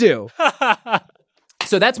what I do.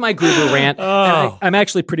 So that's my Gruber rant. Oh. And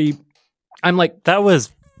I'm like, that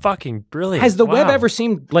was fucking brilliant. has the Wow. web ever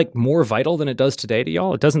seemed like more vital than it does today to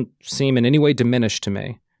y'all? It doesn't seem in any way diminished to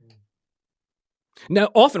me. Now,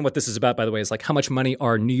 often what this is about, by the way, is like how much money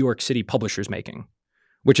are New York City publishers making?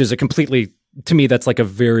 Which is to me, that's like a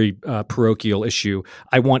very parochial issue.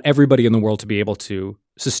 I want everybody in the world to be able to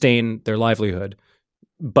sustain their livelihood,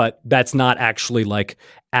 but that's not actually like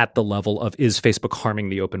at the level of, is Facebook harming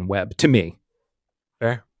the open web, to me.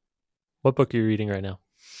 Fair. What book are you reading right now?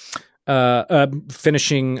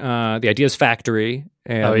 Finishing The Ideas Factory.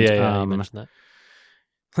 And, you mentioned that.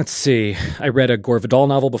 Let's see. I read a Gore Vidal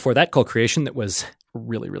novel before that called Creation that was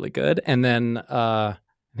really, really good. And then I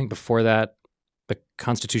think before that, The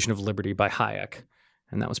Constitution of Liberty by Hayek.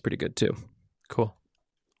 And that was pretty good too. Cool.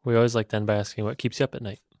 We always like to end by asking what keeps you up at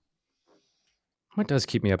night. What does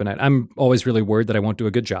keep me up at night? I'm always really worried that I won't do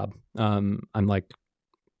a good job. I'm like,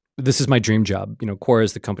 this is my dream job. Quora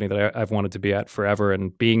is the company that I've wanted to be at forever.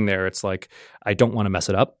 And being there, it's like, I don't want to mess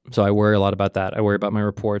it up. So I worry a lot about that. I worry about my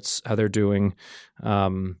reports, how they're doing,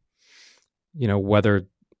 whether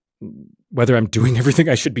I'm doing everything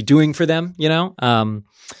I should be doing for them,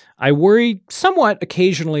 I worry somewhat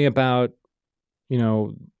occasionally about,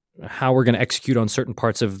 how we're going to execute on certain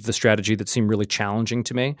parts of the strategy that seem really challenging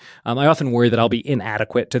to me. I often worry that I'll be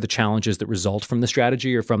inadequate to the challenges that result from the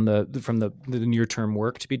strategy or from the near-term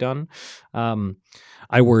work to be done.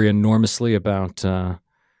 I worry enormously about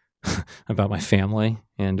my family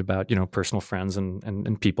and about, personal friends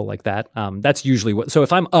and people like that. That's usually so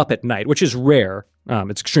if I'm up at night, which is rare,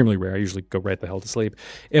 it's extremely rare. I usually go right the hell to sleep.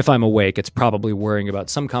 If I'm awake, it's probably worrying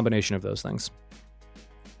about some combination of those things.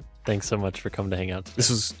 Thanks so much for coming to hang out today.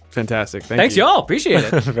 This was fantastic. Thanks, y'all. Appreciate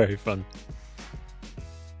it. Very fun.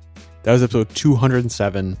 That was episode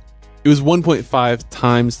 207. It was 1.5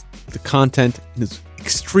 times the content, and it's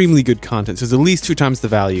extremely good content. So it's at least 2 times the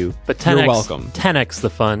value. But 10x, You're welcome. 10x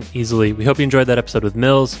the fun, easily. We hope you enjoyed that episode with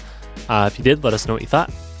Mills. If you did, let us know what you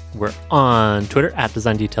thought. We're on Twitter at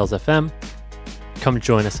DesignDetailsFM. Come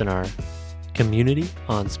join us in our community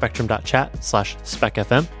on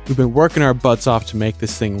spectrum.chat/specfm. We've been working our butts off to make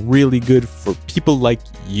this thing really good for people like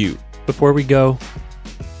you. Before we go,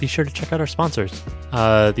 be sure to check out our sponsors.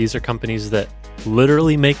 These are companies that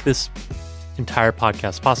literally make this entire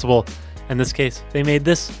podcast possible, In this case, they made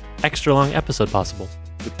this extra long episode possible.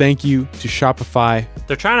 But thank you to Shopify.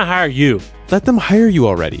 They're trying to hire you. Let them hire you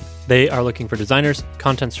already. They are looking for designers,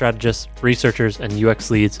 content strategists, researchers, and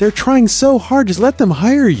UX leads They're trying so hard. Just let them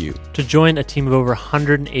hire you. to join a team of over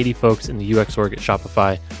 180 folks in the UX org at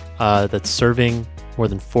Shopify that's serving more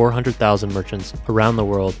than 400,000 merchants around the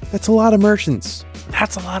world. That's a lot of merchants.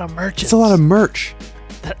 That's a lot of merchants. It's a lot of merch.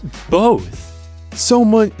 Both. So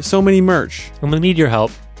many merch. I'm going to need your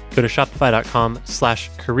help. Go to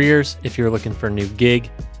shopify.com/careers if you're looking for a new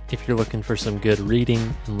gig. If you're looking for some good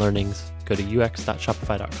reading and learnings, go to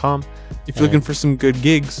ux.shopify.com. If you're looking for some good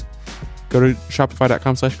gigs, go to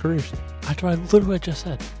shopify.com/careers. After I literally just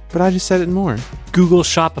said. But I just said it more. Google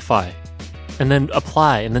Shopify and then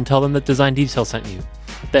apply and then tell them that Design Detail sent you.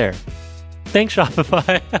 There. Thanks,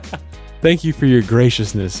 Shopify. Thank you for your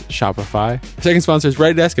graciousness, Shopify. Our second sponsor is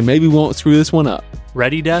ReadyDesk, and maybe we won't screw this one up.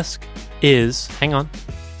 ReadyDesk is, hang on,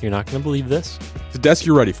 you're not going to believe this. It's a desk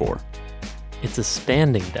you're ready for. It's a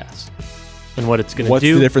standing desk. And what it's going to What's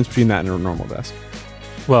do... the difference between that and a normal desk?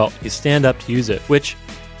 Well, you stand up to use it, which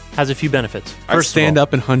has a few benefits. I stand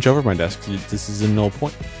up and hunch over my desk. This is a null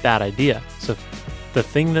point. Bad idea. So the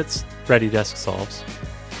thing that's ReadyDesk solves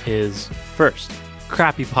is, first,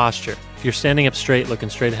 crappy posture. If you're standing up straight, looking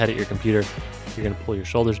straight ahead at your computer, you're going to pull your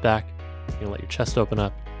shoulders back. You're going to let your chest open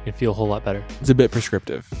up. You're going to feel a whole lot better. It's a bit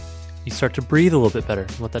prescriptive. You start to breathe a little bit better.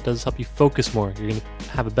 And what that does is help you focus more. You're going to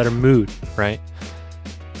have a better mood, right?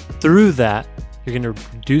 Through that, you're going to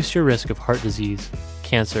reduce your risk of heart disease,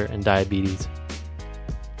 cancer, and diabetes.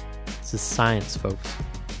 This is science, folks.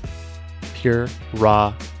 Pure,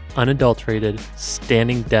 raw, unadulterated,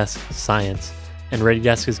 standing desk science. And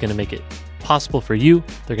ReadyDesk is going to make it possible for you.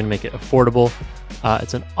 They're going to make it affordable.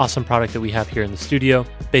 It's an awesome product that we have here in the studio.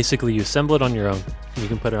 Basically, you assemble it on your own. And you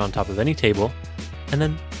can put it on top of any table and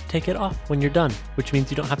then take it off when you're done, which means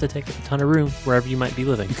you don't have to take up a ton of room wherever you might be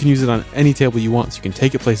living. You can use it on any table you want, so you can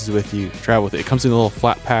take it places with you, travel with it. It comes in a little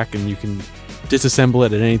flat pack, and you can disassemble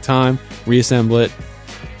it at any time, reassemble it.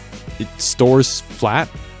 It stores flat.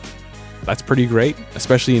 That's pretty great,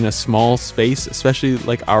 especially in a small space, especially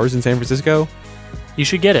like ours in San Francisco. You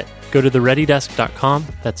should get it. Go to thereadydesk.com.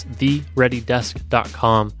 That's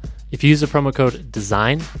thereadydesk.com. If you use the promo code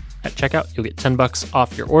DESIGN at checkout, you'll get $10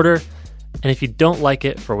 off your order. And if you don't like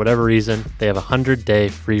it for whatever reason, they have a 100-day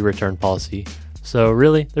free return policy. So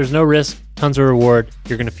really, there's no risk, tons of reward.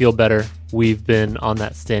 You're going to feel better. We've been on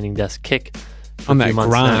that standing desk kick for On a few that months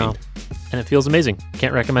grind. now, and it feels amazing.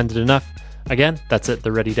 Can't recommend it enough. Again, that's at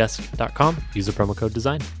thereadydesk.com. Use the promo code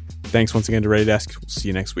DESIGN. Thanks once again to ReadyDesk. We'll see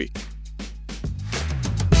you next week.